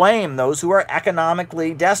will blame those who are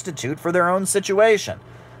economically destitute for their own situation,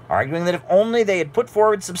 arguing that if only they had put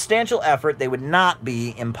forward substantial effort, they would not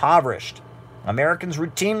be impoverished. Americans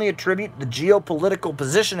routinely attribute the geopolitical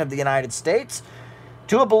position of the United States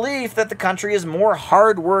to a belief that the country is more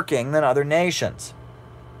hard-working than other nations.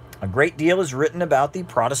 A great deal is written about the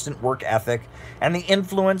Protestant work ethic and the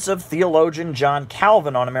influence of theologian John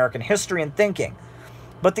Calvin on American history and thinking.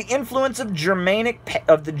 But the influence of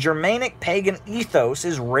the Germanic pagan ethos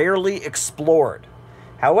is rarely explored.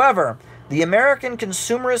 However, the American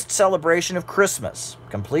consumerist celebration of Christmas,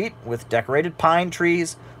 complete with decorated pine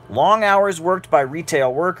trees, long hours worked by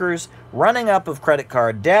retail workers, running up of credit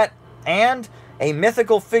card debt, and a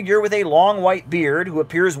mythical figure with a long white beard who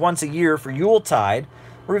appears once a year for Yuletide,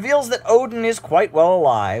 reveals that Odin is quite well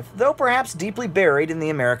alive, though perhaps deeply buried in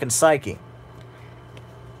the American psyche.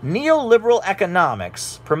 Neoliberal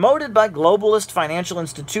economics, promoted by globalist financial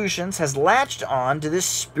institutions, has latched on to this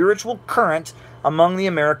spiritual current among the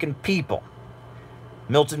American people.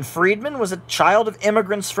 Milton Friedman was a child of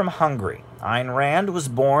immigrants from Hungary. Ayn Rand was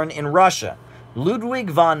born in Russia.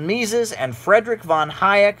 Ludwig von Mises and Friedrich von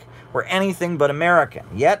Hayek were anything but American.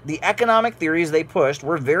 Yet the economic theories they pushed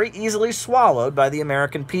were very easily swallowed by the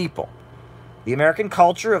American people. The American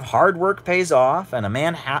culture of hard work pays off and a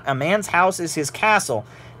man's house is his castle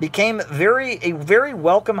became a very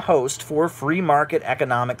welcome host for free market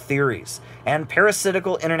economic theories and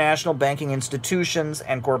parasitical international banking institutions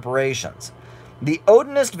and corporations. The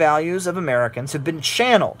Odinist values of Americans have been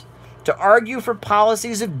channeled to argue for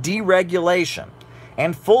policies of deregulation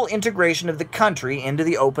and full integration of the country into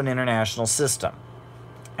the open international system.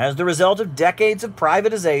 As the result of decades of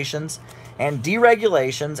privatizations and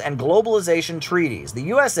deregulations and globalization treaties, the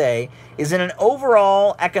USA is in an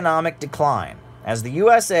overall economic decline. Across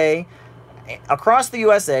the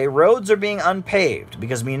USA, roads are being unpaved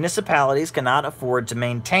because municipalities cannot afford to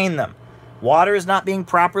maintain them. Water is not being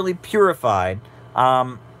properly purified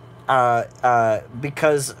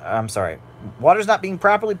Water is not being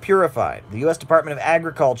properly purified. The U.S. Department of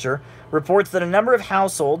Agriculture reports that a number of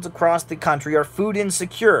households across the country are food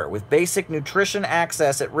insecure, with basic nutrition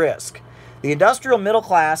access at risk. The industrial middle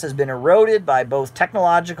class has been eroded by both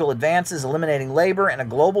technological advances eliminating labor and a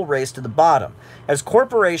global race to the bottom, as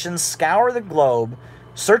corporations scour the globe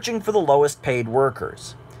searching for the lowest paid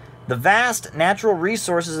workers. The vast natural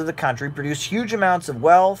resources of the country produce huge amounts of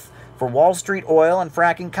wealth for Wall Street oil and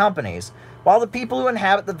fracking companies, while the people who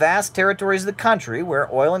inhabit the vast territories of the country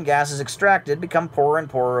where oil and gas is extracted become poorer and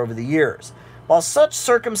poorer over the years. While such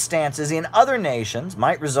circumstances in other nations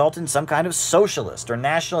might result in some kind of socialist or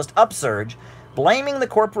nationalist upsurge, blaming the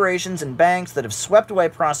corporations and banks that have swept away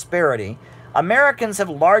prosperity, Americans have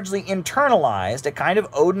largely internalized a kind of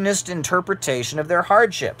Odinist interpretation of their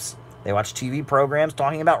hardships. They watch TV programs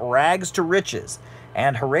talking about rags to riches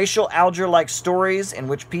and Horatio Alger-like stories in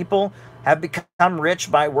which people have become rich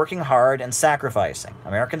by working hard and sacrificing.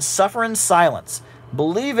 Americans suffer in silence,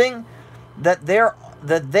 believing that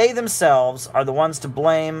they themselves are the ones to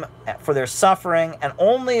blame for their suffering, and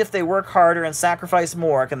only if they work harder and sacrifice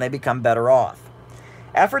more can they become better off.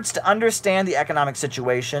 Efforts to understand the economic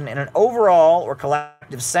situation in an overall or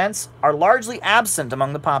collective sense are largely absent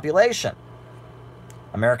among the population.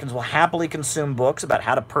 Americans will happily consume books about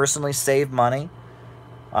how to personally save money,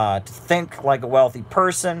 to think like a wealthy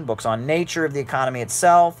person. Books on nature of the economy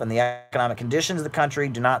itself and the economic conditions of the country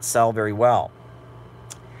do not sell very well.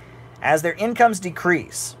 As their incomes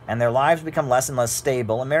decrease and their lives become less and less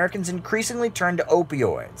stable, Americans increasingly turn to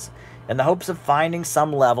opioids in the hopes of finding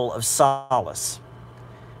some level of solace.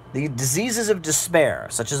 The diseases of despair,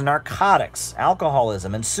 such as narcotics,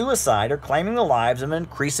 alcoholism, and suicide, are claiming the lives of an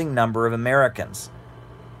increasing number of Americans.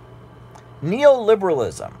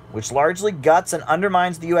 Neoliberalism, which largely guts and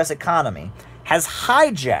undermines the U.S. economy, has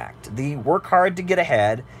hijacked the work hard to get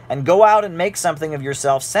ahead and go out and make something of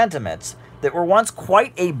yourself sentiments that were once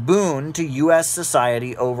quite a boon to U.S.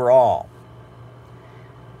 society overall.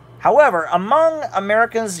 However, among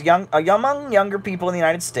younger people in the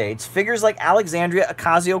United States, figures like Alexandria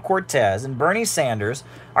Ocasio-Cortez and Bernie Sanders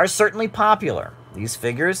are certainly popular. These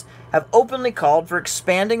figures have openly called for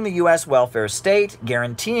expanding the U.S. welfare state,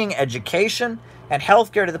 guaranteeing education and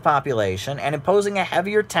health care to the population, and imposing a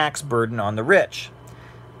heavier tax burden on the rich.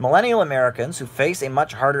 Millennial Americans, who face a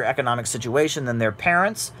much harder economic situation than their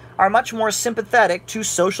parents, are much more sympathetic to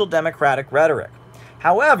social democratic rhetoric.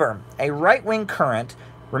 However, a right-wing current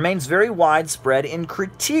remains very widespread in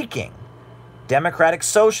critiquing democratic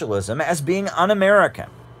socialism as being un-American.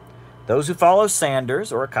 Those who follow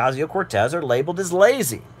Sanders or Ocasio-Cortez are labeled as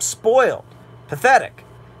lazy, spoiled, pathetic.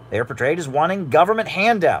 They are portrayed as wanting government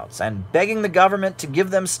handouts and begging the government to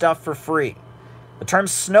give them stuff for free. The term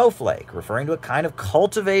snowflake, referring to a kind of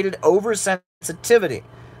cultivated oversensitivity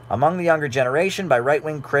among the younger generation by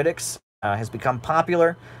right-wing critics, has become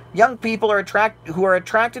popular. Young people who are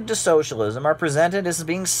attracted to socialism are presented as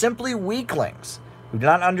being simply weaklings who do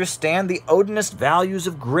not understand the Odinist values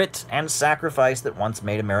of grit and sacrifice that once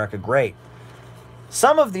made America great.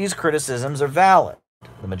 Some of these criticisms are valid.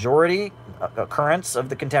 The majority currents of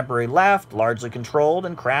the contemporary left, largely controlled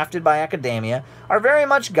and crafted by academia, are very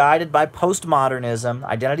much guided by postmodernism,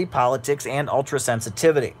 identity politics, and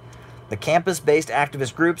ultrasensitivity. The campus-based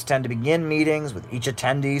activist groups tend to begin meetings with each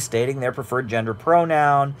attendee stating their preferred gender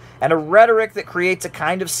pronoun, and a rhetoric that creates a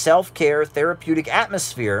kind of self-care, therapeutic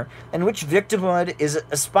atmosphere in which victimhood is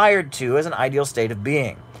aspired to as an ideal state of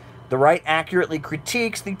being. The right accurately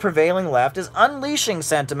critiques the prevailing left as unleashing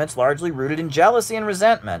sentiments largely rooted in jealousy and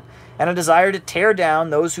resentment, and a desire to tear down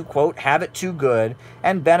those who, quote, have it too good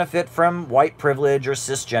and benefit from white privilege or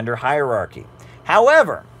cisgender hierarchy.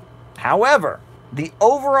 However, the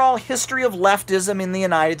overall history of leftism in the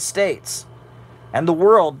United States and the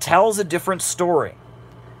world tells a different story.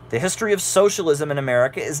 The history of socialism in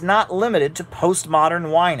America is not limited to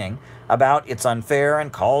postmodern whining about it's unfair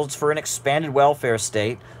and calls for an expanded welfare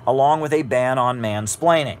state, along with a ban on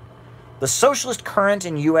mansplaining. The socialist current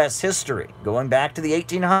in U.S. history, going back to the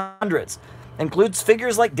 1800s, includes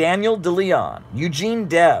figures like Daniel DeLeon, Eugene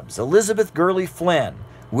Debs, Elizabeth Gurley Flynn,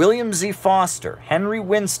 William Z. Foster, Henry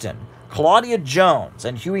Winston, Claudia Jones,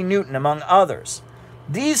 and Huey Newton, among others.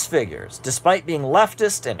 These figures, despite being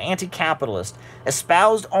leftist and anti-capitalist,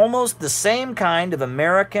 espoused almost the same kind of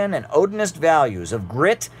American and Odinist values of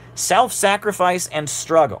grit, self-sacrifice, and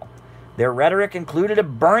struggle. Their rhetoric included a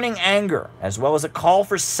burning anger, as well as a call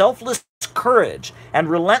for selfless courage and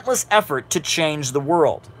relentless effort to change the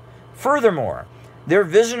world. Furthermore, their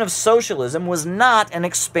vision of socialism was not an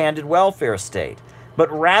expanded welfare state,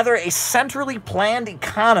 but rather a centrally planned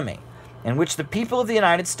economy in which the people of the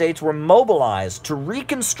United States were mobilized to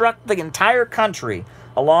reconstruct the entire country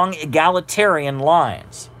along egalitarian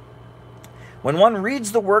lines. When one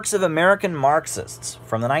reads the works of American Marxists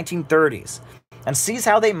from the 1930s and sees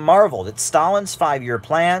how they marveled at Stalin's five-year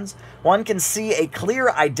plans, one can see a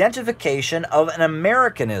clear identification of an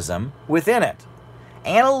Americanism within it.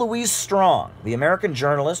 Anna Louise Strong, the American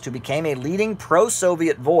journalist who became a leading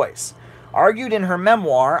pro-Soviet voice, argued in her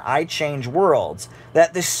memoir, I Change Worlds,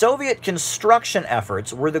 that the Soviet construction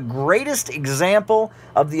efforts were the greatest example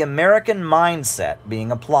of the American mindset being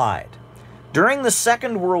applied. During the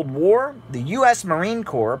Second World War, the U.S. Marine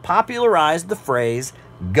Corps popularized the phrase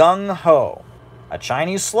gung-ho, a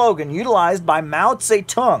Chinese slogan utilized by Mao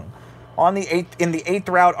Zedong in the 8th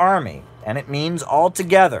Route Army, and it means all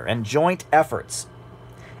together and joint efforts.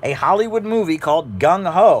 A Hollywood movie called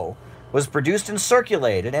Gung-Ho was produced and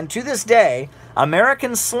circulated, and to this day,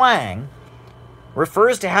 American slang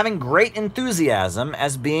refers to having great enthusiasm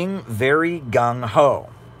as being very gung-ho.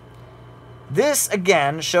 This,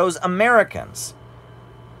 again, shows Americans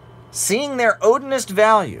seeing their Odinist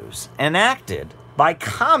values enacted by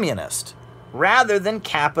communist rather than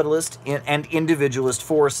capitalist and individualist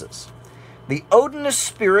forces. The Odinist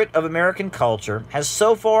spirit of American culture has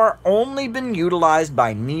so far only been utilized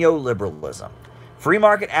by neoliberalism. Free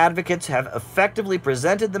market advocates have effectively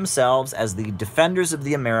presented themselves as the defenders of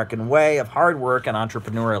the American way of hard work and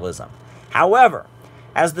entrepreneurialism. However,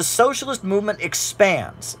 as the socialist movement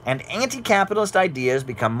expands and anti-capitalist ideas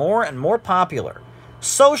become more and more popular,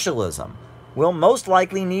 socialism will most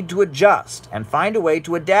likely need to adjust and find a way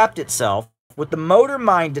to adapt itself with the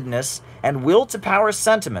motor-mindedness and will-to-power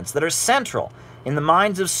sentiments that are central in the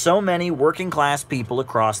minds of so many working-class people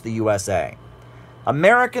across the USA.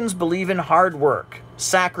 Americans believe in hard work,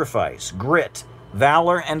 sacrifice, grit,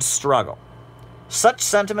 valor, and struggle. Such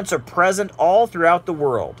sentiments are present all throughout the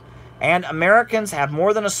world, and Americans have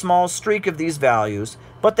more than a small streak of these values,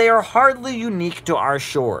 but they are hardly unique to our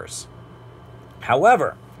shores.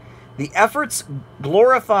 However, the efforts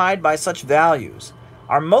glorified by such values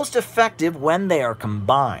are most effective when they are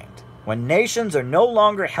combined, when nations are no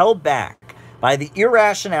longer held back by the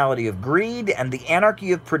irrationality of greed and the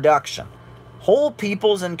anarchy of production. Whole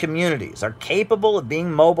peoples and communities are capable of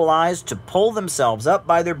being mobilized to pull themselves up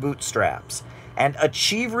by their bootstraps and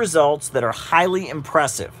achieve results that are highly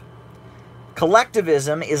impressive.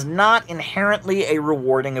 Collectivism is not inherently a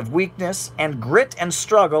rewarding of weakness, and grit and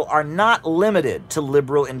struggle are not limited to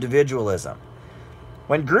liberal individualism.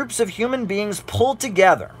 When groups of human beings pull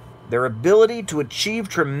together, their ability to achieve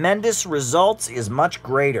tremendous results is much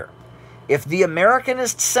greater. If the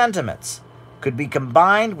Americanist sentiments could be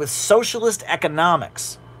combined with socialist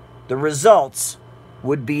economics, the results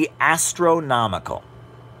would be astronomical.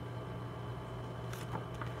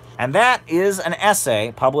 And that is an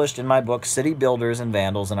essay published in my book, City Builders and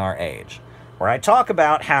Vandals in Our Age, where I talk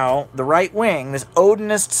about how the right wing, this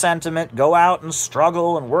Odinist sentiment, go out and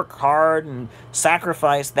struggle and work hard and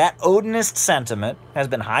sacrifice, that Odinist sentiment has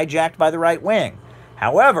been hijacked by the right wing.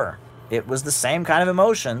 However, it was the same kind of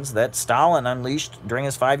emotions that Stalin unleashed during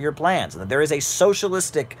his 5-year plans, and that there is a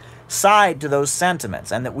socialistic side to those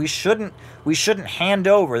sentiments, and that we shouldn't hand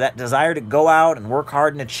over that desire to go out and work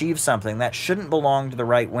hard and achieve something. That shouldn't belong to the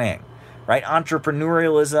right wing, right?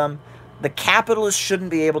 Entrepreneurialism, the capitalists shouldn't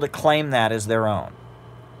be able to claim that as their own.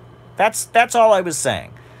 That's all I was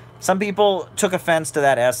saying. Some people took offense to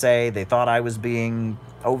that essay. They thought I was being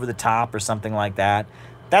over the top or something like that.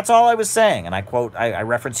 That's all I was saying. And I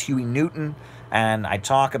reference Huey Newton, and I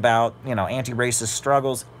talk about, anti-racist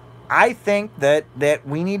struggles. I think that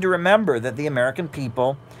we need to remember that the American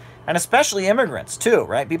people, and especially immigrants too,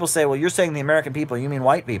 right? People say, well, you're saying the American people, you mean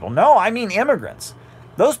white people. No, I mean immigrants.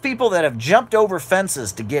 Those people that have jumped over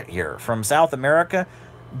fences to get here from South America,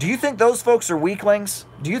 do you think those folks are weaklings?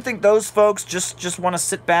 Do you think those folks just want to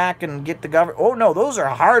sit back and get the government? Oh, no, those are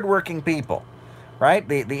hardworking people, right?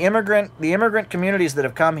 The immigrant communities that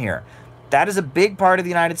have come here, that is a big part of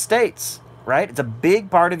the United States, right? It's a big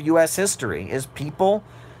part of U.S. history, is people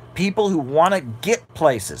who want to get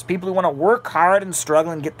places, people who want to work hard and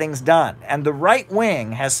struggle and get things done. And the right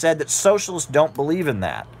wing has said that socialists don't believe in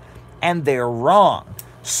that. And they're wrong.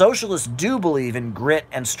 Socialists do believe in grit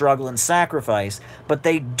and struggle and sacrifice, but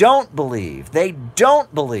they don't believe that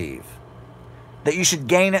you should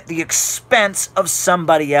gain at the expense of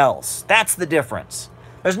somebody else. That's the difference.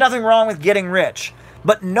 There's nothing wrong with getting rich,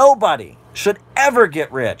 but nobody should ever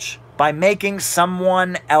get rich by making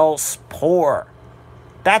someone else poor.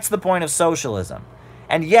 That's the point of socialism.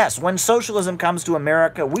 And yes, when socialism comes to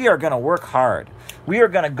America, we are going to work hard. We are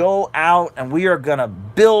going to go out and we are going to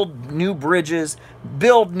build new bridges,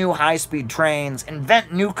 build new high-speed trains,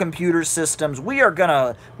 invent new computer systems. We are going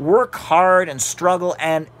to work hard and struggle,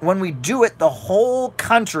 and when we do it, the whole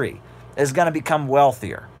country is going to become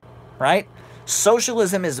wealthier, right?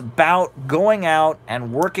 Socialism is about going out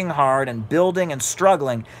and working hard and building and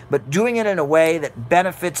struggling, but doing it in a way that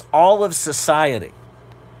benefits all of society.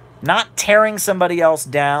 Not tearing somebody else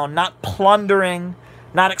down, not plundering,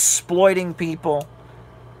 not exploiting people.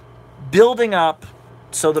 Building up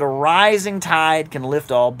so that a rising tide can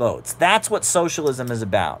lift all boats. That's what socialism is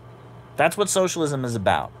about. That's what socialism is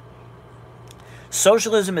about.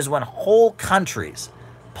 Socialism is when whole countries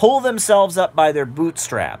pull themselves up by their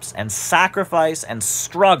bootstraps and sacrifice and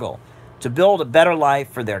struggle to build a better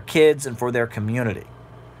life for their kids and for their community.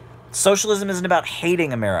 Socialism isn't about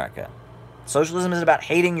hating America. Socialism is about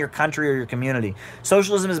hating your country or your community.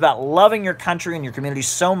 Socialism is about loving your country and your community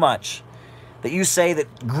so much that you say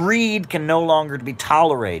that greed can no longer be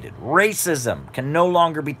tolerated. Racism can no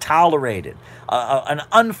longer be tolerated. An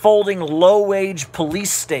unfolding low-wage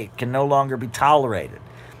police state can no longer be tolerated.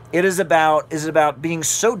 It is about being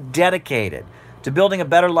so dedicated to building a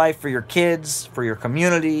better life for your kids, for your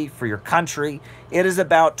community, for your country. It is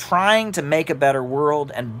about trying to make a better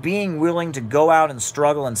world and being willing to go out and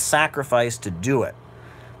struggle and sacrifice to do it.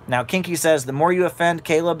 Now, Kinky says, the more you offend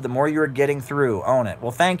Caleb, the more you're getting through. Own it.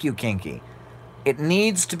 Well, thank you, Kinky. It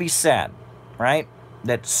needs to be said, right,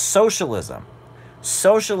 that socialism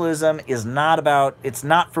is not about, it's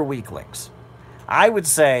not for weaklings. I would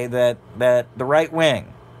say that the right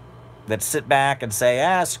wing that sit back and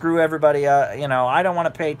say, screw everybody, I don't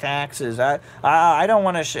want to pay taxes. I don't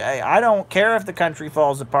want to, I don't care if the country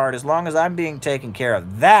falls apart as long as I'm being taken care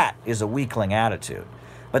of. That is a weakling attitude.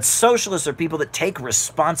 But socialists are people that take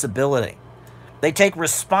responsibility. They take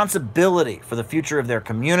responsibility for the future of their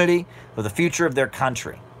community, for the future of their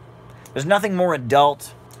country. There's nothing more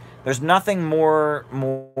adult, There's nothing more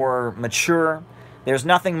mature. There's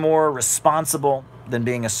nothing more responsible than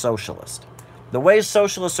being a socialist. The way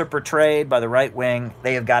socialists are portrayed by the right wing,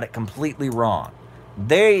 they have got it completely wrong.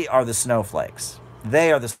 They are the snowflakes.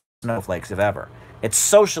 They are the snowflakes if ever. It's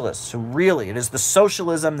socialists who really, it is the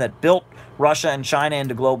socialism that built Russia and China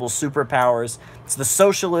into global superpowers. It's the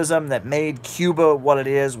socialism that made Cuba what it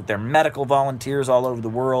is with their medical volunteers all over the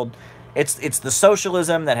world. It's the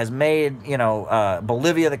socialism that has made,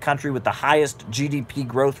 Bolivia the country with the highest GDP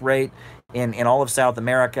growth rate in all of South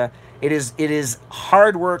America. It is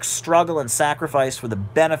hard work, struggle, and sacrifice for the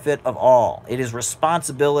benefit of all. It is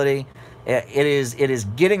responsibility. It is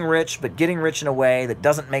getting rich, but getting rich in a way that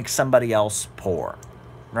doesn't make somebody else poor,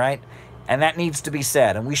 right? And that needs to be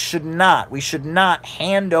said. And we should not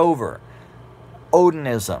hand over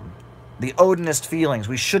Odinism, the Odinist feelings.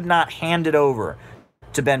 We should not hand it over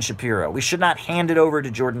to Ben Shapiro. We should not hand it over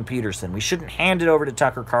to Jordan Peterson. We shouldn't hand it over to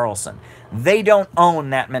Tucker Carlson. They don't own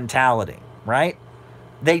that mentality, right?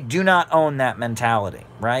 They do not own that mentality,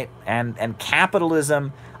 right? And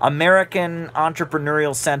capitalism, American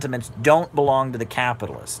entrepreneurial sentiments don't belong to the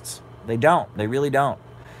capitalists. They don't. They really don't.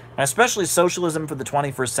 And especially socialism for the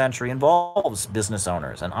 21st century involves business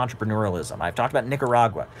owners and entrepreneurialism. I've talked about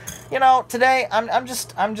Nicaragua. Today I'm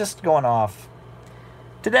just going off.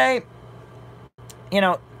 Today,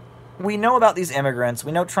 we know about these immigrants.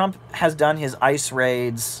 We know Trump has done his ICE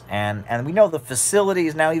raids, and we know the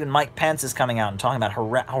facilities. Now even Mike Pence is coming out and talking about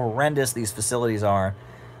how horrendous these facilities are.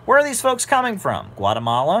 Where are these folks coming from?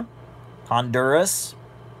 Guatemala, Honduras,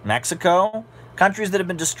 Mexico, countries that have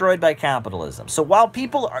been destroyed by capitalism. So while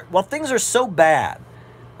things are so bad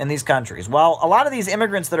in these countries, while a lot of these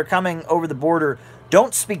immigrants that are coming over the border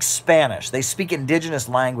don't speak Spanish, they speak indigenous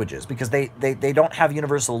languages because they don't have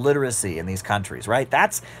universal literacy in these countries, right?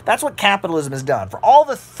 That's what capitalism has done. For all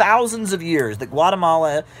the thousands of years that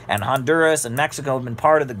Guatemala and Honduras and Mexico have been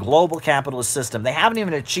part of the global capitalist system, they haven't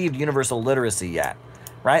even achieved universal literacy yet,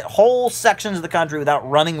 right? Whole sections of the country without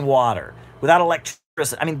running water, without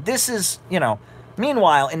electricity. I mean, this is,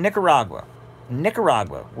 meanwhile, in Nicaragua,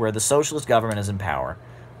 where the socialist government is in power,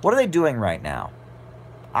 what are they doing right now?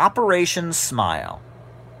 Operation Smile.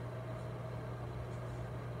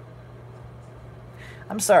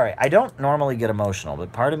 I'm sorry, I don't normally get emotional,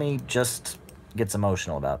 but part of me just gets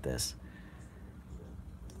emotional about this.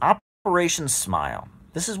 Operation Smile.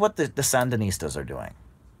 This is what the Sandinistas are doing.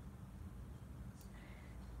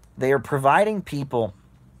 They are providing people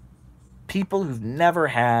who've never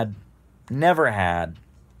had,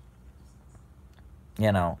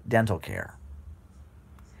 dental care.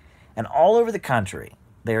 And all over the country,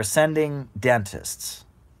 they are sending dentists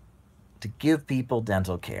to give people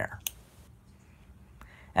dental care.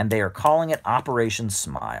 And they are calling it Operation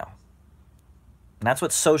Smile. And that's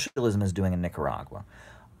what socialism is doing in Nicaragua.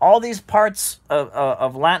 All these parts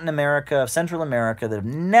of Latin America, of Central America, that have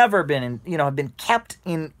never been, have been kept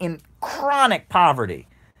in chronic poverty.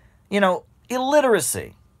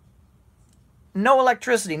 Illiteracy. No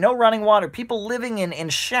electricity, no running water. People living in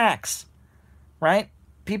shacks, right?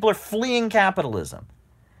 People are fleeing capitalism.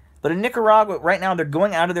 But in Nicaragua, right now, they're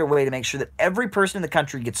going out of their way to make sure that every person in the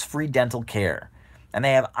country gets free dental care. And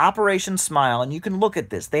they have Operation Smile, and you can look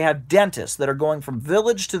at this. They have dentists that are going from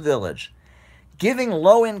village to village, giving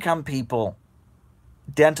low-income people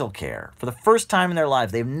dental care. For the first time in their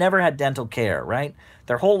lives, they've never had dental care, right?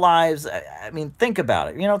 Their whole lives, I mean, think about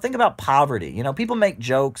it. Think about poverty. People make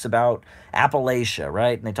jokes about Appalachia,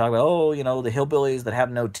 right? And they talk about, the hillbillies that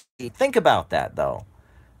have no teeth. Think about that, though,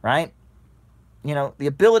 right? The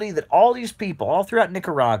ability that all these people, all throughout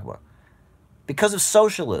Nicaragua, because of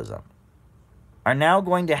socialism, are now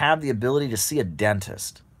going to have the ability to see a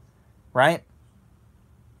dentist, right?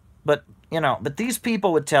 But these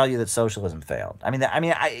people would tell you that socialism failed.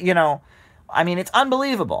 It's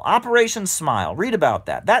unbelievable. Operation Smile. Read about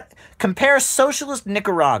that. That compares socialist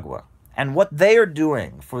Nicaragua and what they are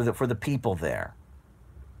doing for the people there,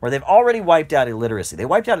 where they've already wiped out illiteracy. They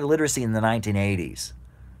wiped out illiteracy in the 1980s,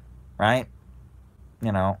 right?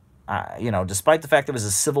 Despite the fact there was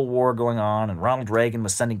a civil war going on and Ronald Reagan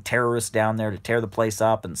was sending terrorists down there to tear the place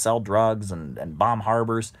up and sell drugs and bomb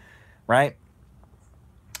harbors, right?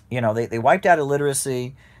 They wiped out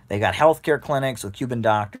illiteracy. They got healthcare clinics with Cuban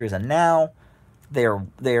doctors, and now they've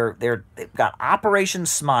got Operation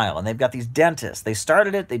Smile, and they've got these dentists. They just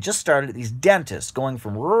started it, these dentists going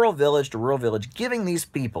from rural village to rural village, giving these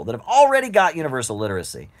people that have already got universal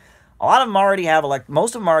literacy. A lot of them already have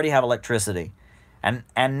most of them already have electricity. And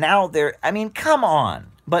now come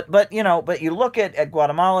on. But you look at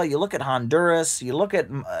Guatemala, you look at Honduras, you look at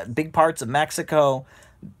big parts of Mexico.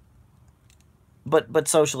 but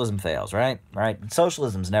socialism fails, right? Right?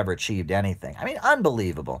 Socialism's never achieved anything. I mean,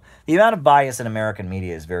 unbelievable. The amount of bias in American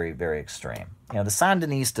media is very, very extreme. You know, the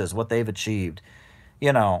Sandinistas, what they've achieved,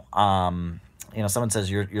 you know, someone says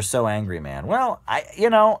you're so angry, man. Well,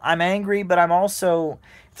 I'm angry, but I'm also,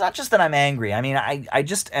 it's not just that I'm angry. I mean, I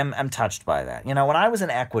just am touched by that. You know, when I was in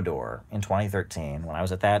Ecuador in 2013, when I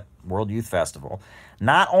was at that World Youth Festival,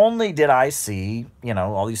 not only did I see,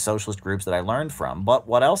 all these socialist groups that I learned from, but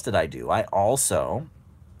what else did I do? I also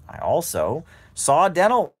saw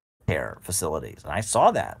dental care facilities. And I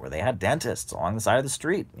saw that where they had dentists along the side of the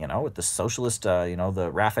street, with the socialist, the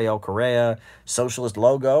Rafael Correa socialist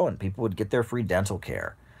logo, and people would get their free dental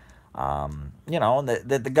care. And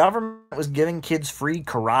the government was giving kids free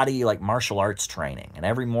karate, like martial arts training. And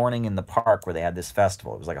every morning in the park where they had this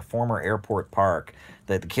festival, it was like a former airport park,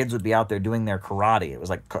 that the kids would be out there doing their karate. It was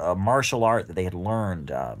like a martial art that they had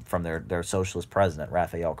learned from their socialist president,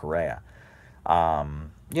 Rafael Correa.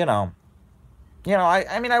 Um, you know,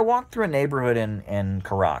 I walked through a neighborhood in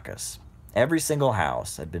Caracas. Every single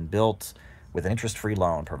house had been built with an interest-free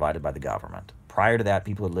loan provided by the government. Prior to that,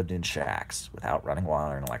 people had lived in shacks without running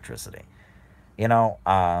water and electricity. You know,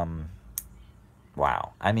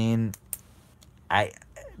 wow. I mean,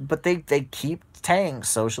 but they keep saying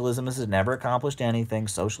socialism has never accomplished anything.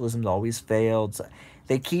 Socialism's always failed.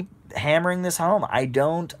 They keep hammering this home. I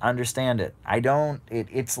don't understand it.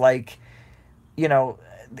 It's like,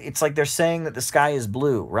 it's like they're saying that the sky is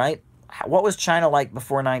blue, right? What was China like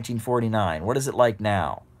before 1949? What is it like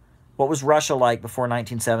now? What was Russia like before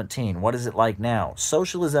 1917? What is it like now?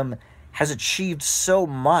 Socialism has achieved so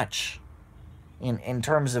much in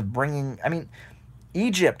terms of bringing,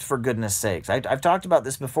 Egypt, for goodness sakes. I've talked about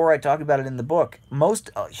this before. I talked about it in the book. Most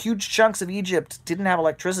huge chunks of Egypt didn't have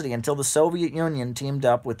electricity until the Soviet Union teamed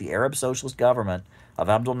up with the Arab Socialist government of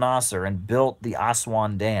Abdel Nasser and built the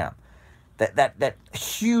Aswan Dam. That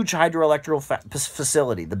huge hydroelectric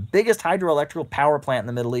facility, the biggest hydroelectric power plant in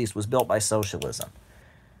the Middle East, was built by socialism.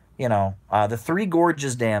 The Three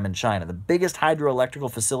Gorges Dam in China, the biggest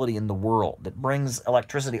hydroelectrical facility in the world that brings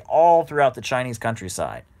electricity all throughout the Chinese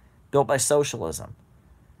countryside, built by socialism.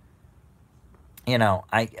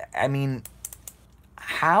 I mean,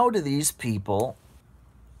 how do these people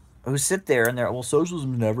who sit there and they're, well,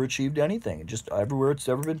 socialism never achieved anything. It just, everywhere it's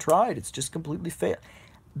ever been tried, it's just completely failed.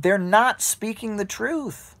 They're not speaking the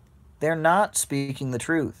truth. They're not speaking the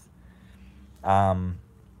truth. Right.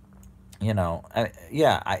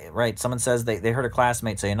 Someone says they heard a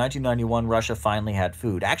classmate say in 1991 Russia finally had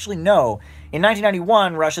food. Actually, no. In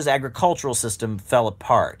 1991, Russia's agricultural system fell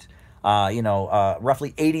apart.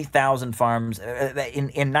 Roughly 80,000 farms. In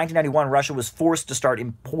 1991, Russia was forced to start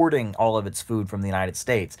importing all of its food from the United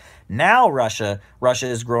States. Now Russia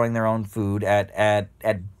is growing their own food at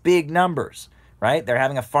big numbers. Right? They're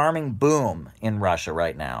having a farming boom in Russia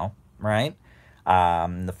right now. Right?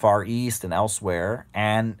 The Far East and elsewhere.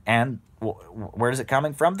 And where is it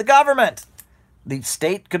coming from? The government. The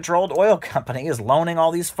state-controlled oil company is loaning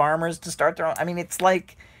all these farmers to start their own. I mean, it's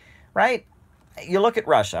like, right? You look at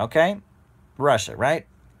Russia, okay? Russia, right?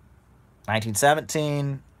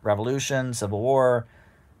 1917, revolution, civil war.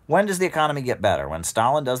 When does the economy get better? When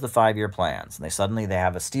Stalin does the 5-year plans. And they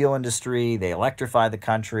have a steel industry. They electrify the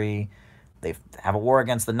country. They have a war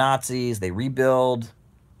against the Nazis. They rebuild.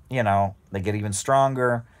 They get even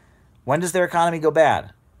stronger. When does their economy go bad?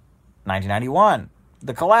 1991.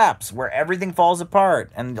 The collapse, where everything falls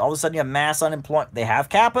apart, and all of a sudden you have mass unemployment. They have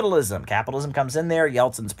capitalism. Capitalism comes in there.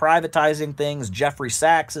 Yeltsin's privatizing things. Jeffrey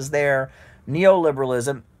Sachs is there.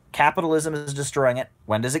 Neoliberalism. Capitalism is destroying it.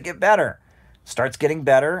 When does it get better? Starts getting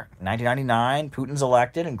better. 1999, Putin's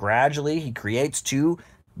elected, and gradually he creates 2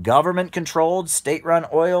 government-controlled, state-run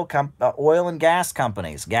oil and gas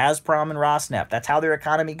companies, Gazprom and Rosneft. That's how their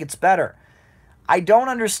economy gets better. I don't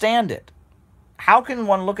understand it. How can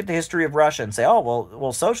one look at the history of Russia and say, oh,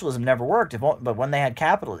 well, socialism never worked, but when they had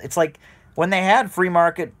capitalism, it's like when they had free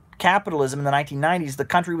market capitalism in the 1990s, the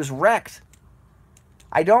country was wrecked.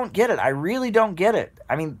 I don't get it. I really don't get it.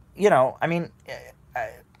 I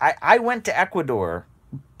went to Ecuador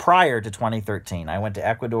prior to 2013. I went to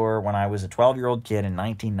Ecuador when I was a 12-year-old kid in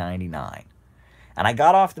 1999. And I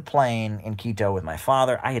got off the plane in Quito with my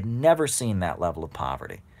father. I had never seen that level of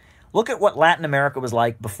poverty. Look at what Latin America was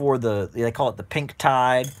like before they call it the pink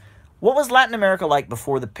tide. What was Latin America like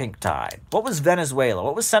before the pink tide? What was Venezuela?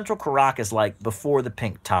 What was Central Caracas like before the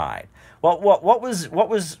pink tide? What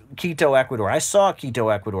was Quito, Ecuador? I saw Quito,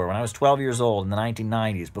 Ecuador when I was 12 years old in the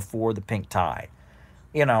 1990s before the pink tide.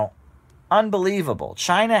 Unbelievable.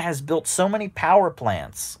 China has built so many power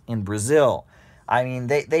plants in Brazil.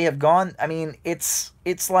 They have gone,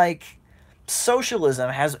 it's like socialism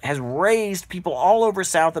has raised people all over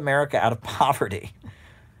South America out of poverty,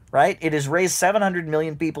 right? It has raised 700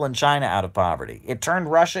 million people in China out of poverty. It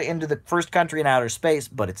turned Russia into the first country in outer space,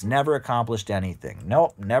 but it's never accomplished anything.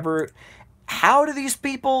 Nope, never. How do these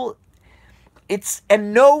people...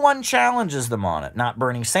 And no one challenges them on it. Not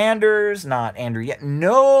Bernie Sanders, not Andrew Yang.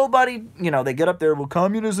 Nobody, they get up there, well,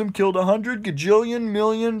 communism killed 100 gajillion,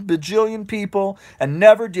 million, bajillion people and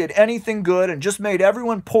never did anything good and just made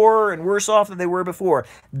everyone poorer and worse off than they were before.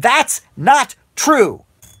 That's not true.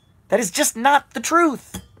 That is just not the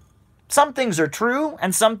truth. Some things are true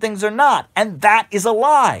and some things are not. And that is a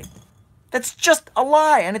lie. That's just a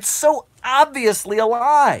lie. And it's so obviously a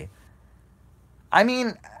lie. I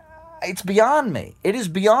mean... It's beyond me. It is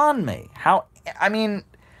beyond me.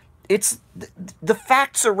 It's the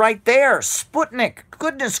facts are right there. Sputnik,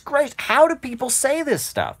 goodness gracious, how do people say this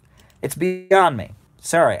stuff? It's beyond me.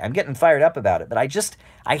 Sorry, I'm getting fired up about it, but I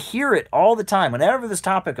hear it all the time. Whenever this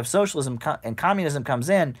topic of socialism and communism comes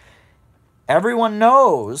in, everyone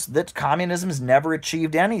knows that communism has never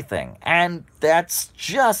achieved anything, and that's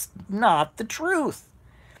just not the truth.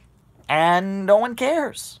 And no one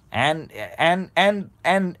cares, and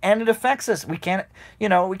it affects us. We can't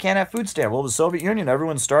have food stamps. Well, the Soviet Union,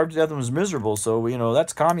 everyone starved to death and was miserable, so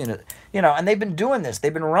that's communist. And they've been doing this.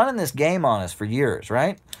 They've been running this game on us for years,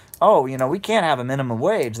 right? Oh, we can't have a minimum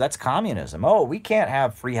wage. That's communism. Oh, we can't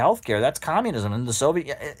have free health care. That's communism. And the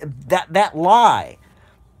Soviet that lie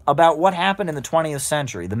about what happened in the 20th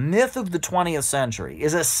century, the myth of the 20th century,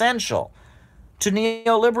 is essential to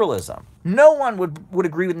neoliberalism. No one would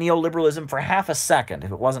agree with neoliberalism for half a second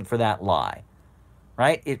if it wasn't for that lie,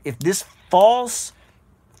 right? If this false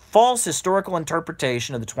historical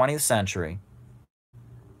interpretation of the 20th century,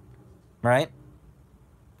 right?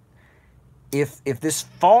 If this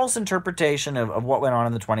false interpretation of what went on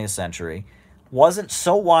in the 20th century wasn't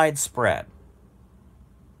so widespread,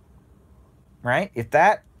 right? If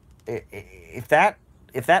that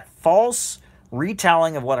false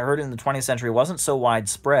retelling of what I heard in the 20th century wasn't so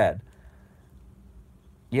widespread,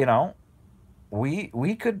 we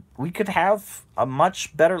could have a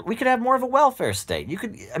much better, we could have more of a welfare state.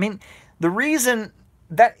 The reason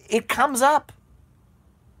that it comes up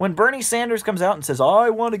when Bernie Sanders comes out and says,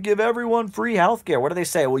 I want to give everyone free health care, what do they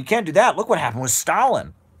say? Well, you can't do that. Look what happened with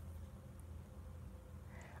Stalin.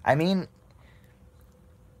 As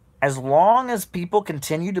long as people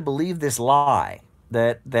continue to believe this lie,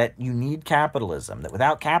 that you need capitalism, that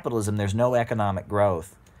without capitalism there's no economic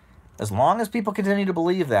growth. As long as people continue to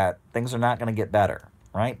believe that, things are not going to get better,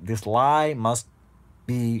 right? This lie must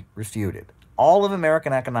be refuted. All of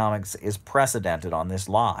American economics is precedented on this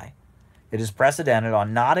lie. It is precedented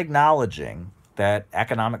on not acknowledging that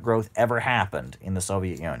economic growth ever happened in the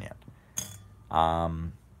Soviet Union. I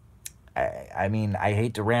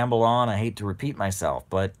hate to ramble on, I hate to repeat myself,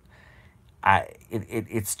 but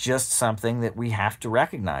it's just something that we have to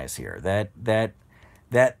recognize here, that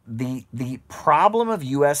the problem of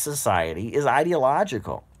U.S. society is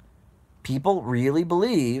ideological. People really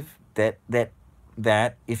believe that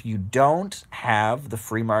if you don't have the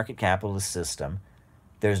free market capitalist system,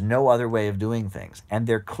 there's no other way of doing things, and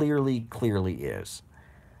there clearly is.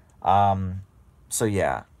 Must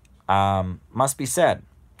be said.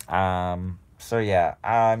 I'm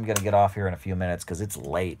gonna get off here in a few minutes because it's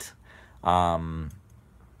late.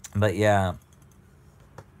 But yeah.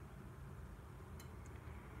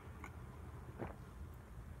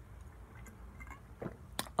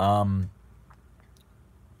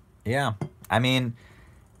 Yeah.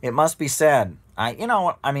 It must be said.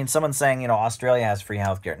 Someone's saying, Australia has free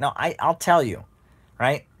healthcare. No, I'll tell you,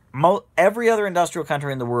 right? Every other industrial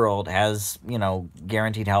country in the world has,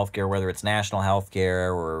 guaranteed healthcare, whether it's national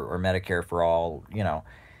healthcare or Medicare for all,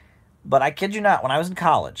 But I kid you not, when I was in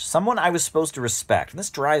college, someone I was supposed to respect, and this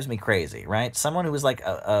drives me crazy, right? Someone who was like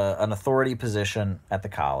an authority position at the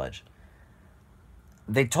college,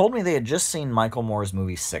 they told me they had just seen Michael Moore's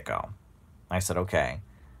movie Sicko. I said, okay.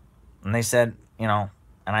 And they said,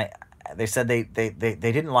 they said they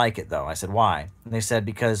didn't like it, though. I said, why? And they said,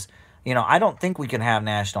 because, I don't think we can have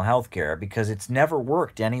national health care because it's never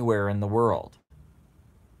worked anywhere in the world.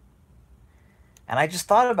 And I just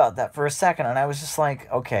thought about that for a second, and I was just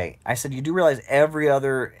like, okay. I said, you do realize every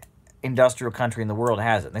other industrial country in the world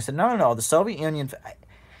has it? And they said, no, the Soviet Union...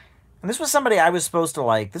 And this was somebody I was supposed to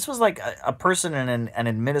like. This was like a person in an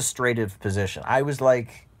administrative position. I was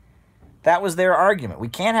like... That was their argument. We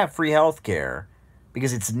can't have free health care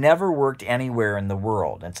because it's never worked anywhere in the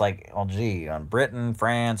world. It's like, well, gee, Britain,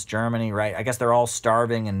 France, Germany, right? I guess they're all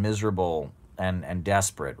starving and miserable and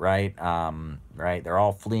desperate, right? Right? They're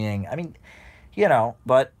all fleeing.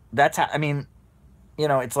 But that's how,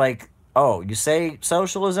 it's like oh, you say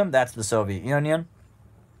socialism? That's the Soviet Union.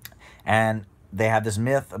 And they have this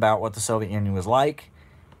myth about what the Soviet Union was like,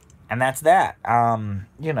 and that's that.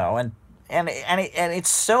 You know, and it's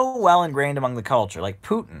so well ingrained among the culture. Like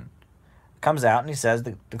Putin comes out and he says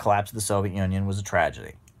the collapse of the Soviet Union was a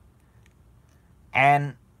tragedy.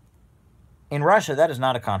 And in Russia, that is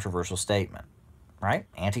not a controversial statement, right?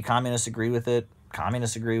 Anti-communists agree with it.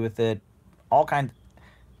 Communists agree with it. All kinds,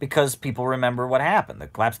 because people remember what happened. The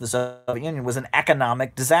collapse of the Soviet Union was an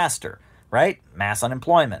economic disaster, right? Mass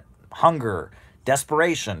unemployment, hunger,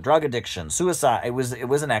 desperation, drug addiction, suicide. It was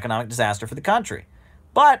an economic disaster for the country.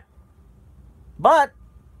 But,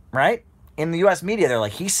 right? In the U.S. media, they're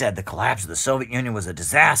like, he said the collapse of the Soviet Union was a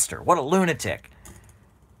disaster. What a lunatic.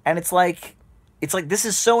 And it's like this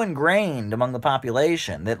is so ingrained among the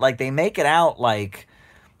population that like they make it out like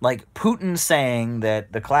Putin saying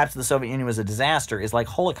that the collapse of the Soviet Union was a disaster is like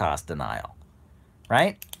Holocaust denial,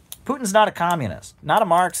 right? Putin's not a communist, not a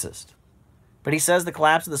Marxist, but he says the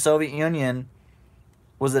collapse of the Soviet Union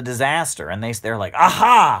was a disaster, and they're like,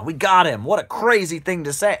 aha, we got him. What a crazy thing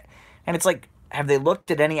to say. And it's like, have they looked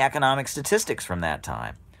at any economic statistics from that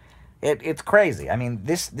time? It's crazy. I mean,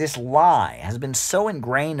 this lie has been so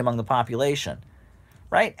ingrained among the population,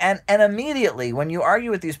 right? And immediately, when you argue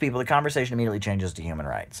with these people, the conversation immediately changes to human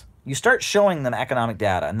rights. You start showing them economic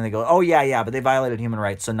data, and then they go, oh, yeah, but they violated human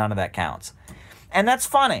rights, so none of that counts. And that's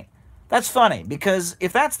funny. That's funny, because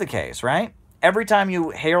if that's the case, right? Every time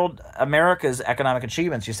you herald America's economic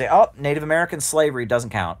achievements, you say, oh, Native American slavery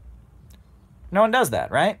doesn't count. No one does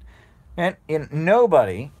that, right? And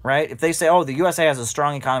nobody, right? If they say, oh, the USA has a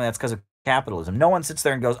strong economy, that's because of capitalism. No one sits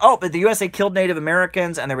there and goes, oh, but the USA killed Native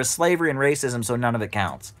Americans and there was slavery and racism, so none of it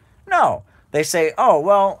counts. No. They say, oh,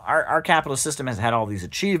 well, our capitalist system has had all these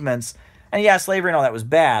achievements, and yeah, slavery and all that was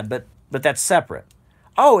bad, but that's separate.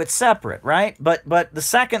 Oh, it's separate, right? But the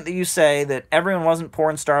second that you say that everyone wasn't poor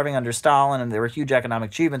and starving under Stalin and there were huge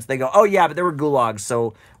economic achievements, they go, oh yeah, but there were gulags,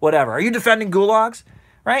 so whatever. Are you defending gulags?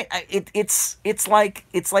 Right? It's like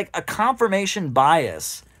a confirmation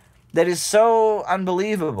bias that is so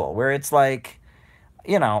unbelievable, where it's like,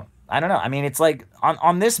 you know, I don't know. I mean, it's like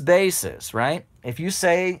on this basis, right? If you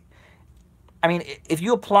say, I mean, if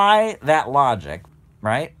you apply that logic,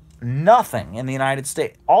 right? Nothing in the United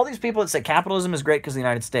States. All these people that say capitalism is great because of the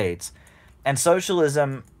United States and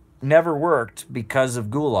socialism never worked because of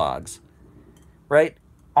gulags, right?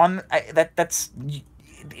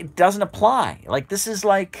 It doesn't apply. Like, this is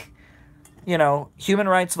like, you know, human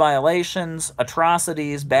rights violations,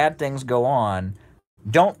 atrocities, bad things go on,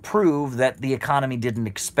 don't prove that the economy didn't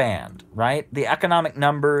expand, right? The economic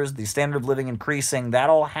numbers, the standard of living increasing,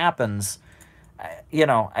 that all happens,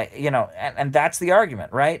 and that's the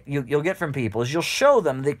argument, right? You'll get from people is you'll show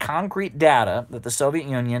them the concrete data that the Soviet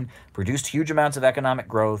Union produced huge amounts of economic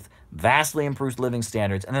growth, vastly improved living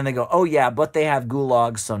standards, and then they go, oh yeah, but they have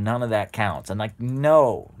gulags, so none of that counts. And like,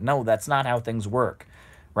 no, that's not how things work,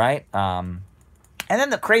 right? And then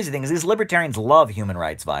the crazy thing is these libertarians love human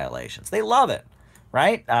rights violations. They love it,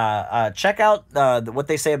 right? Check out what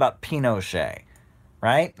they say about Pinochet,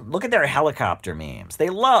 right? Look at their helicopter memes. They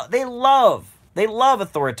love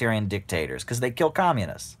authoritarian dictators because they kill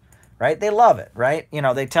communists, right? They love it, right? You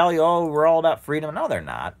know, they tell you, oh, we're all about freedom. No, they're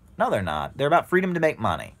not. They're about freedom to make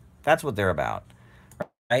money. That's what they're about,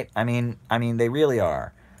 right? I mean, they really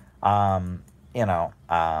are. But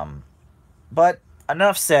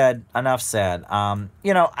enough said. I'm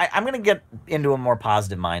going to get into a more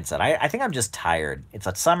positive mindset. I think I'm just tired. It's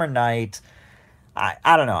a summer night.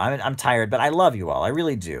 I don't know. I'm tired, but I love you all. I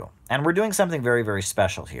really do. And we're doing something very, very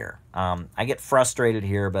special here. I get frustrated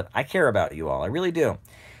here, but I care about you all. I really do.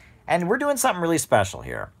 And we're doing something really special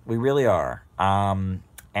here. We really are.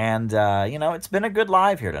 It's been a good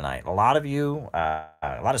live here tonight. A lot of you,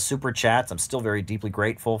 a lot of super chats. I'm still very deeply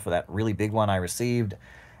grateful for that really big one I received.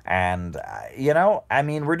 And,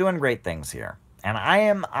 we're doing great things here. And I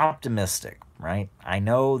am optimistic, right? I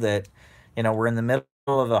know that, we're in the middle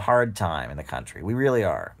of a hard time in the country. We really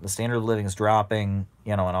are. The standard of living is dropping,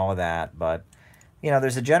 and all of that. But,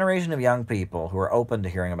 there's a generation of young people who are open to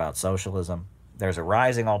hearing about socialism. There's a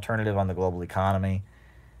rising alternative on the global economy.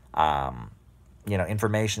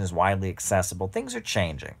 Information is widely accessible. Things are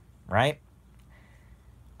changing, right?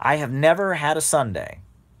 I have never had a Sunday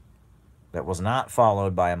that was not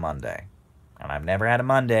followed by a Monday. And I've never had a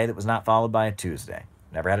Monday that was not followed by a Tuesday.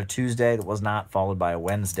 Never had a Tuesday that was not followed by a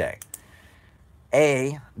Wednesday.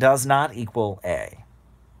 A does not equal A,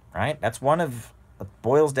 right? It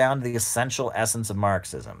boils down to the essential essence of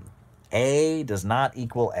Marxism. A does not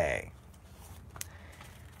equal A.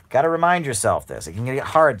 Got to remind yourself this. It can get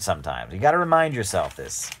hard sometimes. You got to remind yourself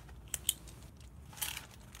this.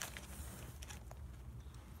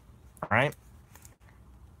 right?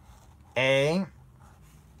 A,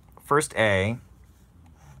 first A,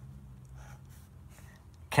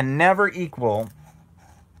 can never equal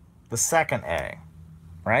the second A,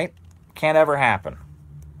 right? Can't ever happen.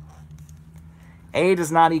 A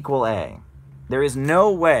does not equal A. There is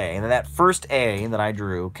no way that that first A that I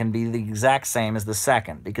drew can be the exact same as the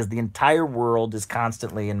second, because the entire world is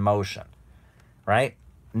constantly in motion, right?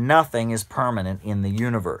 Nothing is permanent in the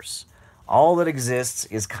universe. All that exists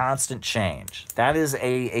is constant change. That is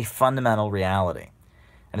a fundamental reality.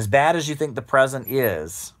 And as bad as you think the present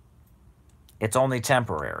is, it's only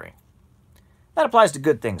temporary. That applies to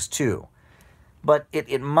good things too. But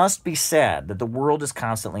it must be said that the world is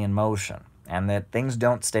constantly in motion and that things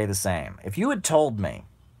don't stay the same. If you had told me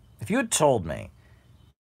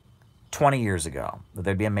 20 years ago that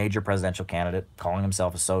there'd be a major presidential candidate calling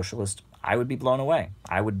himself a socialist, I would be blown away.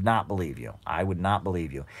 I would not believe you. I would not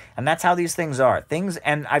believe you. And that's how these things are.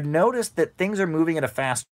 And I've noticed that things are moving at a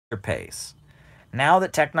faster pace. Now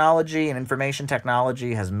that technology and information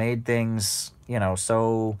technology has made things,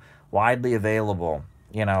 so widely available,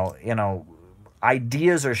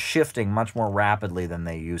 ideas are shifting much more rapidly than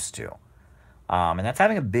they used to. And that's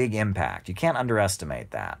having a big impact. You can't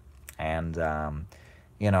underestimate that. And,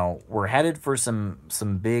 we're headed for some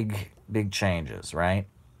big changes, right?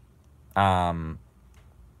 And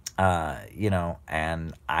I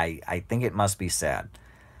think it must be said.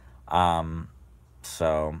 I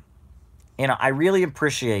really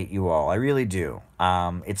appreciate you all. I really do.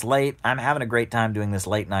 It's late. I'm having a great time doing this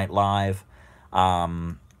late night live.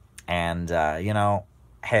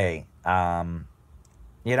 Hey,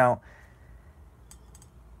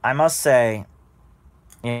 I must say,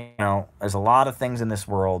 there's a lot of things in this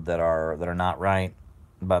world that are not right,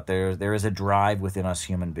 but there is a drive within us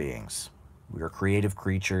human beings. We are creative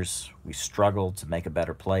creatures. We struggle to make a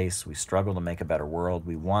better place. We struggle to make a better world.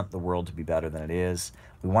 We want the world to be better than it is.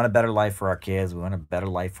 We want a better life for our kids. We want a better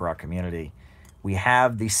life for our community. We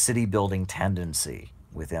have the city-building tendency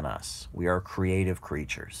within us. We are creative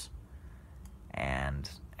creatures. And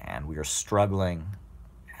we are struggling,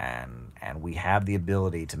 and we have the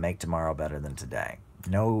ability to make tomorrow better than today.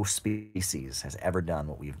 No species has ever done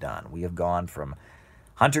what we've done. We have gone from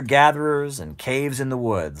hunter-gatherers and caves in the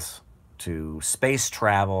woods to space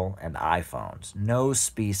travel and iPhones. No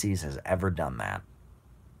species has ever done that.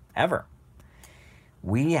 Ever.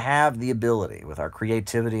 We have the ability, with our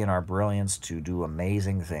creativity and our brilliance, to do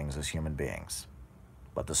amazing things as human beings.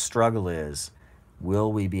 But the struggle is,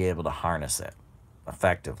 will we be able to harness it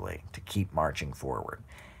effectively to keep marching forward?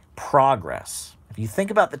 Progress. If you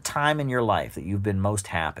think about the time in your life that you've been most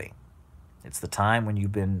happy, it's the time when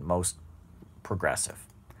you've been most progressive.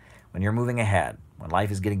 When you're moving ahead, when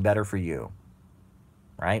life is getting better for you,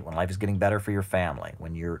 right? When life is getting better for your family,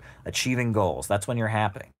 when you're achieving goals, that's when you're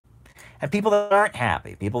happy. And people that aren't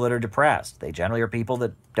happy, people that are depressed, they generally are people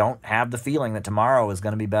that don't have the feeling that tomorrow is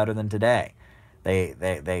going to be better than today.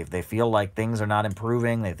 They feel like things are not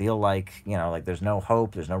improving. They feel like, like there's no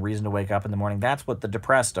hope. There's no reason to wake up in the morning. That's what the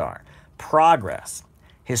depressed are. Progress,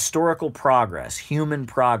 historical progress, human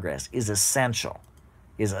progress is essential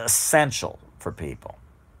for people,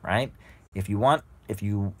 right? If you want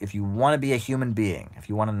to be a human being, if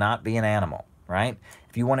you want to not be an animal, right?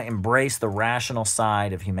 If you want to embrace the rational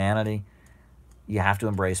side of humanity, you have to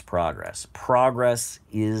embrace progress. Progress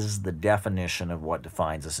is the definition of what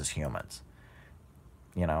defines us as humans.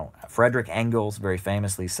 Frederick Engels very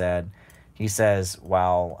famously said, he says,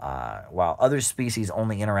 while other species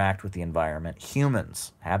only interact with the environment,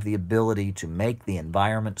 humans have the ability to make the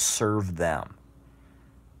environment serve them.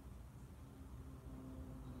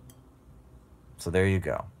 So there you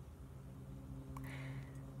go.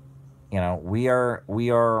 We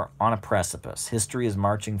are on a precipice. History is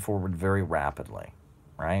marching forward very rapidly,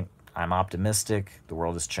 right? I'm optimistic. The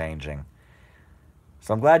world is changing.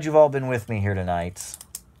 So I'm glad you've all been with me here tonight.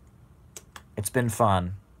 It's been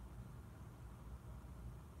fun.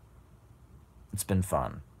 It's been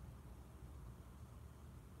fun.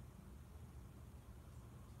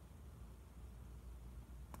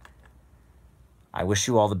 I wish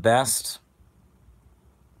you all the best.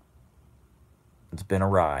 It's been a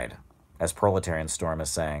ride, as Proletarian Storm is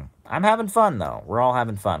saying. I'm having fun, though. We're all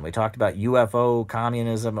having fun. We talked about UFO,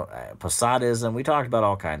 communism, Posadism. We talked about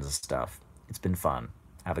all kinds of stuff. It's been fun.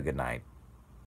 Have a good night.